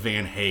prefer the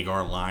Van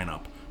Hagar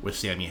lineup with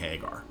Sammy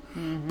Hagar.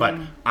 Mm-hmm. But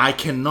I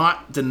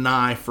cannot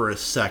deny for a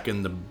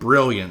second the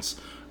brilliance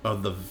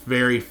of the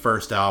very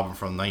first album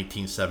from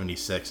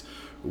 1976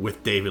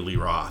 with David Lee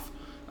Roth.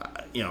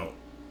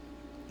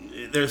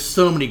 There's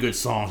so many good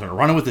songs.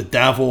 Running with the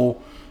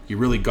Devil, You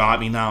Really Got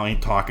Me Now,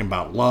 Ain't Talking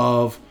About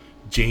Love,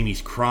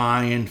 Jamie's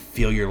Crying,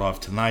 Feel Your Love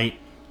Tonight,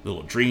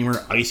 Little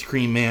Dreamer, Ice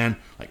Cream Man.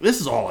 Like,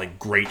 this is all, like,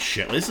 great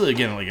shit. This is,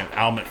 again, like an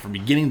album from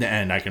beginning to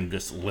end I can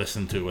just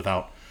listen to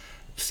without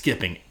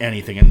skipping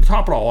anything. And to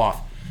top it all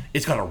off,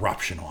 it's got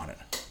Eruption on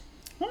it.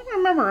 I don't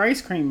remember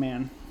Ice Cream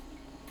Man.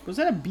 Was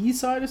that a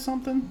B-side or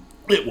something?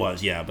 It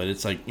was, yeah, but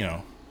it's like,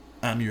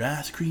 I'm your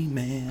ice cream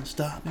man,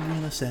 stop me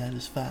when I'm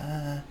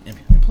satisfied.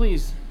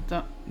 Please,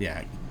 don't.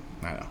 Yeah,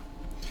 I know.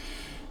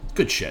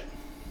 Good shit.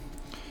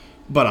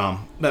 But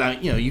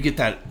you get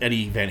that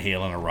Eddie Van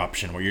Halen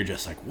Eruption where you're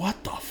just like,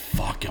 what the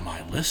fuck am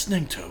I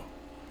listening to?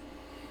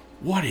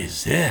 What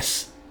is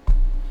this?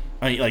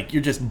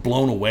 You're just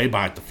blown away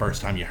by it the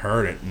first time you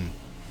heard it, and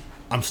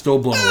I'm still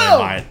blown away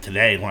by it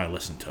today when I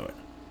listen to it.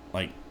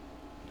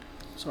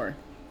 Sorry.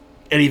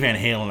 Eddie Van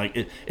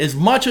Halen, as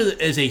much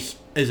as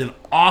an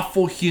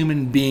awful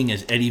human being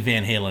as Eddie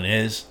Van Halen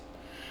is,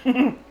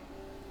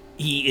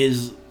 he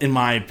is, in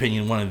my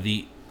opinion, one of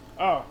the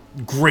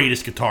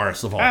greatest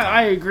guitarists of all time.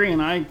 I agree,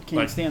 and I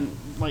can't stand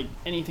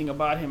anything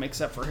about him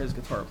except for his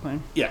guitar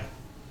playing. Yeah.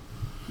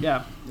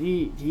 Yeah,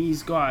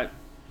 he's got,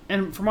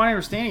 and from what I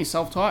understand, he's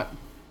self-taught.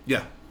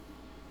 Yeah.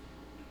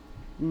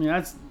 I mean,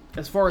 that's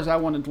as far as I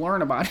wanted to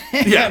learn about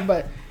it. Yeah.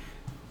 But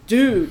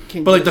dude,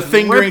 can but the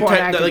fingering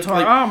tech,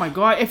 oh my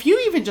god! If you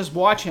even just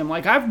watch him,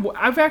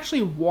 I've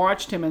actually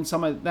watched him in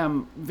some of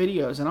them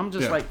videos, and I'm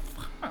just like,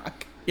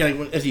 fuck. Yeah,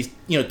 as he's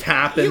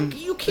tapping.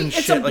 You can't.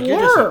 It's a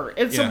blur.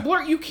 It's a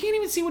blur. You can't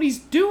even see what he's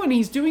doing.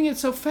 He's doing it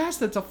so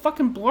fast that it's a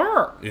fucking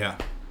blur. Yeah.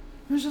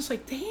 It was just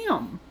like,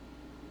 damn.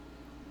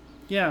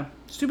 Yeah,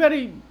 it's too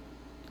bad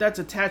that's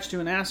attached to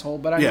an asshole.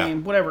 But I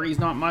mean, whatever. He's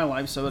not in my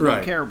life, so I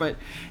don't care. But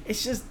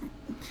it's just,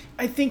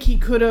 I think he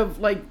could have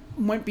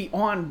went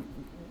beyond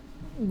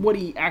what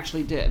he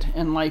actually did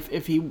in life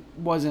if he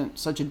wasn't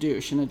such a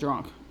douche and a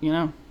drunk,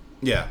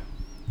 Yeah.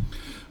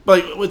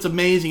 But what's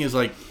amazing is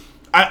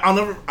I'll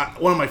never.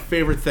 One of my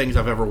favorite things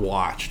I've ever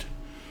watched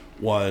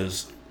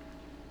was,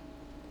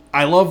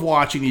 I love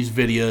watching these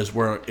videos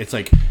where it's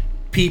like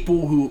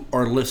people who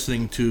are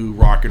listening to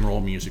rock and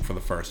roll music for the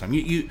first time.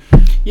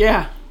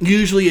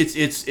 Usually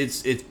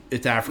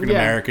it's African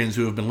Americans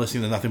who have been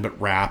listening to nothing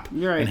but rap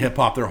and hip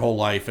hop their whole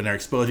life, and they're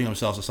exposing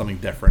themselves to something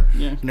different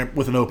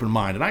with an open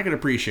mind, and I can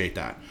appreciate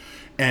that.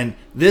 And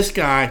this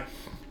guy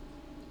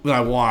that I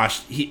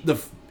watched,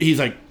 he's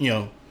like,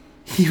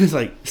 he was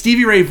like,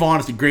 Stevie Ray Vaughan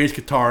is the greatest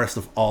guitarist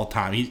of all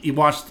time. He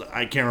watched,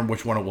 I can't remember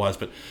which one it was,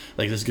 but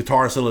this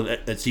guitar solo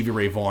that Stevie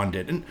Ray Vaughan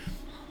did. And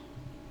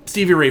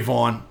Stevie Ray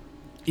Vaughan,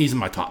 he's in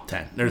my top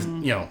 10. There's,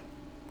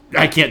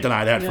 I can't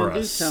deny that for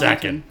a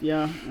second.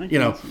 Yeah.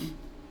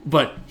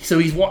 But,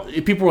 so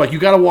people were like, you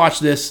got to watch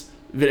this.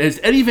 It's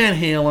Eddie Van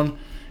Halen, and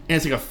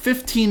it's like a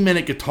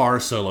 15-minute guitar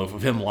solo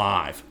of him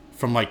live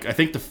from I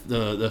think the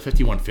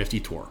 5150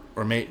 tour,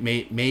 or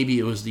maybe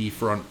it was the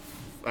front.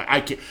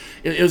 I can't.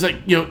 It was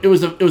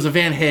it was a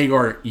Van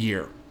Hagar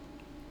year,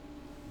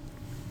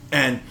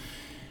 and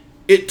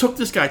it took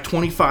this guy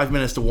 25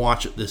 minutes to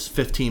watch this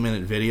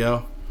 15-minute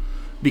video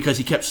because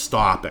he kept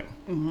stopping,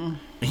 and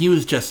he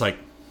was just like,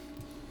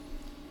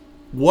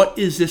 "What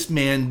is this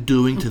man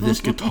doing to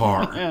this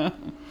guitar?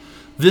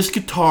 This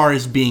guitar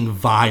is being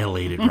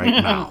violated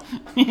right now."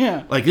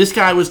 Yeah, this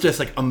guy was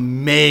just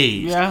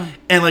amazed. Yeah,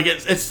 and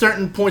at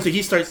certain points, he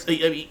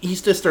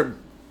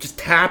just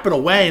tapping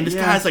away, and this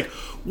guy's like,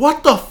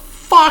 what the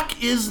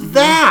fuck is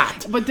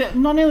that? But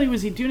not only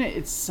was he doing it,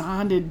 it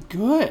sounded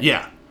good.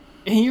 Yeah.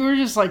 And you were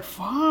just like,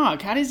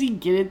 fuck, how does he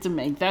get it to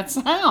make that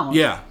sound?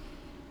 Yeah.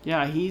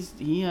 Yeah, he's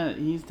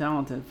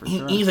talented for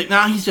sure. He's like,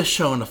 now he's just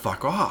showing the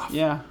fuck off.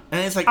 Yeah.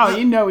 And it's like, oh,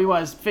 he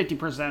was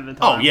 50% of the time.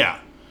 Oh, yeah.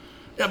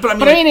 Yeah, but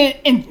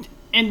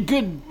in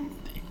good,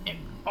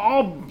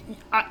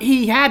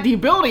 he had the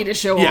ability to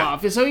show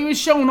off. So he was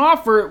showing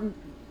off for,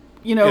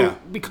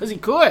 because he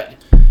could.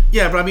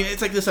 Yeah, but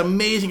it's this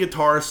amazing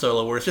guitar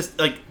solo where it's just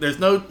there's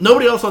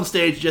nobody else on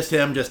stage, just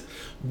him, just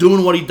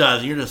doing what he does,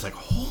 and you're just like,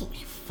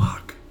 holy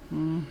fuck,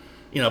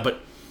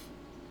 But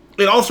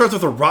it all starts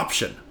with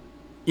Eruption,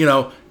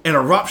 and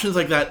Eruption's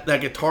that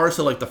guitar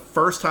solo. The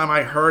first time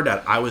I heard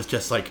that, I was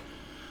just like,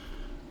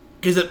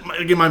 because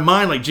in my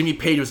mind, Jimmy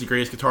Page was the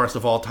greatest guitarist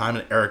of all time,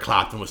 and Eric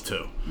Clapton was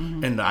too.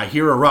 Mm-hmm. And I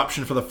hear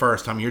Eruption for the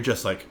first time, and you're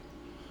just like,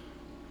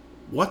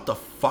 what the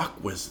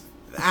fuck was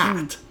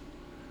that?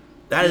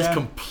 That is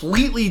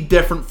completely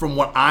different from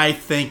what I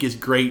think is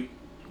great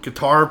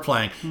guitar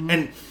playing.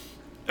 And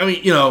I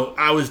mean,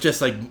 I was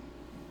just like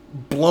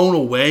blown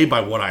away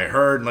by what I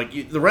heard. And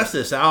like the rest of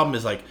this album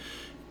is like,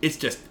 it's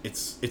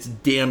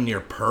damn near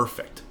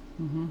perfect.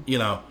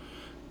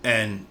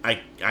 And I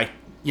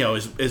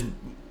as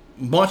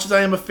much as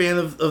I am a fan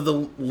of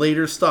the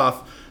later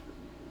stuff,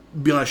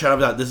 beyond a shadow of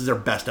a doubt, this is their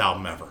best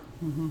album ever.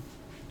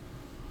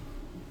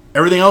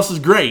 Everything else is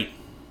great.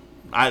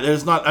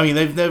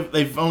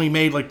 They've only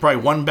made like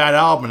probably one bad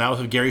album, and that was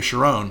with Gary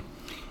Sharon.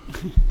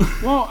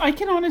 Well, I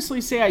can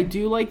honestly say I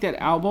do like that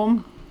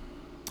album.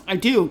 I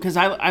do, because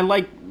I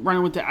like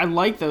Running with I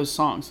like those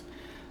songs.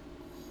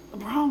 The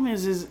problem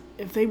is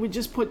if they would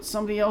just put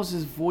somebody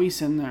else's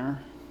voice in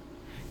there,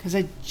 because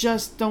I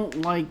just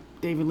don't like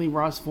David Lee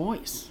Roth's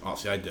voice. Oh,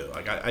 see, I do.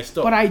 Like I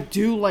still. But I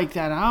do like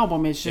that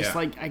album. It's just Yeah.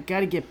 like I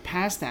got to get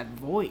past that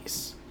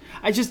voice.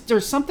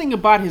 There's something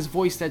about his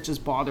voice that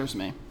just bothers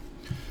me.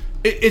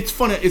 It's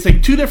funny. It's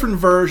like two different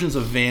versions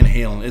of Van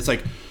Halen. It's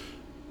like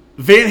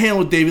Van Halen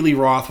with David Lee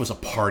Roth was a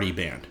party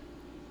band.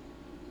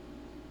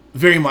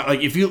 Very much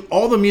like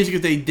all the music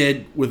that they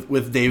did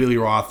with David Lee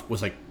Roth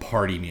was like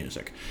party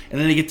music, and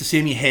then they get to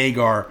Sammy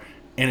Hagar,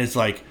 and it's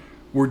like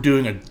we're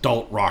doing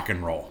adult rock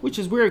and roll, Which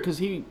is weird because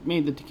he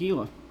made the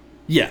tequila.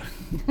 Yeah.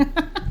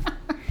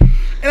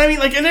 And I mean,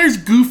 like, and there's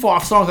goof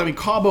off songs. I mean,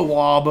 Cabo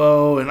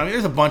Wabo, and I mean,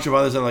 there's a bunch of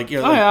others that are like,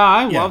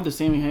 I love the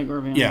Sammy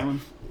Hagar Van Halen.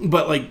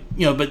 But like,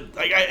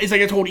 it's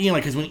like I told Ian,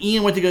 like, because when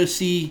Ian went to go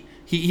see,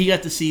 he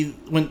got to see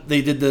when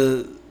they did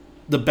the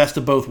Best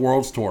of Both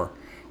Worlds tour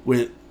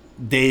with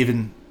Dave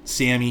and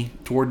Sammy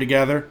toured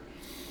together,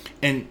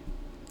 and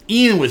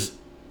Ian was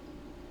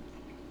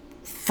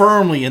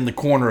firmly in the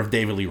corner of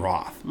David Lee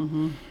Roth.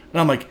 And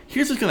I'm like,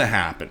 here's what's gonna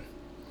happen: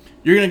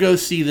 you're gonna go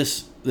see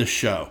this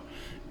show,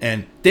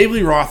 and David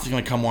Lee Roth is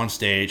gonna come on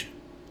stage,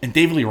 and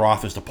David Lee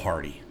Roth is the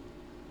party.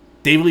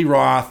 David Lee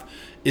Roth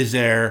is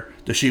there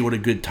to show you what a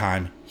good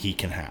time he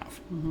can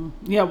have.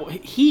 Yeah, well,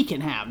 he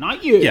can have,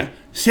 not you. Yeah,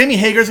 Sammy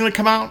Hagar's gonna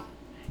come out.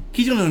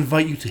 He's gonna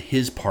invite you to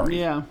his party.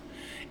 Yeah.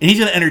 And he's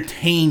going to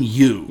entertain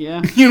you.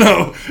 Yeah.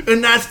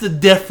 And that's the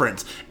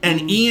difference.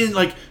 And Ian,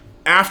 like,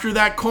 after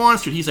that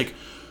concert, he's like,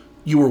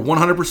 you were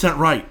 100%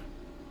 right.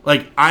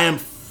 Like, I am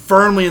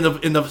firmly in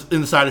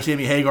the side of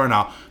Sammy Hagar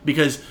now,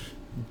 because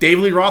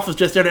David Lee Roth was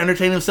just there to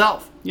entertain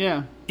himself.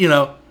 Yeah.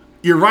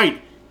 You're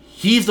right.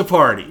 He's the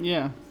party.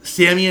 Yeah.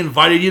 Sammy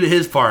invited you to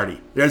his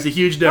party. There's a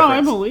huge difference. Oh, I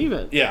believe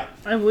it. Yeah.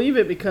 I believe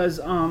it because,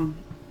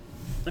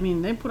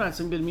 they put out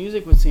some good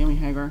music with Sammy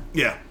Hagar.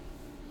 Yeah.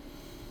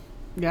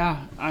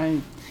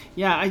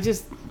 I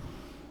just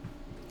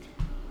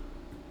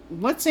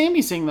let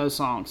Sammy sing those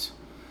songs.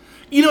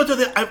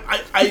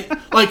 I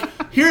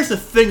like. Here's the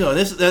thing, though.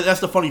 That's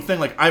the funny thing.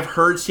 Like, I've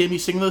heard Sammy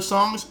sing those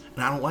songs,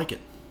 and I don't like it.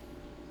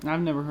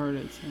 I've never heard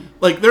it. So.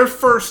 Like, their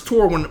first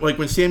tour,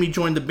 when Sammy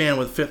joined the band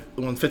when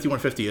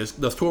 5150 is,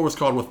 the tour was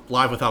called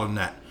Live Without a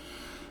Net,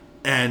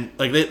 and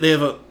like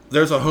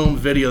there's a home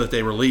video that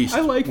they released.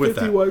 I like with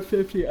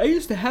 5150. I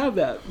used to have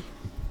that.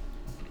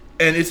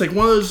 And it's like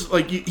one of those,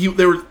 like,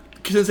 they were,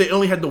 since they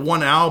only had the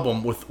one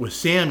album with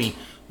Sammy,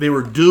 they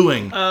were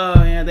doing...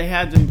 Oh, yeah, they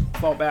had to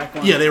fall back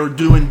on it. Yeah, they were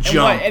doing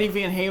Jump. And what, Eddie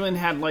Van Halen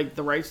had, like,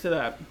 the rights to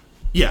that?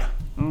 Yeah.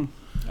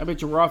 I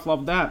bet you Roth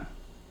loved that.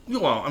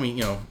 Well, I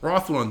mean,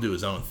 Roth wanted to do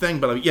his own thing,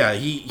 but yeah,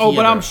 he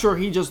but I'm sure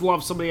he just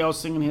loved somebody else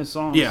singing his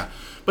songs. Yeah.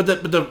 But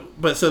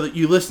so that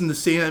you listen to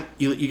Sam,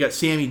 you got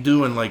Sammy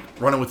doing, like,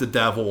 Running with the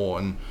Devil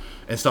and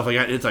stuff like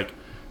that, it's like,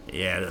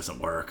 yeah, it doesn't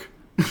work.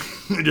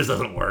 It just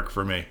doesn't work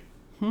for me.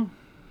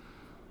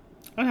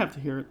 I'd have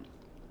to hear it.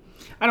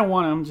 I don't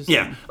want to. I'm just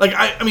saying. Like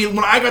I mean,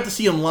 when I got to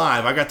see him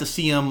live, I got to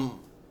see him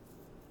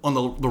on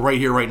the Right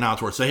Here Right Now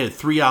tour. So they had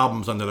 3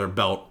 albums under their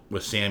belt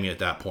with Sammy at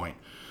that point,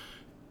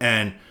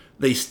 and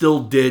they still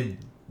did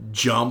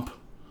Jump,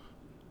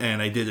 and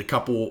they did a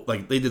couple,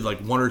 like they did like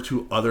 1 or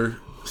 2 other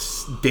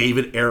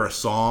David era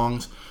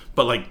songs,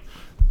 but like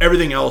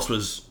everything else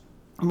was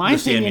my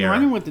opinion.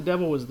 Running with the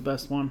Devil was the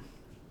best one.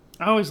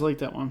 I always liked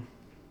that one.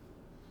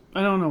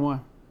 I don't know why.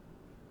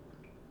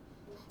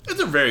 It's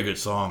a very good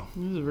song.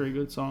 It is a very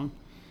good song.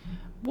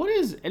 What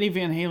is Eddie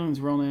Van Halen's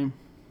real name?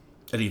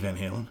 Eddie Van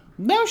Halen?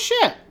 No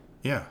shit.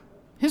 Yeah.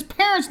 His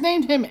parents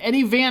named him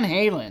Eddie Van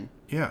Halen.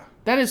 Yeah.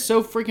 That is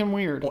so freaking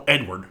weird. Well,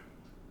 Edward.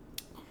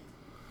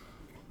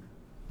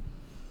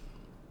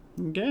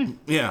 Okay.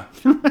 Yeah.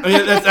 I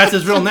mean, that's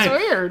his real name.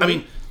 That's weird. I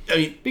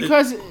mean,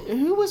 because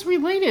who was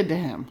related to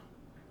him?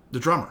 The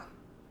drummer.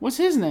 What's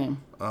his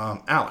name?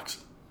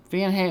 Alex.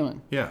 Van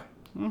Halen. Yeah.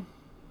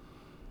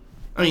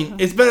 I mean,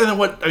 it's better than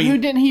what... I mean, who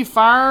didn't he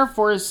fire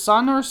for his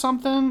son or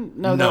something?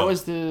 No, that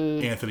was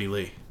the... Anthony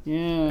Lee.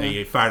 Yeah.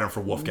 He fired him for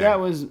Wolfgang. That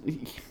was... What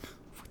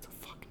the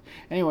fuck?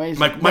 Anyways...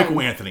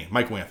 Michael Anthony.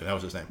 Michael Anthony. That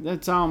was his name.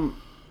 That's,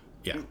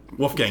 Yeah.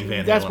 Wolfgang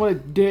Van Halen. That's what a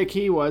dick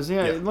he was.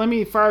 Yeah. Let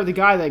me fire the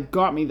guy that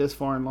got me this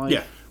far in life.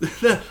 Yeah.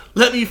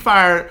 Let me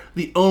fire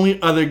the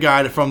only other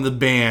guy from the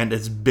band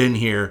that's been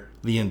here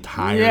the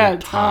entire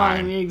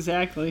time. Yeah,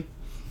 exactly.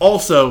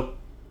 Also,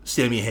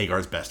 Sammy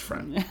Hagar's best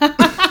friend.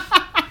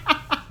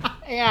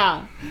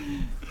 Yeah.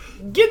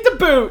 Get the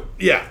boot.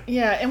 Yeah.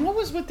 Yeah, and what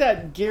was with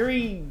that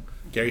Gary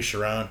Gary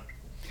Sharon.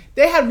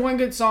 They had one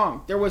good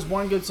song. There was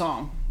one good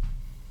song.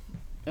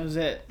 That was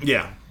it.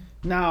 Yeah.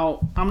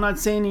 Now, I'm not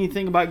saying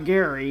anything about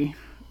Gary,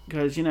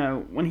 because,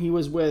 when he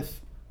was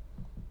with,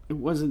 it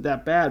wasn't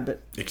that bad,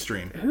 but...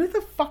 Extreme. Who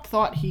the fuck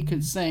thought he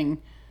could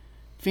sing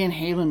Van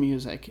Halen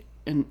music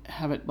and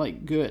have it,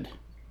 good?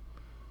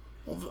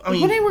 Well,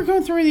 when they were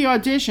going through the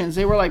auditions,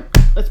 they were like,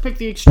 let's pick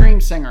the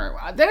Extreme singer.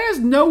 That is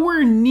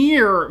nowhere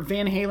near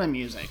Van Halen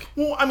music.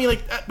 Well,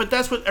 but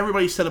that's what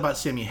everybody said about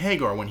Sammy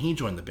Hagar when he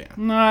joined the band.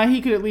 Nah,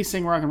 he could at least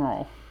sing rock and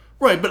roll.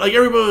 Right, but,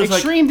 everybody was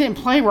Extreme didn't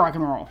play rock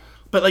and roll.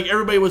 But,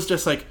 everybody was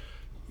just like,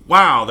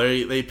 wow,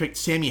 they picked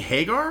Sammy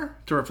Hagar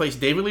to replace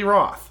David Lee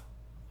Roth.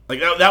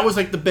 That was,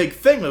 the big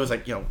thing. It was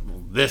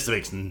this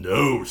makes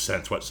no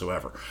sense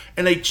whatsoever.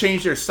 And they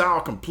changed their style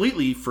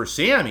completely for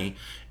Sammy,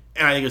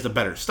 and I think it was a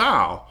better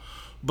style.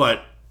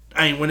 But,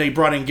 when they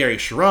brought in Gary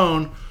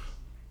Sharon,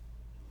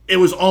 it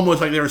was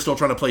almost like they were still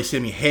trying to play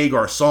Sammy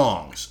Hagar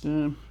songs. That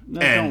and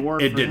don't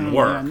work it for didn't him.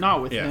 work. Yeah,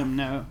 not with him,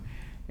 no.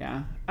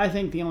 Yeah. I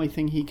think the only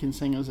thing he can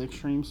sing is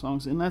Extreme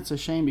songs, and that's a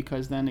shame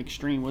because then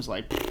Extreme was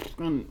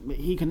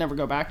he could never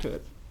go back to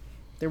it.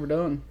 They were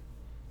done.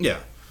 Yeah.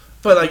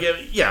 But, I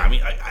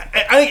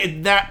think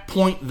at that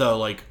point,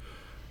 though,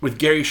 with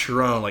Gary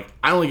Sharon,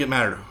 I don't think it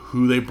mattered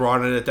who they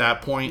brought in at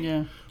that point.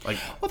 Yeah.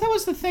 Well, that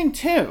was the thing,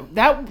 too.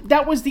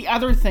 That was the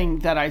other thing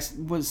that I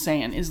was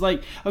saying, is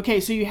okay,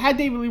 so you had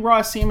David Lee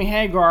Roth, Sammy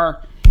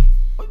Hagar,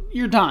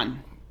 you're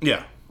done.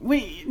 Yeah.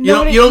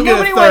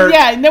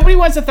 Nobody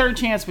wants a third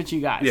chance but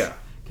you guys. Yeah.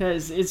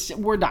 Because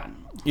we're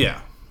done.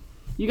 Yeah.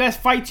 You guys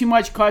fight too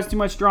much, cause too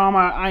much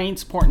drama, I ain't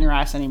supporting your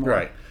ass anymore.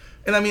 Right.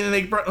 And,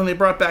 when they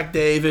brought back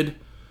David,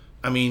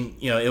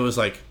 it was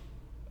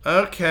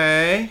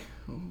okay.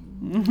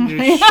 You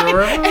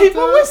sure about that?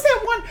 What was that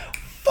one?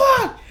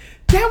 Fuck!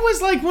 That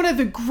was one of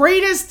the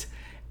greatest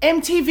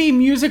MTV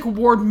Music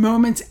Award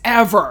moments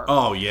ever.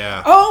 Oh,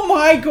 yeah. Oh,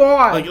 my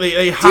God.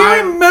 They hired... Do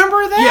you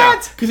remember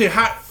that? Yeah, because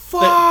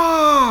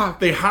Fuck!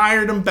 They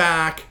hired him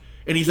back,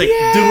 and he's,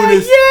 doing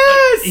his...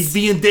 Yes! He's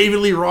being David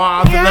Lee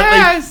Roth, and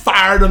they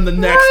fired him the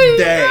next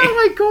day.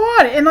 Oh, my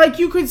God. And,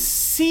 you could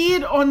see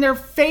it on their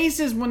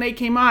faces when they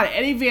came out.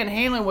 Eddie Van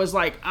Halen was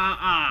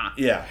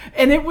Yeah.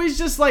 And it was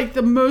just,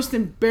 the most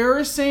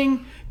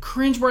embarrassing...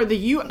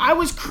 cringeworthy. I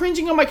was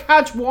cringing on my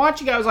couch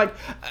watching. I was like,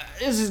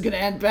 "This is gonna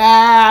end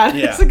bad."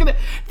 Yeah.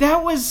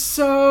 That was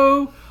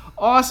so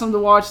awesome to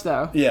watch,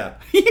 though. Yeah.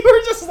 You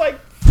were just like,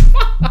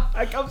 "Fuck!"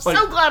 I'm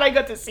so glad I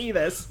got to see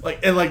this.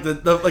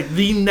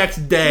 The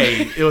next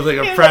day, it was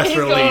a press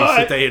release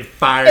that they had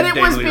fired. And it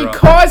was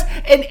because,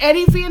 and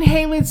Eddie Van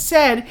Halen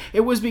said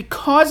it was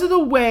because of the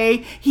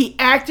way he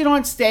acted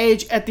on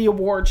stage at the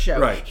award show.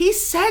 Right. He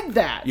said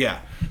that.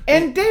 Yeah.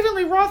 And David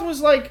Lee Roth was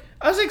like,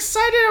 I was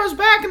excited I was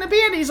back in the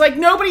band. He's like,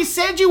 nobody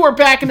said you were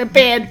back in the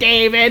band,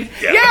 David.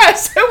 Yeah.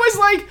 Yes. It was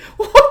like,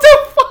 what the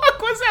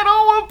fuck was that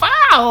all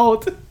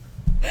about?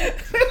 It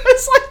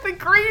was the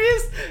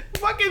greatest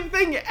fucking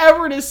thing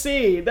ever to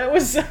see. That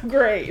was so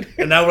great.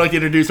 And now we'd like to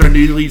introduce our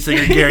new lead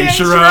singer, Gary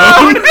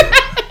Sharon.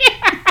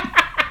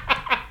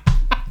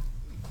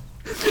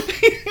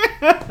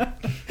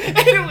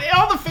 And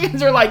all the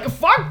fans are like,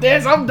 fuck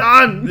this, I'm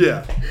done.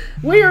 Yeah.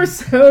 We are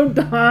so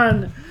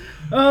done.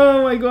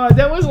 Oh my God,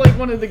 that was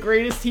one of the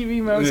greatest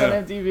TV moments on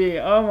MTV.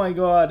 Oh my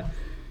God.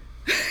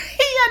 He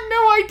had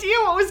no idea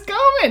what was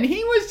coming.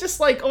 He was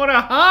just on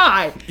a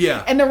high.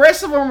 Yeah. And the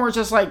rest of them were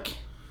just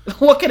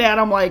looking at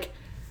him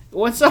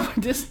what's up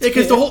with this? Yeah,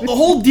 because the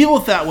whole deal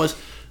with that was,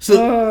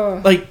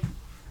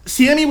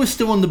 Sammy was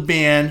still in the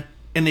band,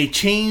 and they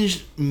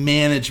changed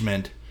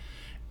management,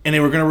 and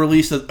they were going to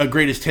release a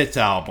greatest hits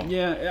album.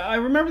 Yeah, I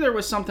remember there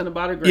was something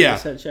about a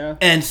greatest hits show.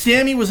 And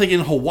Sammy was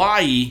in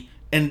Hawaii,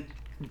 and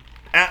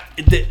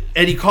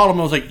Eddie called him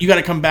and was like, you got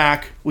to come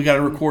back. We got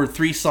to record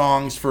 3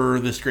 songs for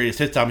this greatest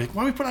hits album. He's like,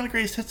 why are we putting on a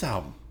greatest hits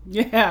album?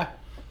 Yeah.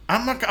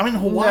 I'm in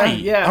Hawaii.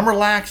 Yeah. I'm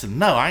relaxing.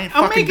 No, I ain't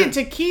I'm fucking making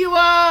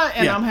tequila,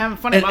 and Yeah. I'm having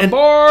fun at my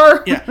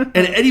bar. Yeah. And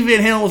Eddie Van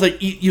Halen was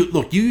like,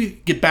 you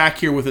get back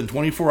here within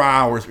 24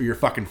 hours or you're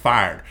fucking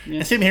fired. Yeah.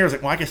 And Sammy Hagar was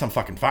like, well, I guess I'm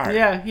fucking fired.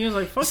 Yeah, he was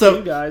like, fuck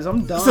you guys,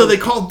 I'm done. So they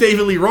called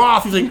David Lee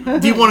Roth. He's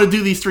like, do you want to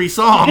do these 3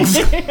 songs?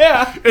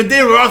 Yeah. And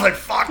David Lee Roth's like,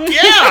 fuck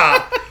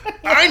yeah.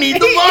 I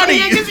need the money.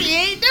 Yeah, because he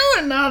ain't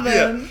doing nothing.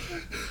 Yeah.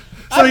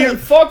 I've been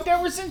fucked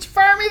ever since you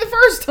fired me the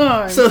first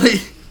time. So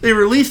they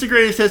released the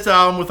greatest hits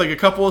album with a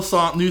couple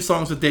of new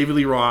songs with David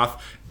Lee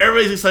Roth.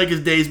 Everybody's excited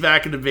because Dave's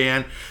back in the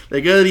band.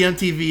 They go to the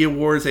MTV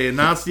Awards. They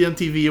announce the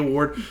MTV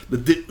Award.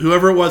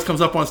 Whoever it was comes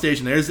up on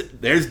stage, and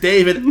there's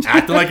David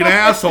acting like an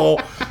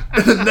asshole.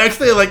 And the next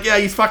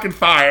day, he's fucking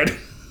fired.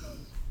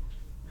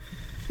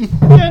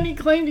 Yeah, and he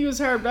claimed he was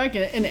hired back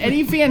in it. And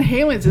Eddie Van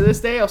Halen to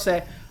this day will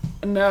say,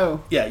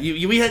 no. Yeah,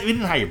 we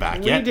didn't hire you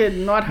back yet. We did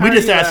not hire you. We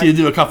just asked you to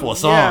do a couple of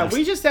songs. Yeah,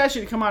 we just asked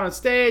you to come out on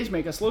stage,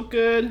 make us look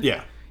good.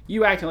 Yeah.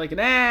 You acting like an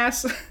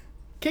ass.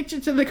 Kicked you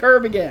to the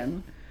curb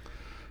again.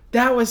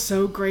 That was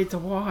so great to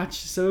watch.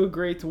 So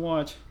great to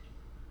watch.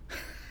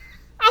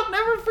 I'll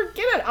never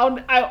forget it.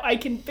 I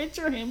can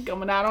picture him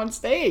coming out on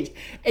stage.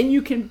 And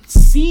you can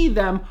see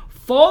them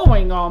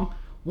following him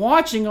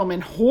watching them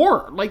in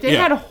horror. Like, they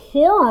Yeah. had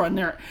horror on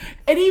there.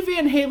 Eddie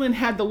Van Halen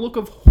had the look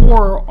of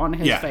horror on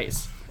his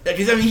face.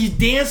 Because I mean, he's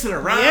dancing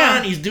around,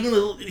 Yeah. he's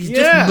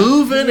just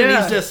moving, and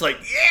he's just like,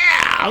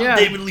 I'm Yeah.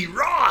 David Lee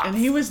Roth. And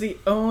he was the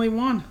only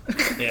one.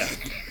 Yeah.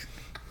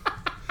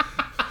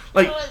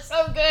 Like, It was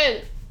so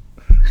good.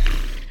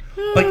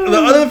 like the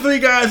other three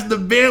guys in the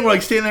band were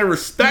like standing there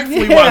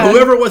respectfully Yeah. while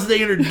whoever it was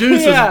they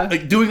introduced Yeah. was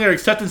like doing their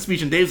acceptance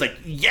speech, and Dave's like,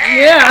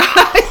 Yeah.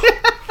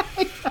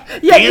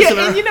 Dancing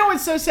And you know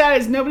what's so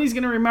sad is nobody's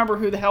going to remember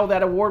who the hell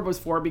that award was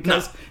for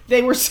because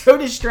they were so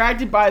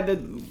distracted by the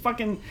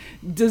fucking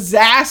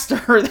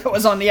disaster that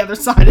was on the other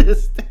side of the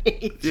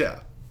stage. Yeah.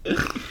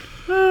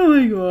 Oh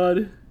my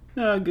god.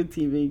 Oh, good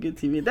TV, good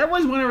TV. That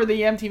was whenever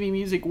the MTV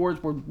Music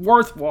Awards were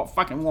worth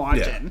fucking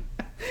watching.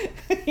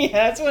 Yeah,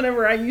 that's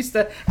whenever I used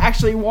to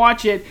actually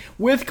watch it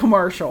with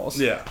commercials.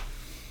 Yeah.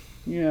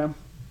 Yeah.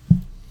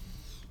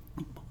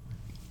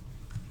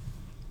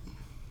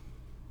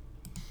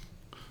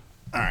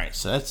 All right,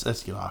 so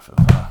let's get off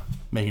of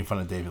making fun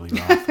of David Lee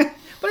Roth.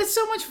 But it's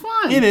so much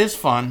fun. It is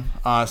fun.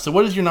 So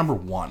what is your number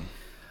one?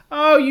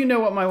 Oh, you know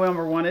what my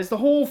number one is. The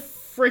whole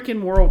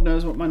freaking world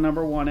knows what my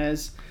number one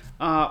is.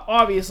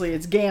 Obviously,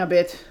 it's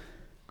Gambit.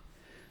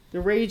 The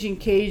Raging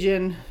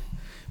Cajun.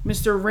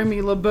 Mr.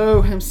 Remy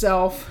LeBeau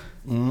himself.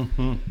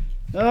 Mm-hmm.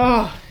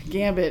 Oh,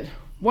 Gambit.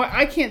 What?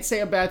 I can't say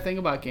a bad thing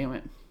about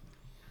Gambit.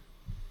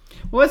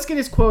 Well, let's get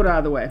his quote out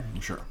of the way.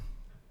 Sure.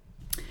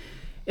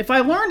 If I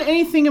learned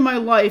anything in my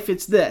life,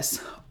 it's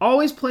this.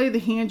 Always play the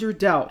hand you're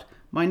dealt.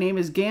 My name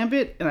is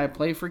Gambit, and I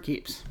play for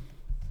keeps.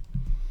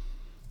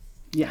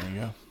 Yeah. There you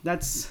go.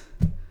 That's...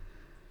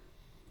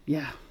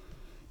 Yeah.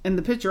 And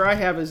the picture I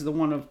have is the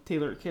one of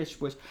Taylor Kitsch,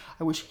 which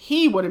I wish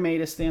he would have made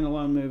a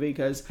standalone movie,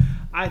 because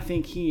I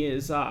think he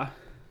is... I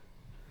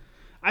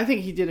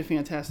think he did a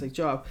fantastic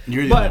job.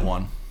 You're the only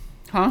one.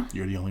 Huh?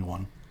 You're the only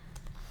one.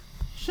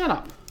 Shut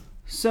up.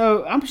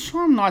 So, I'm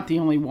sure I'm not the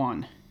only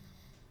one.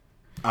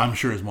 I'm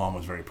sure his mom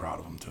was very proud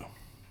of him, too.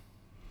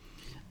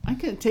 I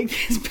could take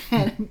this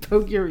pen and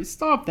poke your...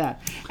 Stop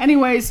that.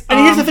 Anyways... And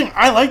here's the thing.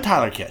 I like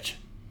Tyler Kitsch.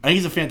 I think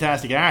he's a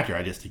fantastic actor.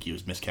 I just think he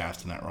was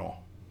miscast in that role.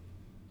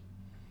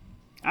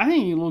 I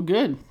think you look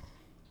good.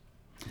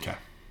 Okay.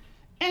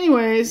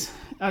 Anyways,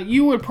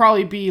 you would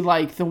probably be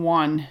like the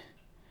one...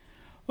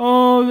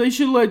 Oh, they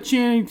should let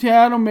Channing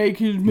Tatum make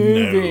his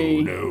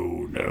movie.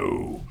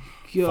 No.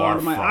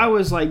 God, I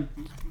was like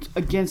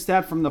against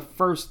that from the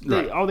first.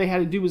 Right. All they had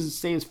to do was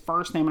say his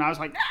first name, and I was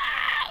like,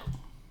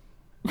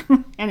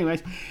 ah!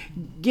 Anyways,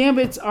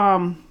 Gambit's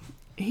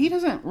he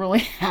doesn't really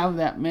have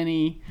that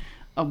many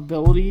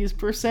abilities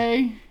per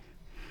se.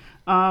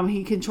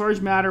 He can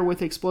charge matter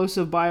with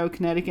explosive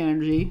biokinetic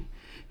energy.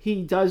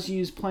 He does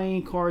use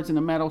playing cards and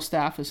a metal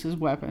staff as his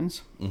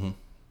weapons. Mm-hmm.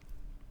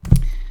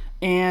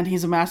 And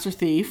he's a master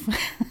thief.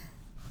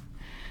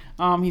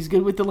 He's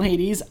good with the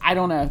ladies. I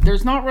don't know.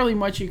 There's not really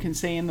much you can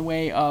say in the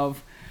way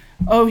of,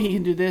 oh, he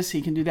can do this,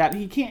 he can do that.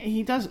 He can't.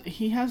 He does.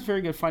 He has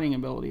very good fighting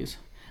abilities.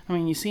 I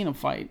mean, you've seen him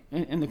fight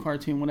in the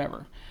cartoon,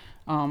 whatever,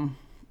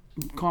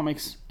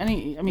 comics.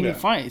 He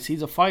fights.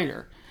 He's a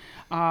fighter.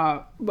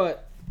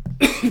 But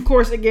of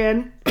course,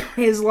 again,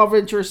 his love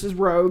interest is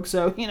Rogue.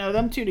 So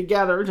them two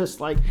together, just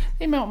like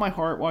they melt my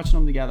heart watching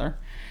them together.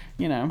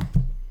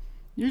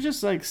 You're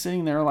just like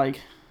sitting there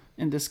like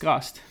in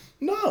disgust.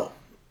 No.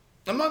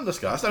 I'm not in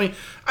disgust. I mean,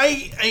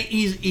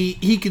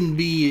 he can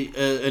be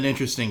an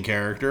interesting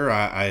character.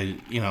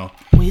 Well,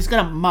 he's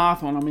got a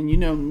mouth on him, and you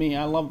know me,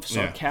 I love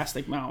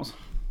sarcastic mouths.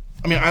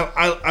 I mean,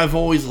 I've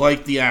always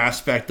liked the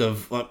aspect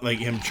of like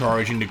him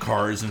charging the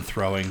cars and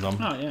throwing them.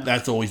 Oh, yeah.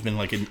 That's always been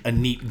like a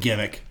neat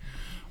gimmick.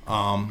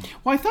 Well,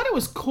 I thought it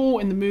was cool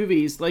in the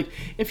movies. Like,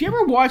 if you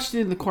ever watched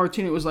it in the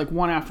cartoon, it was like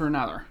one after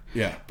another.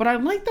 Yeah. But I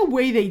like the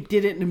way they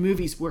did it in the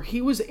movies, where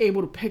he was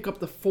able to pick up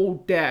the full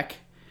deck.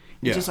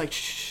 Yeah. Just like,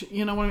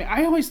 you know what I mean?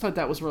 I always thought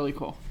that was really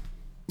cool.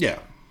 Yeah.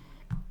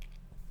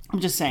 I'm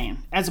just saying.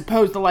 As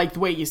opposed to like the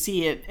way you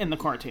see it in the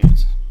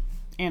cartoons.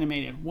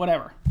 Animated,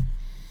 whatever.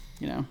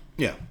 Yeah.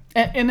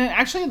 And then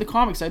actually in the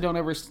comics, I don't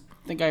ever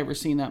think I ever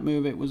seen that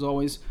move. It was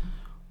always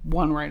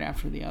one right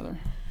after the other.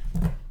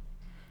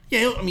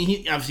 Yeah, I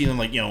mean, I've seen him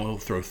like, he'll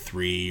throw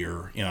three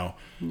or, I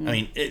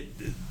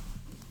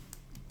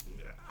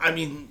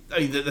mean,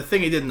 the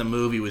thing he did in the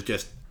movie was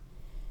just,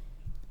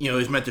 it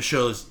was meant to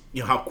show us,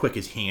 how quick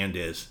his hand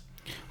is.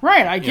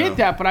 Right, I get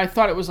that, but I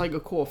thought it was like a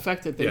cool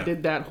effect that they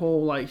did that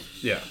whole like,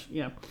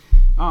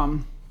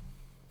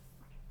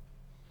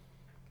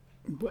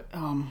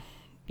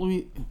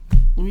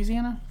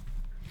 Louisiana?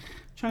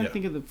 I'm trying to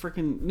think of the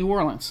freaking New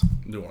Orleans.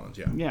 New Orleans,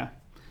 yeah. Yeah.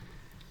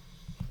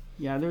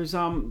 Yeah, there's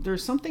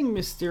something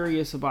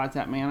mysterious about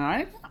that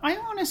man. I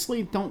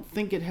honestly don't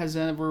think it has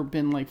ever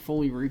been like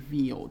fully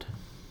revealed.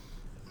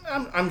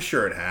 I'm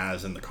sure it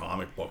has in the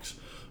comic books,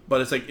 but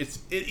it's like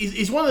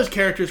he's one of those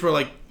characters where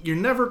like you're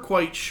never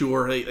quite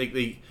sure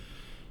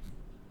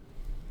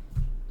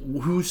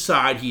whose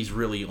side he's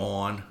really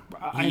on.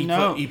 I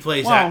know he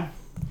plays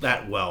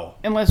that well.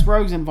 Unless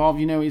Rogue's involved,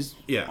 he's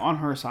on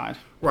her side.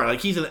 Right, like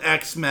he's an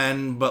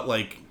X-Men, but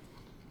like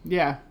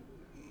yeah.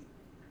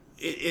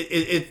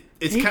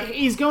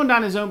 he's going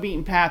down his own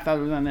beaten path.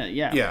 Other than that,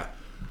 yeah. Yeah.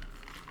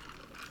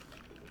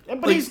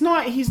 But like, he's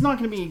not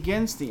going to be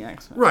against the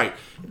X-Men. Right.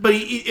 But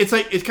it's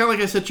kind of like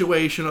a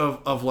situation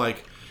of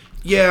like,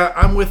 yeah,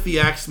 I'm with the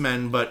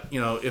X-Men, but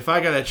if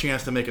I got a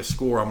chance to make a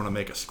score, I'm going to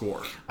make a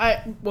score.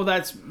 Well,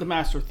 that's the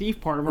Master Thief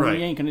part of him. Right.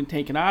 He ain't going to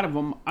take it out of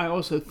him. I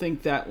also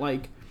think that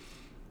I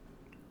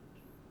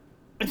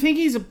think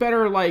he's a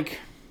better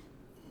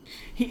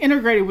he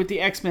integrated with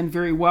the X-Men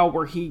very well,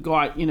 where he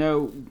got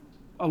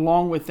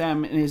along with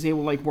them and is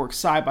able to work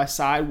side by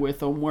side with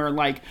them, where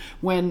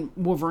when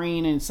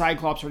Wolverine and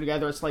Cyclops are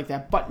together, it's like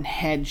that button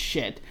head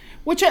shit,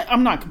 which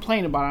I'm not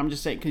complaining about. I'm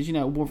just saying because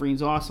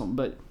Wolverine's awesome,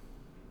 but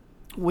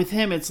with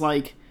him it's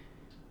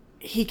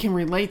he can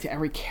relate to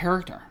every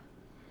character.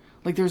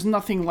 There's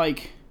nothing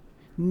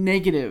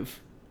negative.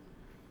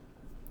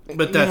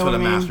 But that's what a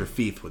Master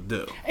Thief would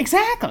do.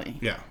 Exactly.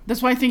 Yeah.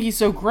 That's why I think he's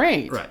so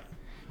great. Right.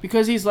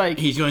 Because he's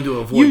he's going to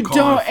avoid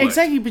conflict.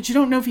 Exactly, but you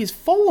don't know if he's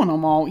fooling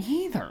them all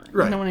either.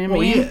 Right. You know what I mean?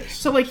 Well, he is.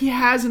 So he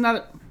has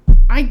another.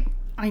 I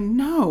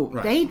know.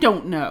 Right. They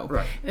don't know.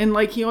 Right. And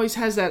he always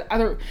has that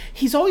other.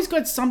 He's always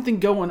got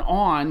something going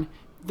on,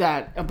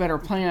 that a better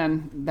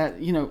plan that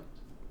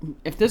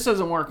if this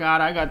doesn't work out,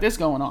 I got this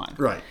going on.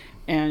 Right.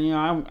 And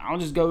I'll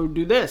just go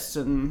do this,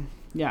 and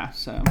yeah.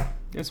 So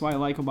that's why I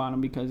like about him,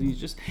 because he's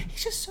just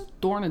so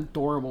darn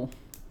adorable.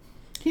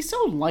 He's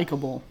so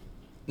likable.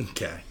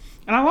 Okay.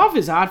 And I love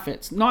his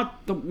outfits,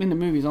 not in the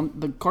movies,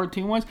 the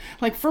cartoon ones.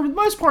 For the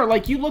most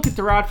part, you look at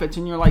their outfits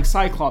and you're like,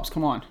 Cyclops,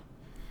 come on.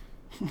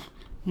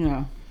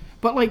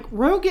 But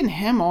Rogue and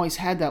him always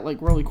had that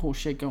really cool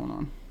shit going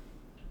on.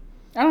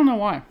 I don't know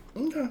why.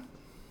 Okay.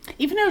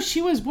 Even though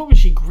she was, what was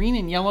she, green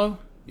and yellow?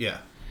 Yeah.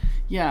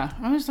 Yeah,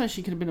 I always thought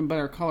she could have been a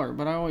better color,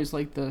 but I always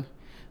liked the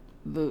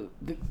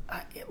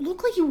it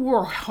looked like he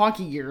wore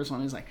hockey gears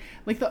on his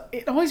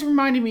it always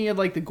reminded me of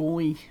the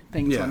goalie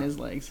things on his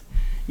legs.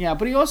 Yeah,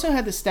 but he also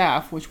had the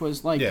staff, which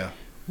was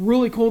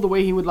really cool, the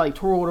way he would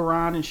twirl it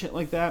around and shit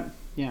like that.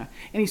 Yeah,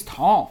 and he's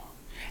tall,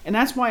 and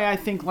that's why I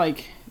think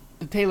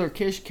the Taylor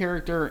Kish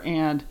character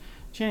and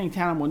Channing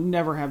Tatum would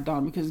never have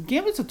done, because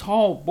Gambit's a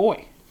tall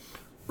boy.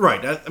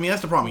 Right.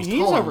 That's the problem. He's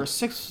tall. Over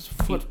 6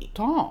 foot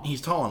tall.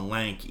 He's tall and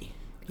lanky.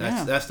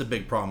 That's the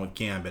big problem with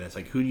Gambit. It's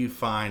who do you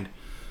find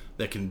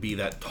that can be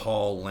that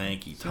tall,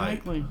 lanky type?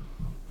 Exactly.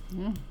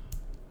 Yeah.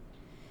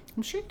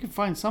 I'm sure you can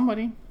find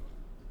somebody.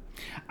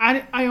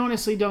 I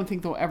honestly don't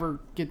think they'll ever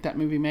get that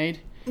movie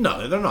made.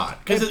 No, they're not.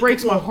 It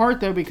breaks my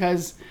heart, though,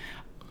 because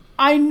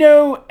I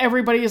know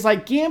everybody is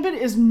Gambit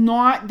is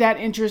not that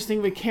interesting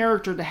of a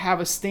character to have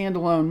a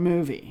standalone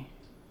movie.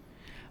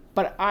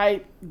 But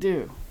I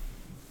do.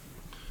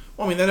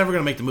 Well, they're never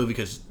going to make the movie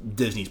because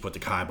Disney's put the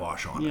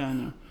kibosh on it. Yeah, I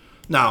know.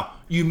 Now,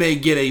 you may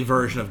get a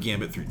version of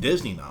Gambit through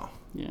Disney now.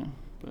 Yeah,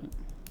 but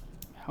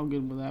how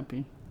good would that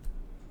be?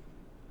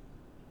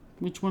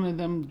 Which one of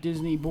them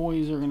Disney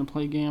boys are going to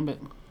play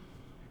Gambit?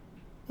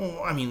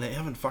 Well, they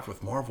haven't fucked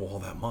with Marvel all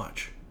that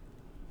much.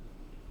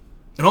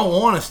 In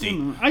all honesty.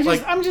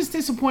 I'm just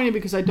disappointed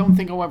because I don't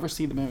think I'll ever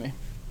see the movie.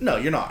 No,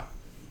 you're not.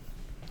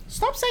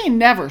 Stop saying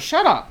never.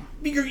 Shut up.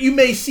 You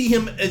may see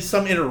him as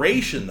some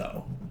iteration,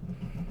 though.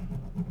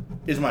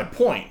 Is my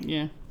point.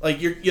 Yeah.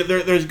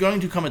 There's going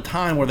to come a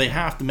time where they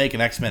have to make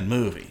an X-Men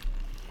movie.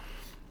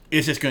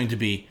 It's just going to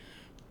be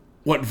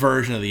what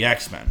version of the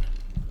X-Men?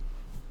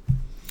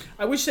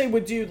 I wish they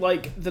would do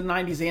the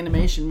 90s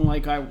animation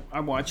I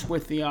watched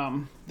with the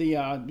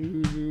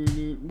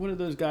what are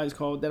those guys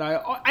called that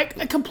I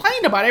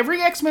complained about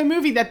every X-Men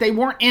movie that they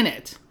weren't in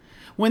it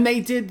when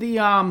they did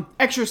the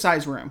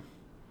exercise room.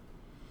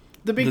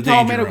 The big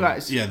tall metal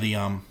guys. Yeah,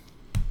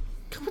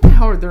 what the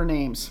hell are their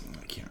names?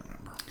 I can't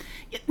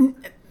remember.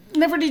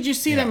 Never did you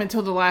see them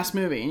until the last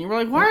movie, and you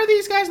were why are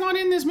these guys not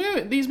in these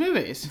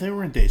movies? They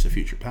were in Days of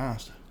Future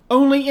Past.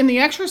 Only in the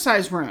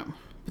exercise room.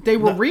 But they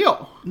were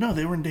real. No,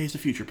 they were in Days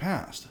of Future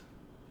Past.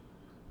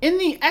 In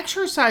the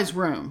exercise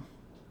room.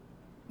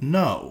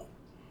 No.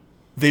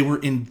 They were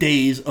in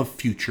Days of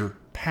Future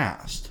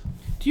Past.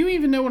 Do you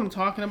even know what I'm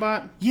talking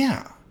about?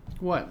 Yeah.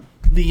 What?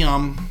 You're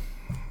going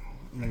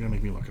to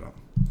make me look it up.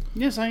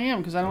 Yes, I am,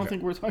 because I don't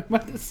think we're talking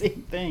about the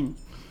same thing.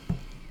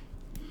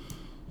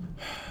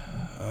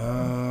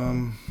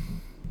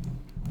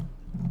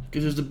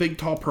 Because there's the big,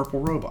 tall, purple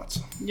robots.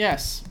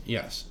 Yes.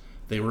 Yes.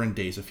 They were in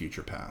Days of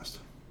Future Past.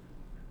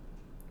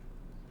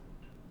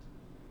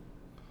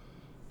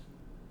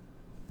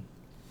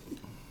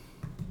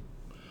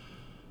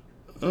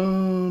 The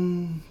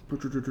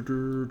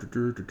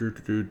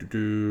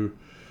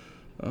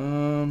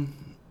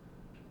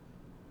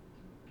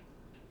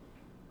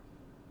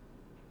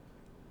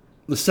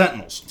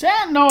Sentinels.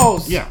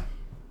 Sentinels! Yeah.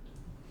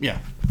 Yeah.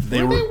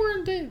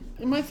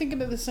 Am I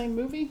thinking of the same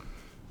movie?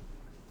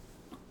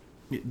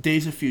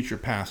 Days of Future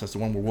Past. That's the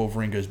one where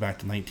Wolverine goes back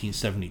to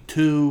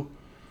 1972.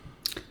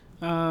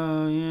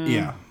 Yeah.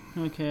 Yeah.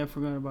 Okay, I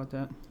forgot about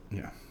that.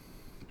 Yeah.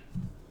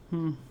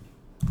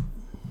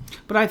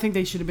 But I think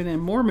they should have been in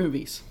more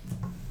movies.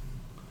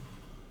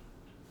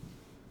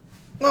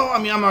 Well,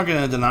 I'm not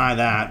going to deny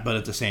that, but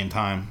at the same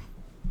time,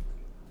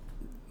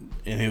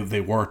 and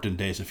they worked in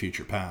Days of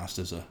Future Past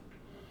as a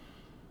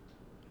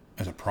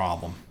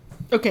problem.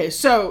 Okay,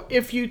 so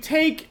if you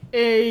take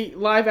a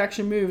live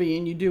action movie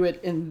and you do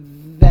it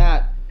in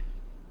that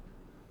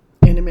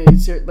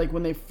animated series, like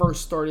when they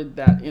first started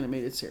that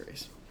animated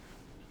series,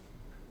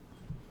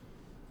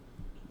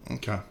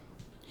 Okay.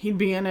 he'd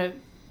be in it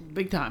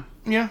big time.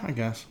 Yeah, I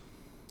guess.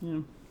 Yeah.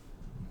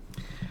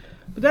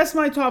 But that's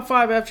my top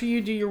 5. After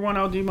you do your one,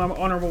 I'll do my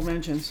honorable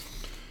mentions.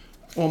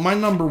 Well, my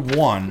number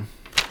 1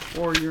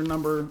 Or your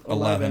number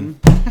 11.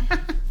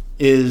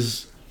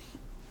 is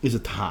a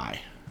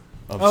tie.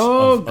 Of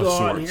God,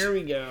 sorts. here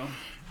we go.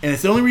 And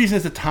it's the only reason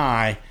it's a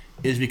tie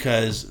is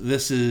because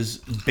this is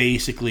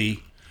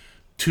basically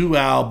 2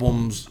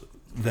 albums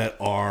that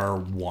are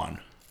one.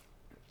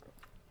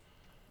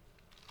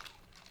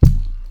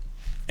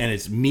 And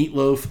it's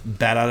Meatloaf,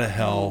 Bat Out of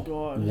Hell,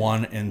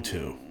 1 and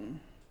 2.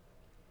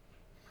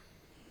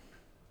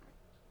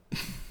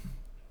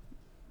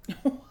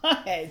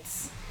 What?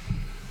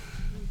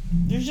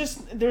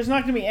 There's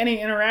not going to be any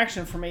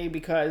interaction for me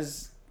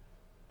because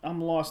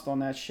I'm lost on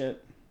that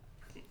shit.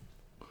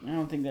 I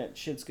don't think that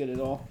shit's good at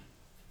all.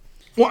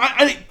 Well,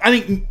 I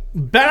think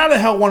Bat Out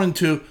of Hell 1 and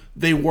 2,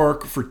 they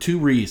work for 2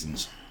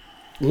 reasons.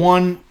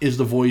 1 is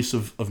the voice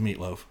of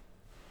Meatloaf.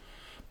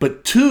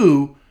 But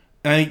 2,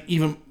 and I think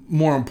even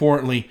more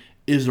importantly,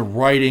 is the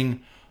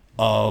writing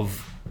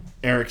of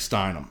Eric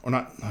Steinem. Or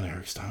not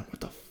Eric Steinem.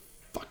 What the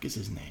fuck is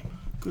his name?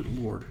 Good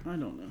Lord. I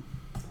don't know.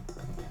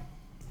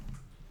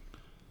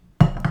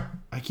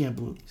 I can't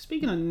believe.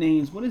 Speaking of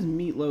names, what is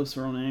Meatloaf's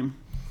real name?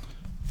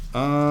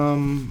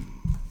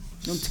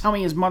 Don't tell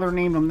me his mother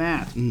named him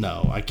that.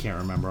 No, I can't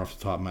remember off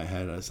the top of my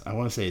head. I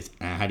want to say it's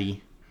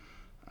Addie.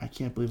 I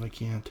can't believe I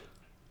can't.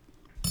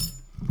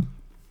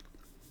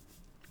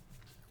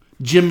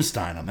 Jim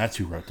Steinem, that's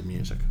who wrote the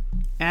music.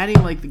 Addie,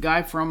 like the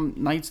guy from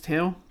Knight's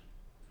Tale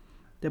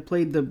that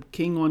played the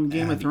king on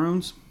Game of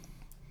Thrones.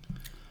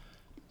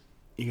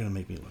 You're going to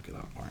make me look it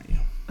up, aren't you?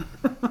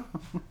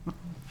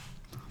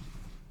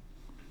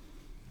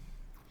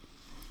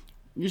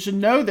 You should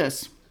know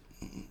this.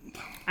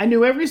 I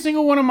knew every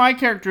single one of my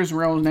characters'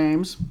 real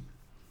names.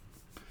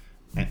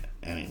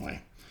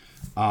 Anyway.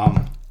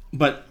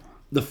 But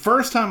the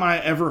first time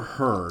I ever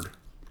heard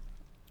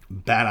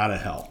Bat Out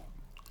of Hell,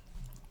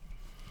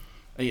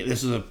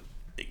 this is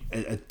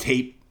a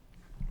tape,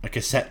 a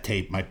cassette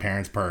tape my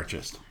parents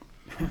purchased.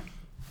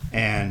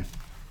 And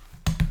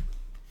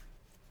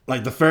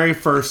like the very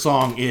first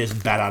song is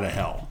Bat Out of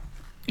Hell.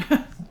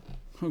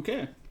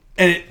 Okay.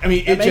 And it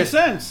Makes just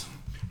sense.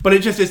 But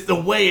it's the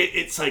way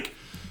it's like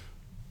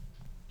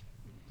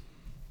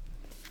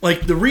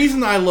the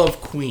reason I love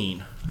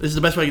Queen, this is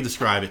the best way I can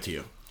describe it to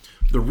you.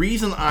 The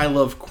reason I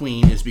love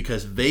Queen is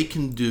because they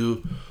can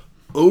do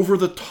over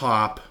the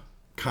top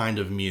kind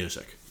of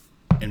music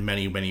in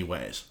many, many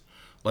ways.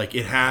 Like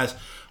it has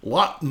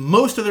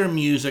most of their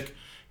music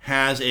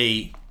has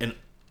and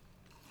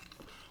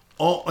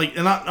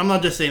I'm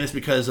not just saying this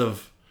because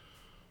of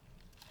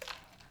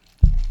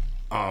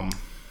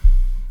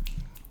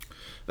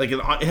it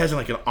has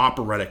like an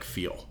operatic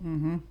feel.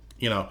 Mm-hmm.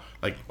 You know,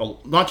 like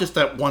not just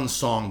that one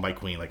song by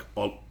Queen, like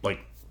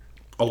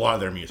a lot of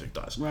their music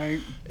does. Right.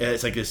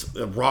 It's like this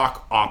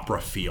rock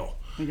opera feel.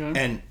 Okay.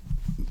 And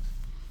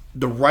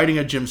the writing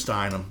of Jim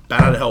Steinem,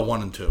 Bat Out of Hell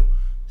 1 and 2,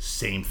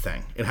 same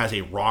thing. It has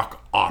a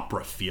rock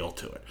opera feel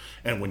to it.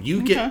 And when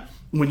you get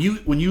when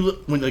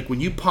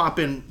you pop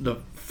in the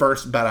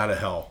first Bat Out of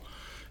Hell,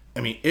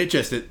 I mean,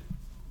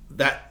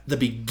 that the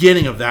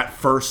beginning of that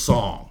first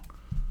song,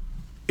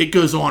 it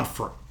goes on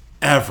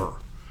forever,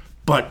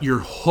 but you're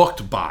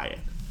hooked by it.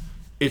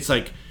 It's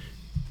like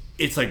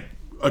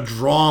a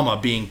drama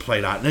being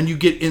played out, and then you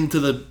get into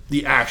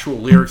the actual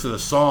lyrics of the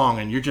song,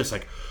 and you're just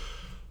like,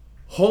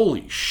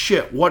 holy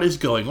shit, what is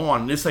going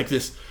on? And it's like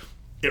this,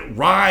 it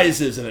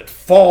rises and it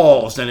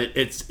falls, and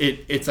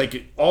it's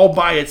like all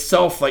by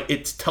itself, like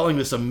it's telling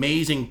this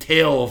amazing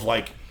tale of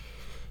like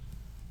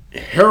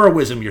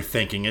heroism. You're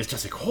thinking it's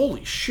just like,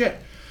 holy shit.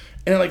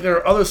 And like there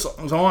are other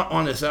songs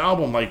on this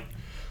album, like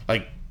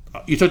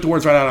you took the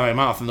words right out of my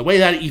mouth, and the way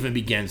that even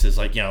begins is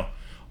like, you know,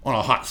 on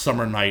a hot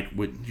summer night,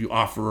 would you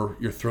offer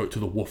your throat to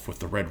the wolf with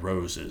the red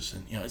roses?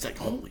 And you know, it's like,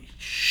 holy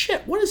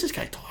shit, what is this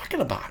guy talking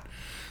about?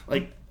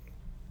 Like,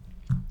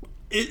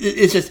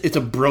 it's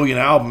a brilliant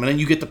album. And then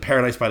you get to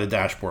Paradise by the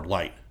Dashboard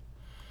Light,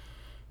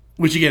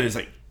 which again is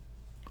like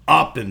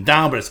up and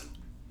down, but it's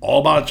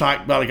all about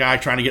a guy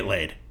trying to get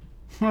laid.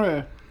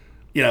 You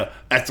know,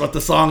 that's what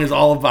the song is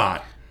all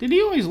about. Did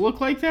he always look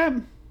like that?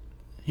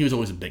 He was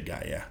always a big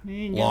guy, yeah.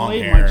 He didn't long get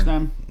laid hair. much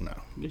then. No.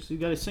 Guess you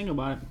got to sing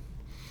about it.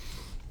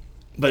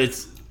 But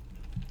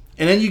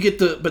then you get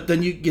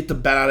the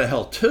Bat Out of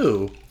Hell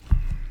 2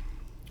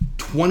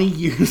 20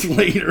 years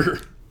later.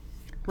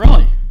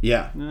 Really?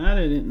 Yeah. No, that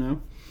I didn't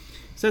know.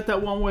 Is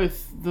that one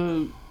with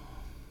the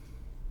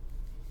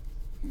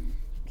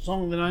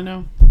song that I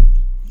know?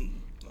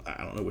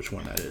 I don't know which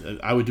one that is.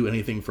 I Would Do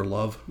Anything for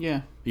Love.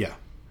 Yeah. Yeah.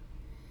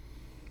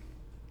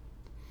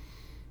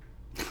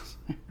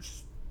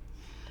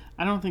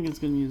 I don't think it's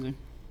good music.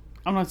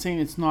 I'm not saying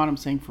it's not. I'm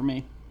saying for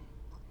me.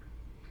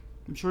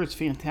 I'm sure it's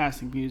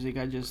fantastic music.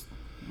 I just,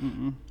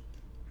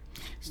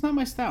 it's not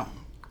my style.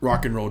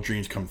 Rock and Roll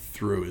Dreams Come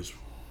Through is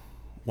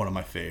one of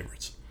my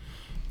favorites.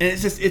 And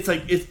it's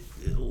like,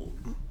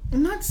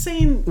 I'm not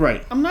saying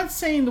right. I'm not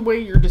saying the way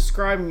you're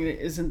describing it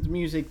isn't the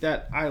music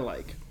that I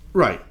like.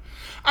 Right.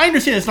 I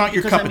understand it's not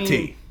your cup of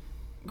tea.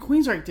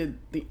 Queensryche did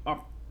the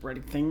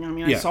operatic thing. I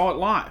mean, Yeah. I saw it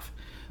live.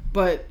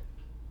 But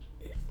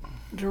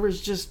there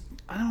was just,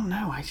 I don't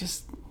know.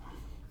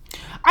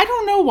 I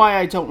don't know why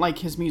I don't like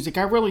his music.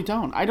 I really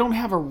don't. I don't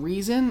have a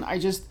reason.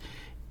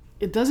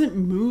 It doesn't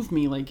move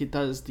me like it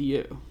does to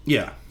you.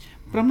 Yeah.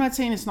 But I'm not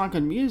saying it's not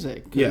good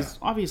music. Because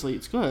obviously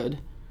it's good.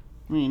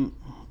 I mean,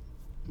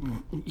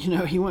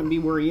 he wouldn't be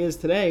where he is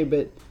today,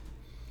 but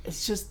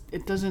it's just,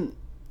 it doesn't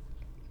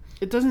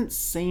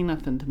say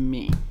nothing to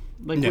me.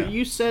 Like what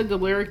you said, the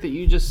lyric that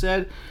you just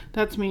said,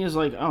 that to me is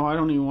like, oh, I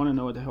don't even want to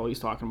know what the hell he's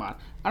talking about.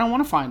 I don't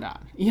want to find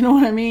out. You know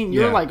what I mean?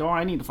 You're like, oh,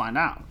 I need to find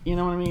out. You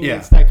know what I mean? Yeah.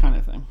 It's that kind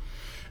of thing.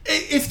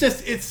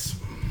 It's.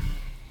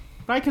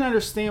 But I can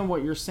understand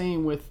what you're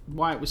saying with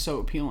why it was so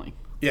appealing.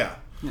 Yeah.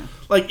 Yeah.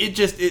 Like it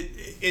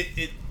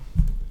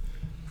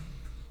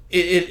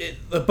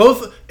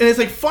both, and it's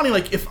like funny.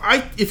 Like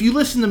if you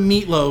listen to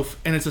Meatloaf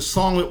and it's a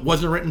song that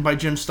wasn't written by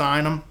Jim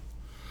Steinman,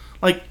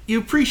 like you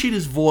appreciate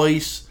his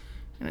voice,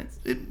 and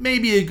it may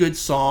be a good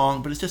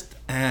song, but it's just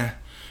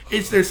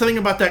there's something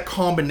about that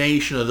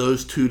combination of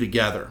those two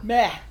together.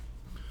 Meh.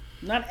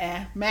 Not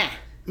meh.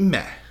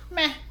 Meh.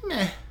 Meh.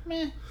 Meh.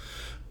 Meh.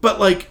 But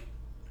like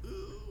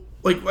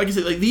I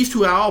said, like these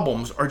two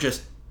albums are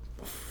just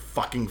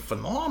fucking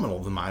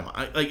phenomenal in my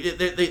mind. Like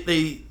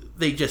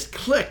they just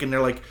click, and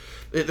they're like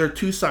they're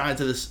two sides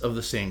of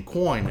the same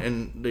coin,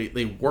 and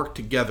they work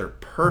together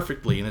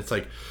perfectly. And it's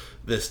like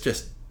this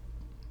just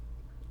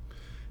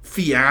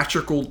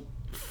theatrical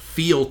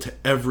feel to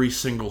every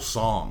single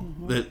song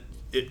that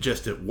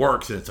it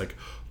works, and it's like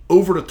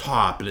over the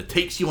top, and it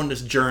takes you on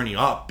this journey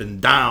up and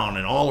down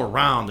and all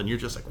around, and you're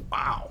just like,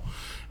 wow.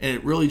 And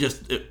it really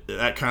just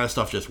that kind of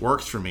stuff just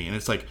works for me. And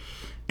it's like,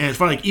 and it's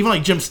funny, like, even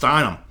like Jim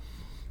Steinman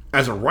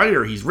as a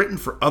writer, he's written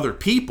for other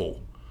people,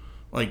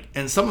 like,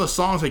 and some of the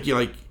songs, like, you're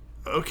like,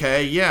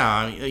 okay,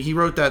 yeah, he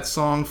wrote that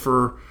song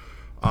for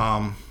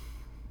the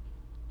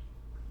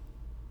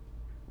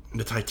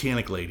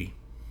Titanic lady,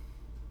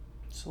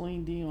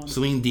 Celine Dion.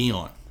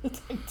 The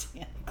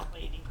Titanic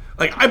lady.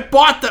 Like I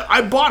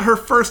bought her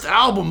first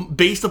album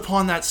based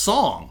upon that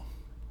song.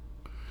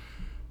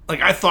 Like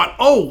I thought,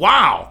 oh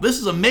wow, this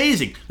is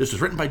amazing. This was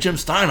written by Jim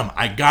Steinman.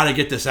 I gotta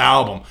get this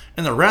album.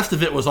 And the rest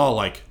of it was all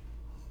like,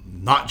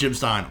 not Jim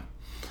Steinman.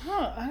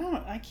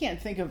 I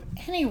can't think of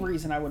any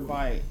reason I would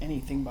buy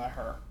anything by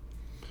her.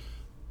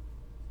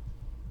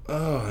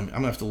 Oh, I'm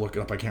gonna have to look it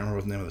up. I can't remember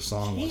what the name of the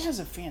song was. She has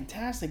a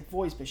fantastic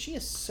voice, but she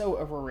is so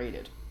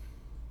overrated.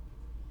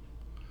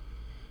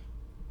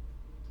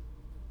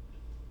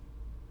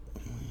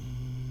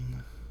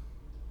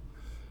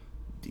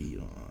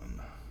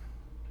 Dion.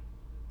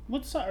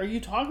 What song? Are you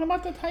talking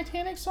about the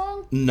Titanic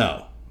song?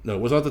 No, it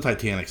was not the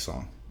Titanic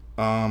song.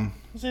 That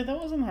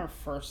wasn't her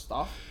first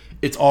stuff.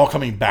 It's all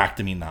coming back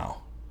to me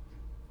now.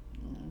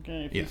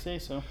 Okay, if you say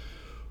so.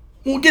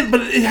 Well, again,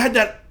 but it had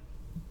that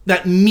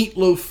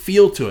Meatloaf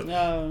feel to it.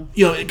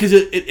 Because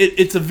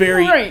it's a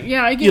very right.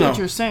 Yeah, I get what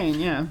you're saying.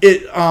 Yeah.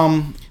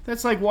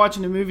 That's like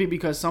watching a movie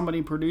because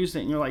somebody produced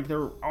it and you're like,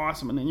 they're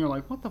awesome, and then you're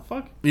like, what the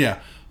fuck? Yeah.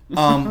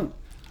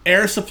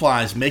 Air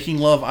Supply's Making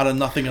Love Out of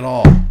Nothing at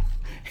All.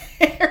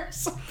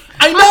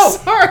 I know.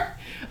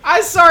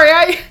 I'm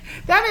sorry.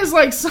 That is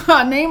like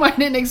a name I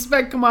didn't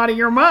expect come out of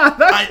your mouth.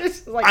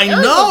 That's like I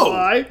Air know.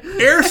 Supply.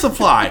 Air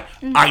Supply.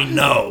 I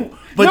know.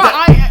 But no,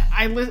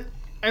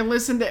 I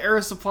listened to Air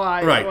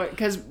Supply, right?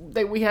 Because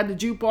we had the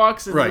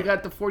jukebox and we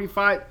got the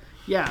 45.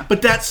 Yeah.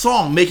 But that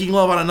song, Making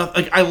Love Out of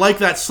Nothing, like I like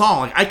that song.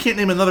 Like I can't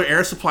name another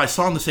Air Supply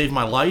song to save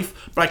my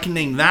life, but I can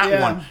name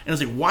that one. And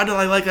it's like, why did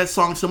I like that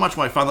song so much?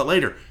 When I found out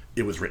later,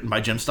 it was written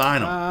by Jim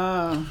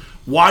Steinman.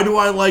 Why do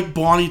I like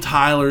Bonnie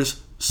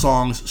Tyler's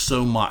songs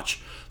so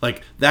much?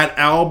 Like that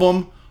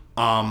album,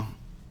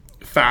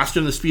 Faster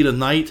Than the Speed of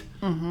Night,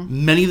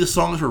 many of the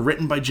songs were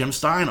written by Jim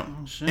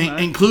Steinman,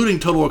 including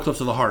Total Eclipse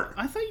of the Heart.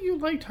 I thought you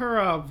liked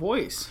her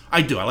voice.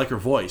 I do. I like her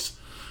voice.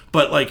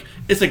 But like,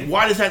 it's like,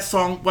 why does that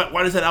song,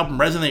 why does that album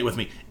resonate with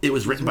me? It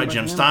was written by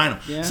Jim Steinman.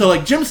 Yeah. So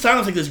like, Jim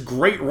Steinman's like this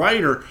great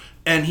writer,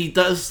 and he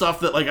does stuff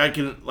that like I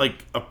can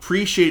like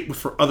appreciate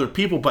for other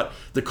people. But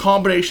the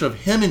combination of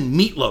him and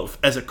Meatloaf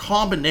as a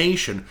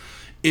combination,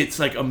 it's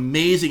like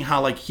amazing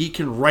how like he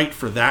can write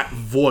for that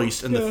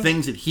voice and the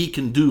things that he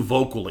can do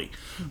vocally,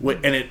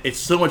 and it's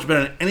so much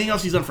better than anything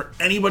else he's done for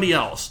anybody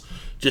else.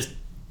 Just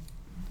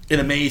it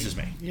amazes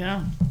me.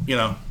 Yeah.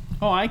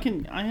 Oh, I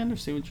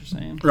understand what you're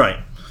saying. Right.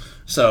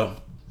 So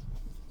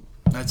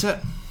that's it.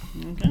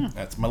 Okay.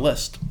 That's my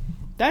list.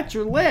 That's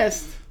your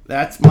list.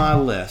 That's my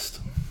list.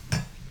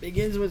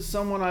 Begins with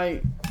someone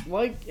I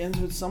like, ends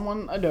with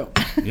someone I don't.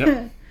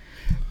 Yep.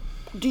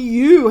 Do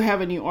you have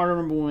any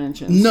honorable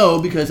mentions?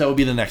 No, because that would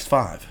be the next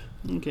 5.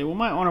 Okay, well,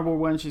 my honorable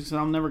mentions, because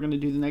I'm never going to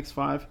do the next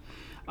 5.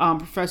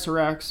 Professor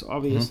X,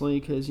 obviously,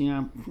 because,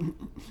 Yeah.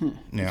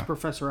 it's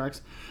Professor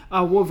X.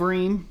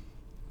 Wolverine,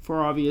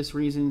 for obvious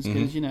reasons,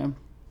 because,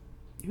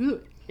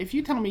 if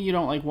you tell me you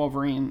don't like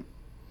Wolverine,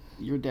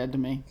 you're dead to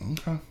me.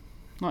 Okay.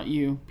 Not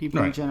you,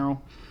 people in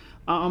general.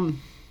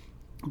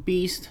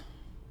 Beast,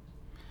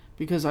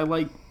 because I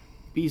like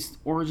Beast's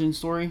origin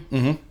story.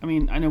 I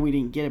mean, I know we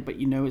didn't get it, but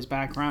you know his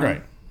background.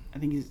 Right. I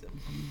think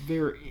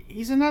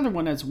he's another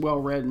one that's well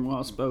read and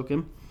well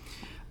spoken.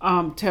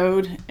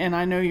 Toad, and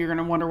I know you're going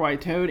to wonder why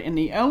Toad, and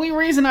the only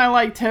reason I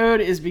like Toad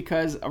is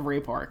because of Ray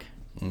Park.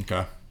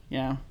 Okay.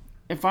 Yeah.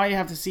 If I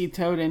have to see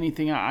Toad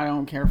anything, I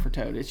don't care for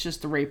Toad. It's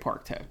just the Ray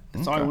Park Toad.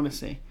 That's all I want to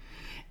see.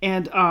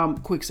 And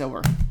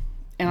Quicksilver.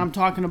 And I'm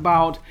talking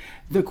about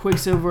the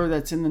Quicksilver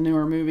that's in the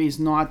newer movies,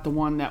 not the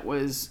one that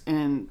was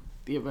in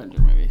the Avenger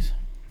movies.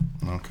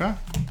 Okay.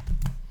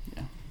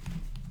 Yeah.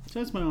 So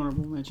that's my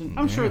honorable mention.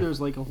 I'm sure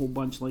there's like a whole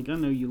bunch. Like, I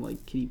know you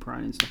like Kitty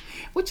Pryde and stuff,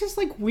 which is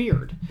like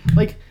weird.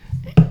 Like,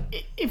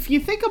 if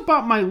you think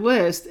about my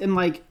list and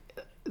like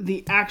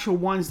the actual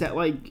ones that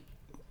like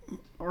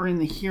are in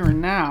the here and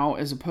now,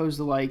 as opposed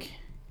to like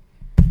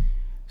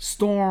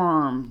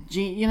Storm,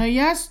 Jean, you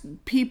ask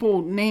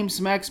people name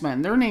some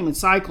X-Men, they're naming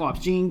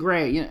Cyclops, Jean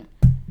Grey.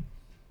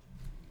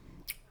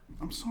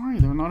 I'm sorry,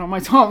 they're not on my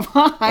top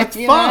 5. That's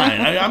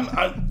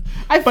fine.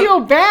 I feel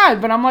bad,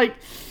 but I'm like,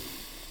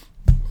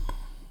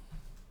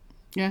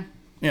 yeah.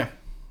 Yeah.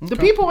 Okay. The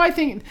people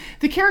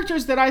the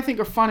characters that I think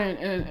are fun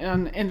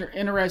and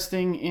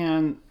interesting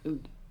and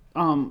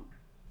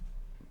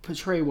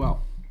portray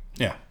well.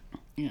 Yeah.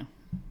 Yeah.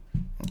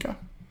 Okay.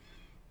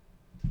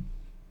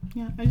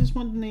 Yeah, I just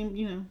wanted to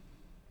name,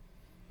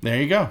 There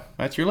you go.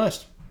 That's your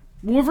list.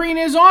 Wolverine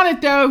is on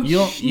it, though. You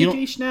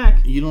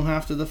don't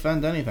have to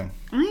defend anything.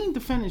 I ain't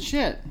defending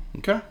shit.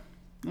 Okay.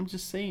 I'm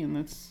just saying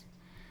that's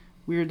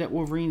weird that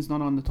Wolverine's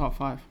not on the top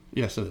 5.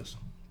 Yes, it is.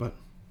 But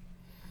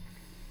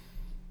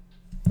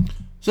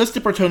so that's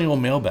the Pertonial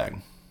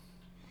mailbag.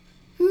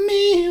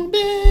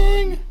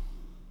 Mailbag.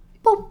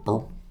 Burp,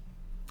 burp.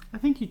 I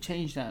think you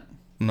changed that.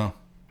 No.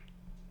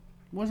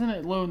 Wasn't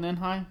it low and then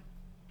high?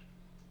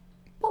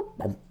 Burp,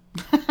 burp.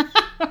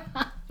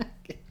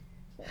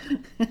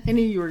 I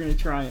knew you were going to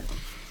try it.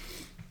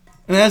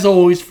 And as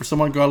always, for some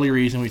ungodly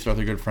reason, we start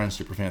with our good friend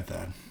Superfan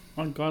Thad.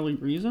 Ungodly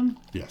reason?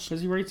 Yes. Because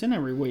he writes in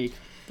every week.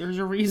 There's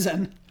a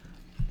reason.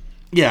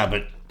 Yeah,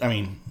 but, I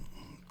mean,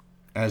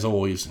 as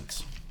always,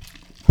 it's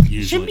usually...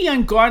 It should be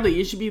ungodly.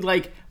 It should be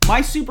like,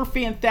 my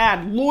Superfan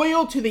Thad,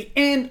 loyal to the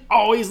end,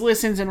 always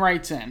listens and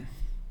writes in.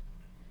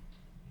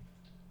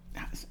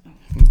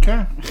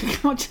 Okay.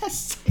 I'm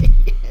just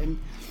saying.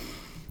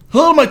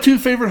 Hello, my 2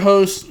 favorite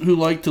hosts who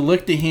like to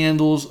lick the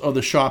handles of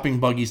the shopping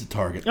buggies at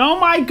Target. Oh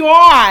my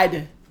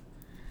God!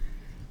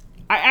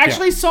 I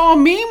actually saw a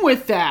meme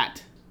with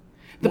that.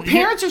 The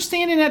parents are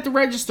standing at the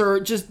register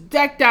just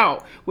decked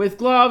out with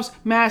gloves,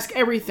 mask,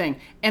 everything.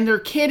 And their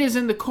kid is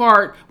in the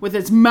cart with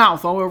its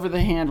mouth all over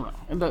the handrail.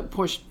 And the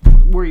push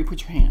where you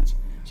put your hands.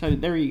 So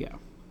there you go.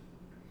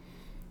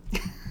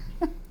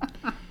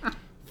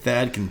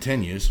 Thad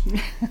continues.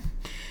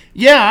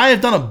 Yeah, I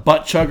have done a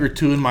butt chug or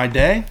 2 in my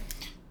day.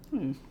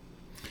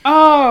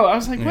 Oh, I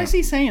was like, why is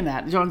he saying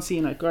that? John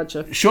Cena,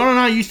 gotcha. Sean and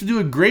I used to do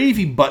a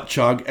gravy butt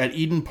chug at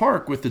Eden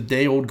Park with the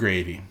day-old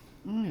gravy.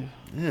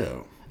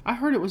 Ew. I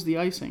heard it was the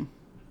icing.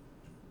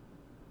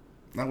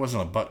 That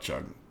wasn't a butt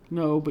chug.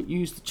 No, but you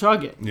used to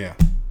chug it. Yeah.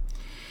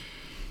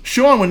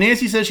 Sean, when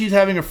Nancy says she's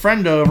having a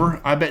friend over,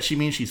 I bet she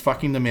means she's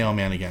fucking the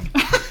mailman again.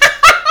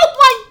 Oh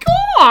my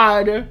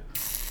God!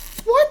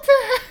 What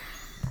the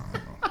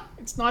heck?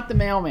 It's not the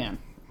mailman.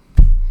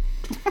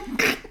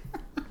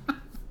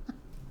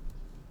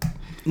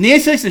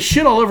 Nancy likes to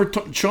shit all over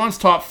Sean's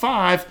top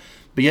 5,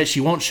 but yet she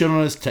won't shit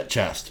on his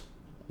chest.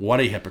 What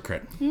a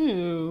hypocrite.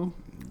 Ew.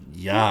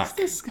 Yuck. That's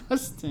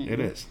disgusting. It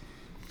is.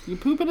 You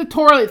poop in a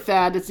toilet,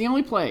 Thad. It's the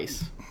only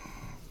place.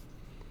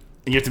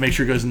 And you have to make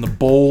sure it goes in the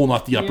bowl,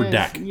 not the upper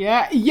deck.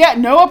 Yeah,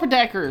 no upper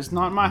deckers.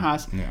 Not in my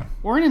house. Yeah.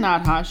 Or in an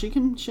outhouse. You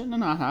can shit in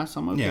an outhouse.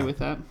 I'm okay with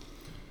that.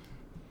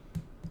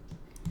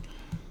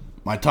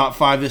 My top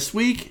 5 this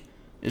week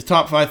is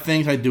top 5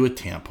 things I do with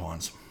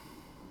tampons.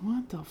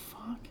 What the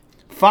fuck?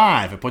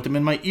 5, I put them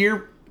in my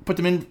ears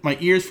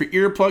for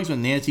earplugs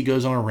when Nancy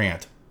goes on a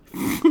rant.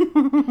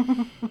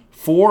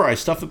 4, I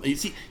stuff them. You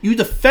see, you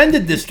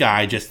defended this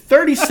guy just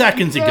 30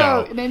 seconds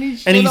ago, and then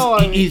he's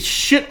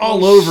shit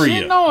all over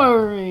you. Shit all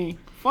over me.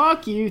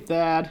 Fuck you,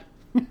 Thad.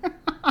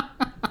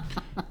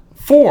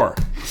 4,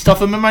 stuff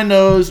them in my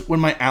nose when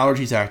my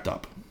allergies act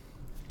up.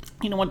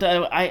 You know what?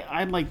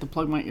 I'd like to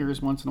plug my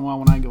ears once in a while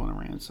when I go on a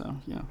rant. So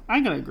yeah, I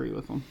gotta agree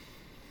with him.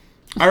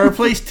 I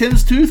replaced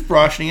Tim's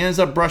toothbrush and he ends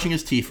up brushing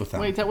his teeth with them.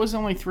 Wait, that was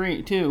only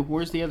 2.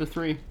 Where's the other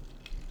 3?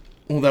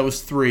 Well, that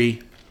was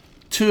 3.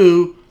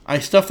 2, I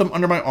stuff them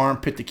under my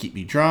armpit to keep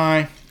me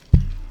dry.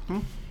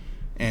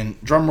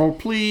 And drum roll,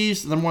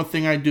 please. The one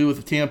thing I do with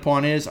a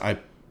tampon is I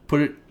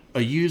put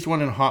a used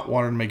one in hot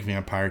water to make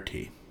vampire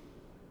tea.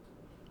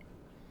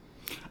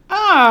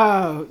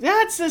 Oh,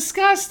 that's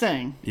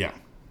disgusting. Yeah.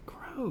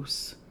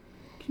 Gross.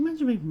 Can you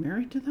imagine being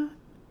married to that?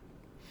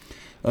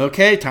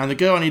 Okay, time to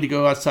go. I need to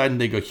go outside and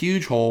dig a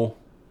huge hole.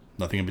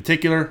 Nothing in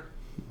particular.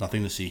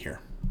 Nothing to see here.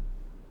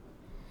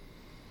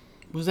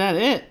 Was that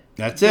it?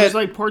 That's There's it.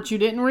 like parts you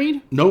didn't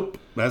read? Nope.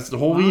 That's the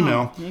whole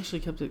email. He actually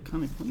kept it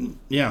kind of clean.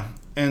 Yeah.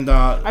 And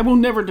I will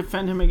never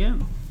defend him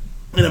again.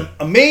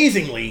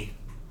 amazingly,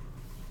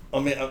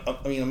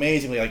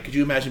 amazingly, like, could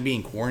you imagine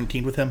being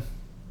quarantined with him?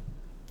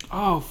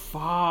 Oh,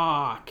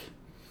 fuck.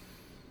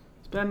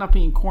 It's better not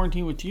being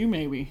quarantined with you,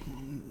 maybe.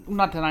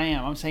 Not that I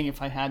am. I'm saying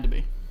if I had to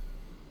be.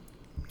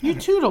 You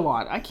toot a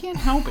lot. I can't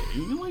help it.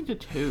 You like to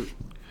toot.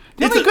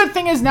 The only good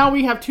thing is now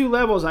we have 2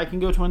 levels. I can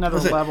go to another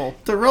level.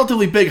 It's a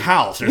relatively big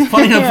house. There's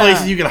plenty of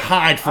places you can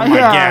hide from my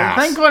gas.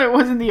 Thank God it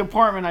wasn't the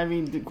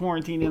apartment the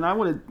quarantine in. I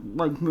would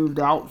have moved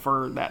out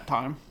for that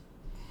time.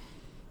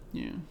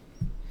 Yeah.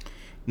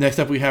 Next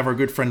up, we have our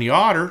good friend the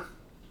Otter,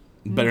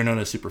 better known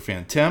as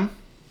Superfan Tim.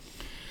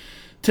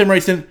 Tim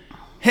writes in,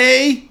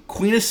 "Hey,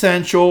 Queen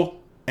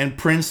Essential and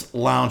Prince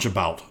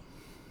Loungeabout."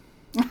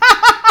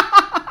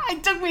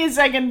 It took me a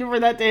second for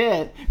that to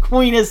hit.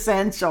 Queen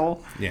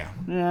Essential. Yeah.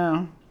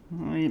 Yeah.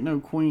 I ain't no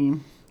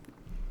queen.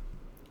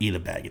 Eat a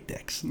bag of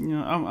dicks. You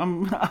know,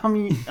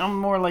 I'm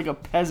more like a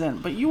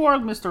peasant, but you are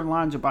Mr.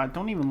 Loungeabout.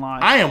 Don't even lie.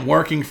 I am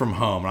working from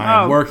home.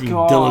 I am working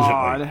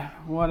diligently.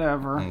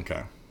 Whatever.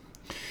 Okay.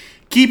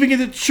 Keeping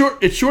it short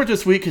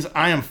this week because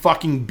I am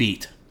fucking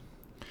beat.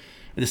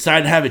 I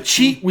decided to have a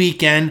cheat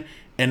weekend,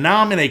 and now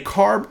I'm in a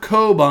carb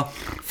coma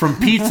from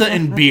pizza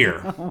and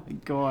beer. Oh my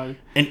God.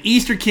 An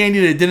Easter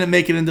candy that didn't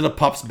make it into the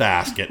pup's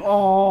basket.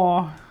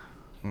 Oh.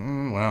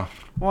 Well.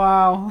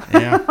 Wow.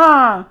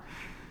 Yeah.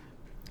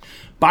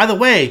 By the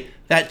way,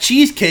 that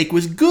cheesecake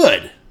was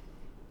good.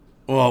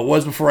 Well, it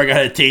was before I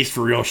got a taste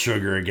for real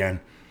sugar again.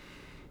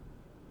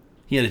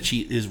 He had a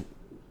cheat. His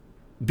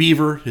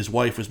Beaver, his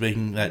wife, was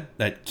making that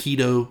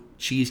keto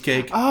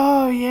cheesecake.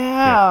 Oh,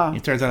 yeah.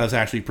 It turns out it was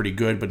actually pretty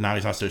good, but now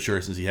he's not so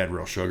sure since he had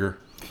real sugar.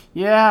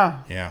 Yeah.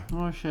 Yeah.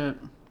 Oh, shit.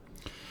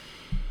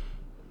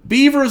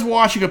 Beaver is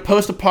watching a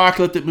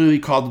post-apocalyptic movie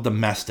called The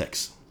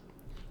Domestics.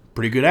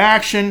 Pretty good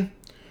action.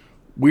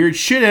 Weird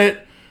shit in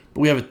it,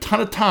 but we have a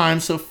ton of time,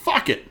 so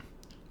fuck it.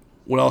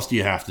 What else do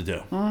you have to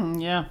do?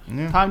 Yeah.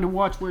 Time to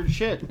watch weird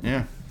shit.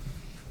 Yeah.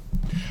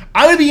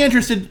 I would be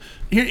interested.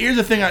 Here's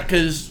the thing,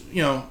 because,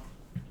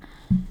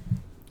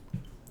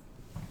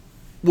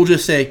 we'll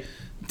just say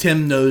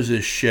Tim knows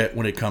his shit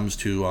when it comes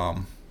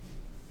to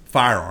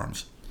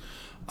firearms.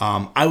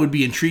 I would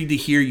be intrigued to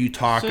hear you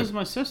talk. So is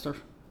my sister.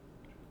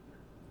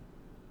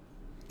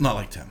 Not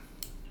like Tim.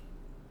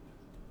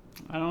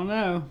 I don't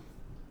know.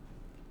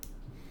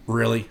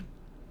 Really?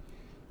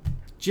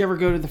 Did you ever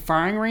go to the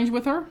firing range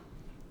with her?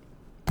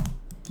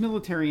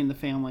 Military in the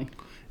family.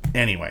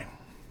 Anyway.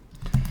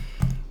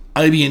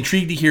 I'd be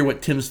intrigued to hear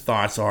what Tim's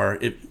thoughts are.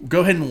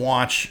 Go ahead and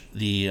watch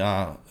the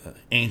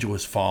Angel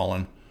Has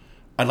Fallen.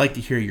 I'd like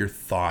to hear your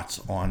thoughts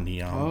on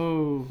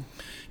the...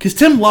 Because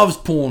Tim loves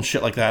pulling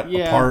shit like that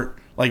apart.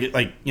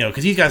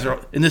 Because these guys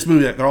are... In this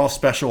movie, they're all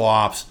special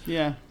ops.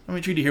 Yeah. I'm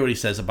intrigued to hear what he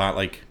says about,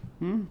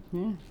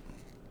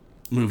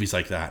 movies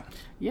like that.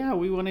 Yeah,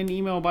 we want an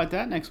email about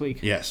that next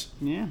week. Yes.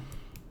 Yeah.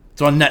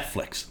 It's on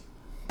Netflix.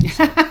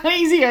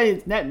 Easy.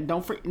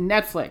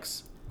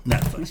 Netflix.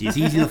 Netflix. It's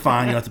easy to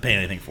find. You don't have to pay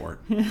anything for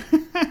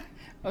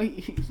it.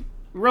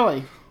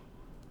 Really?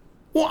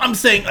 Well, I'm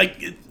saying,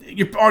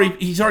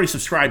 he's already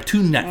subscribed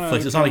to Netflix.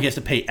 Okay. It's not like he has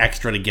to pay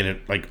extra to get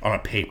it, on a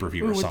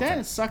pay-per-view or something. Would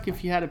that suck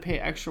if you had to pay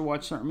extra to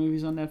watch certain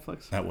movies on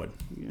Netflix? That would.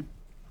 Yeah.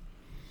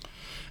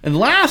 And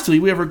lastly,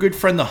 we have our good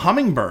friend, the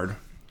Hummingbird,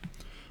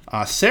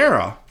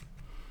 Sarah,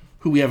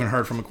 who we haven't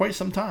heard from in quite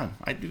some time.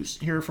 I do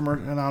hear from her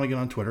now and again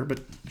on Twitter,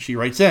 but she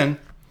writes in,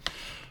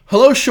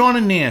 "Hello, Sean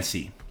and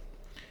Nancy.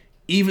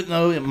 Even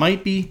though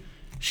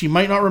she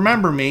might not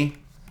remember me,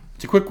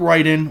 it's a quick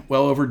write-in,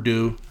 well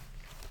overdue.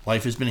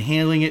 Life has been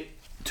handling it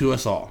to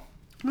us all."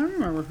 I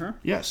remember her.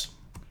 Yes.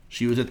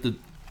 She was at the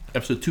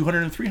episode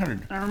 200 and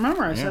 300. I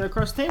remember. I sat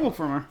across the table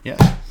from her.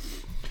 Yes.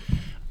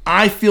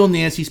 "I feel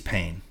Nancy's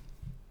pain.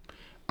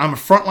 I'm a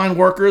frontline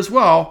worker as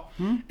well,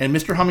 and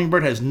Mr.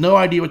 Hummingbird has no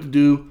idea what to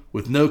do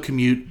with no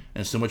commute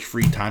and so much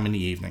free time in the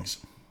evenings.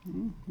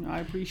 I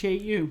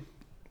appreciate you.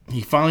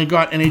 He finally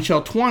got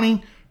NHL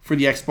 20 for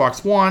the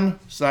Xbox One,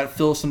 so that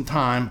fills some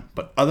time,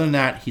 but other than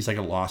that, he's like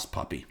a lost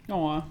puppy."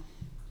 Aw.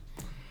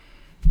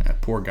 That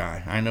poor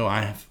guy. I know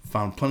I have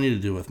found plenty to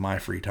do with my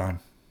free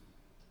time.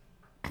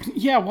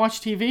 Yeah,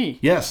 watch TV.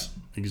 Yes,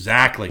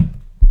 exactly.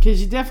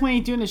 Because you definitely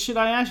ain't doing the shit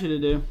I asked you to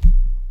do.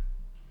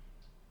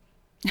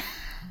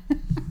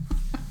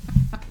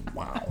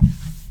 Wow.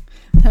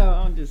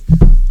 No,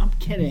 I'm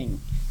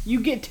kidding.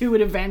 You get to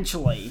it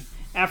eventually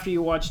after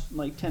you watch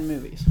 10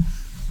 movies.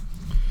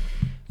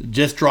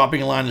 Just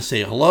dropping a line to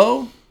say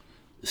hello,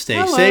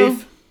 stay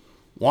safe,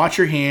 watch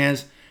your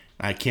hands.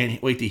 I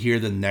can't wait to hear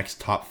the next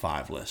top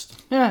 5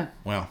 list. Yeah.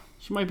 Well.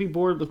 She might be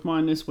bored with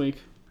mine this week.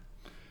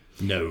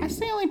 No. That's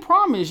the only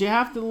problem is you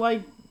have to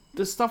like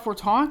the stuff we're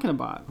talking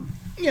about.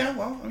 Yeah,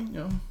 well,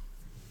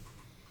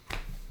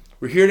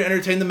 we're here to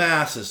entertain the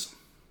masses.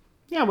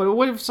 Yeah, but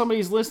what if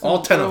somebody's listening?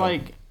 All 10 of them.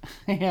 Like,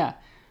 yeah,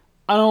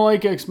 I don't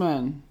like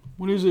X-Men.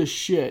 What is this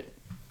shit?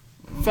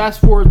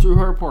 Fast forward through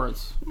her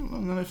parts.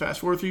 And then I fast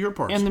forward through your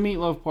parts. And the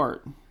meatloaf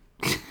part.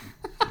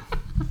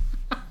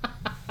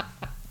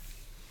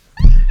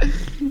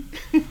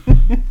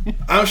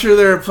 I'm sure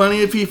there are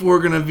plenty of people who are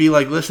going to be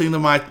like listening to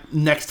my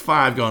next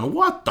 5 going,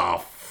 what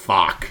the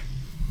fuck?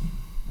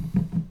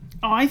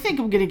 Oh, I think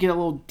I'm going to get a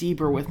little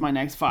deeper with my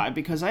next 5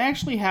 because I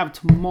actually have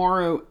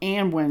tomorrow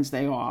and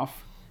Wednesday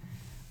off.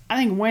 I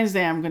think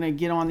Wednesday I'm going to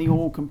get on the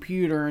old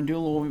computer and do a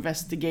little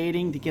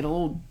investigating to get a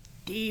little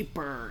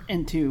deeper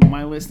into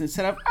my list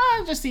instead of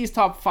just these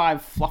top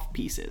 5 fluff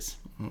pieces.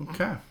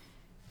 Okay.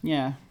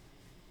 Yeah.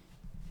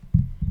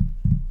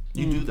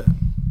 You do that.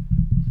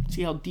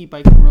 See how deep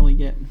I can really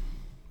get.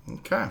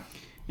 Okay.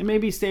 And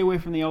maybe stay away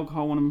from the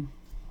alcohol when I'm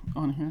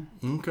on here.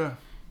 Okay.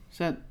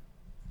 So that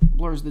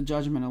blurs the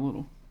judgment a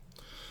little.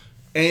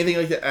 Anything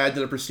like to add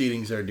to the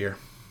proceedings there, dear?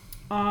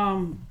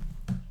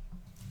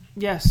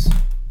 Yes.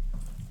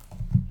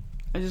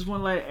 I just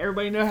want to let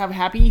everybody know, have a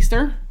happy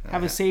Easter.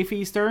 Have a safe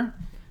Easter.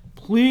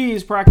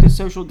 Please practice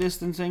social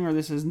distancing or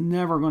this is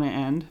never going to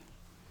end.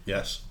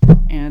 Yes.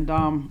 And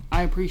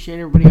I appreciate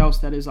everybody else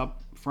that is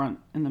up front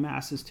in the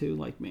masses too,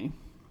 like me.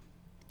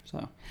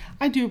 So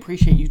I do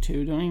appreciate you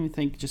too. Don't even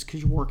think just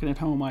because you're working at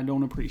home I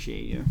don't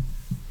appreciate you.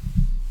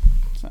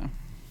 So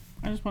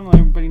I just want to let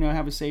everybody know,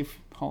 have a safe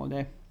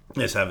holiday.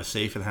 Yes, have a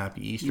safe and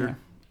happy Easter. Yeah.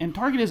 And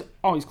Target is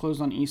always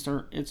closed on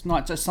Easter. It's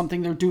not just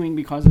something they're doing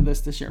because of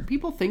this year.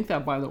 People think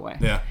that, by the way.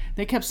 Yeah.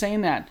 They kept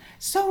saying that.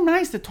 So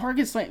nice. The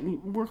Target's like,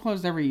 we're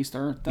closed every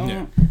Easter.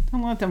 Don't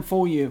let them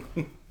fool you.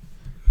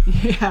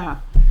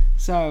 Yeah.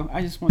 So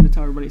I just wanted to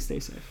tell everybody, stay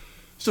safe.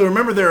 So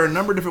remember, there are a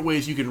number of different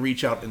ways you can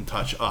reach out and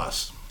touch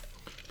us.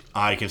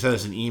 You can send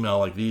us an email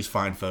like these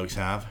fine folks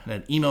have.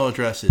 That email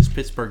address is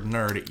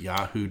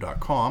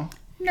pittsburghnerd@yahoo.com.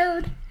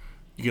 Nerd.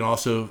 You can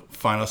also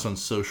find us on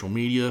social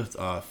media,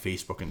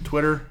 Facebook and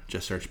Twitter.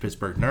 Just search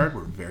Pittsburgh Nerd.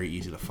 We're very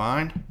easy to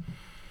find.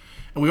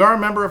 And we are a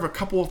member of a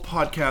couple of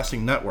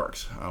podcasting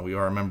networks. We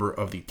are a member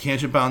of the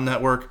Tangent Bound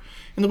Network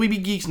and the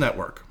Weeby Geeks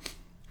Network.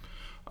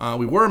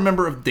 We were a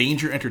member of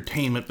Danger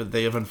Entertainment, but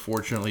they have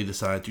unfortunately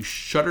decided to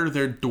shutter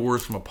their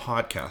doors from a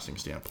podcasting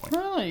standpoint.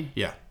 Really?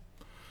 Yeah.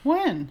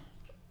 When?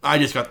 I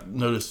just got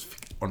notice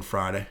on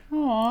Friday.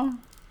 Aw.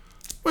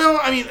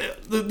 Well, I mean,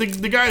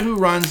 the guy who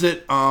runs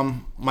it,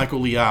 Michael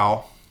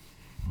Liao,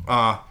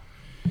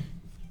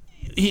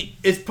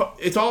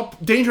 it's all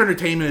Danger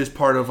Entertainment is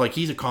part of, like,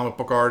 he's a comic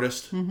book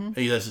artist. Mm-hmm.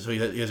 He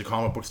has a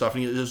comic book stuff,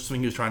 and this thing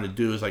he was trying to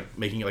do is like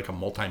making it like a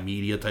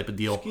multimedia type of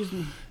deal. Excuse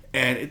me.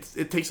 And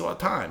it takes a lot of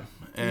time,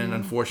 and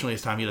unfortunately,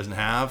 it's time he doesn't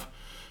have.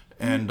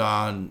 And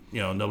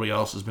nobody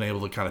else has been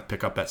able to kind of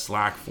pick up that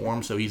slack for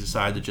him, so he's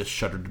decided to just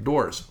shutter the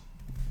doors.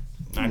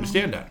 I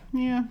understand that.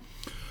 Yeah.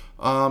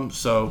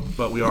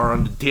 But we are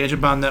on the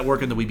Tangent Bound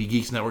Network and the Weeby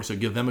Geeks Network, so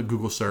give them a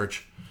Google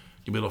search.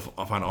 You'll be able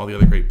to find all the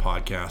other great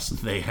podcasts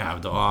they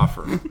have to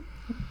offer.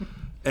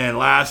 And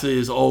lastly,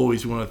 as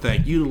always, we want to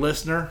thank you, the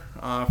listener,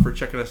 for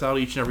checking us out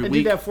each and every week.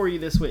 I did that for you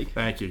this week.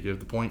 Thank you. You have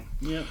the point.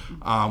 Yep.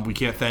 We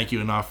can't thank you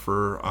enough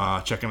for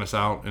checking us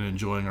out and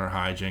enjoying our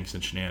hijinks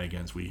and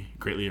shenanigans. We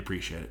greatly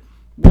appreciate it.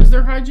 Was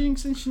there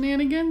hijinks and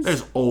shenanigans?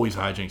 There's always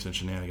hijinks and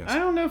shenanigans. I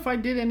don't know if I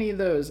did any of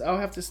those. I'll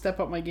have to step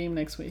up my game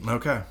next week.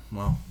 Okay.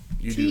 Well,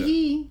 you do that.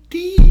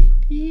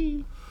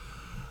 Tee-hee.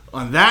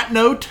 On that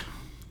note,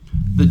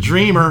 the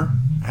dreamer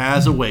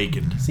has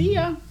awakened. See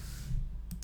ya.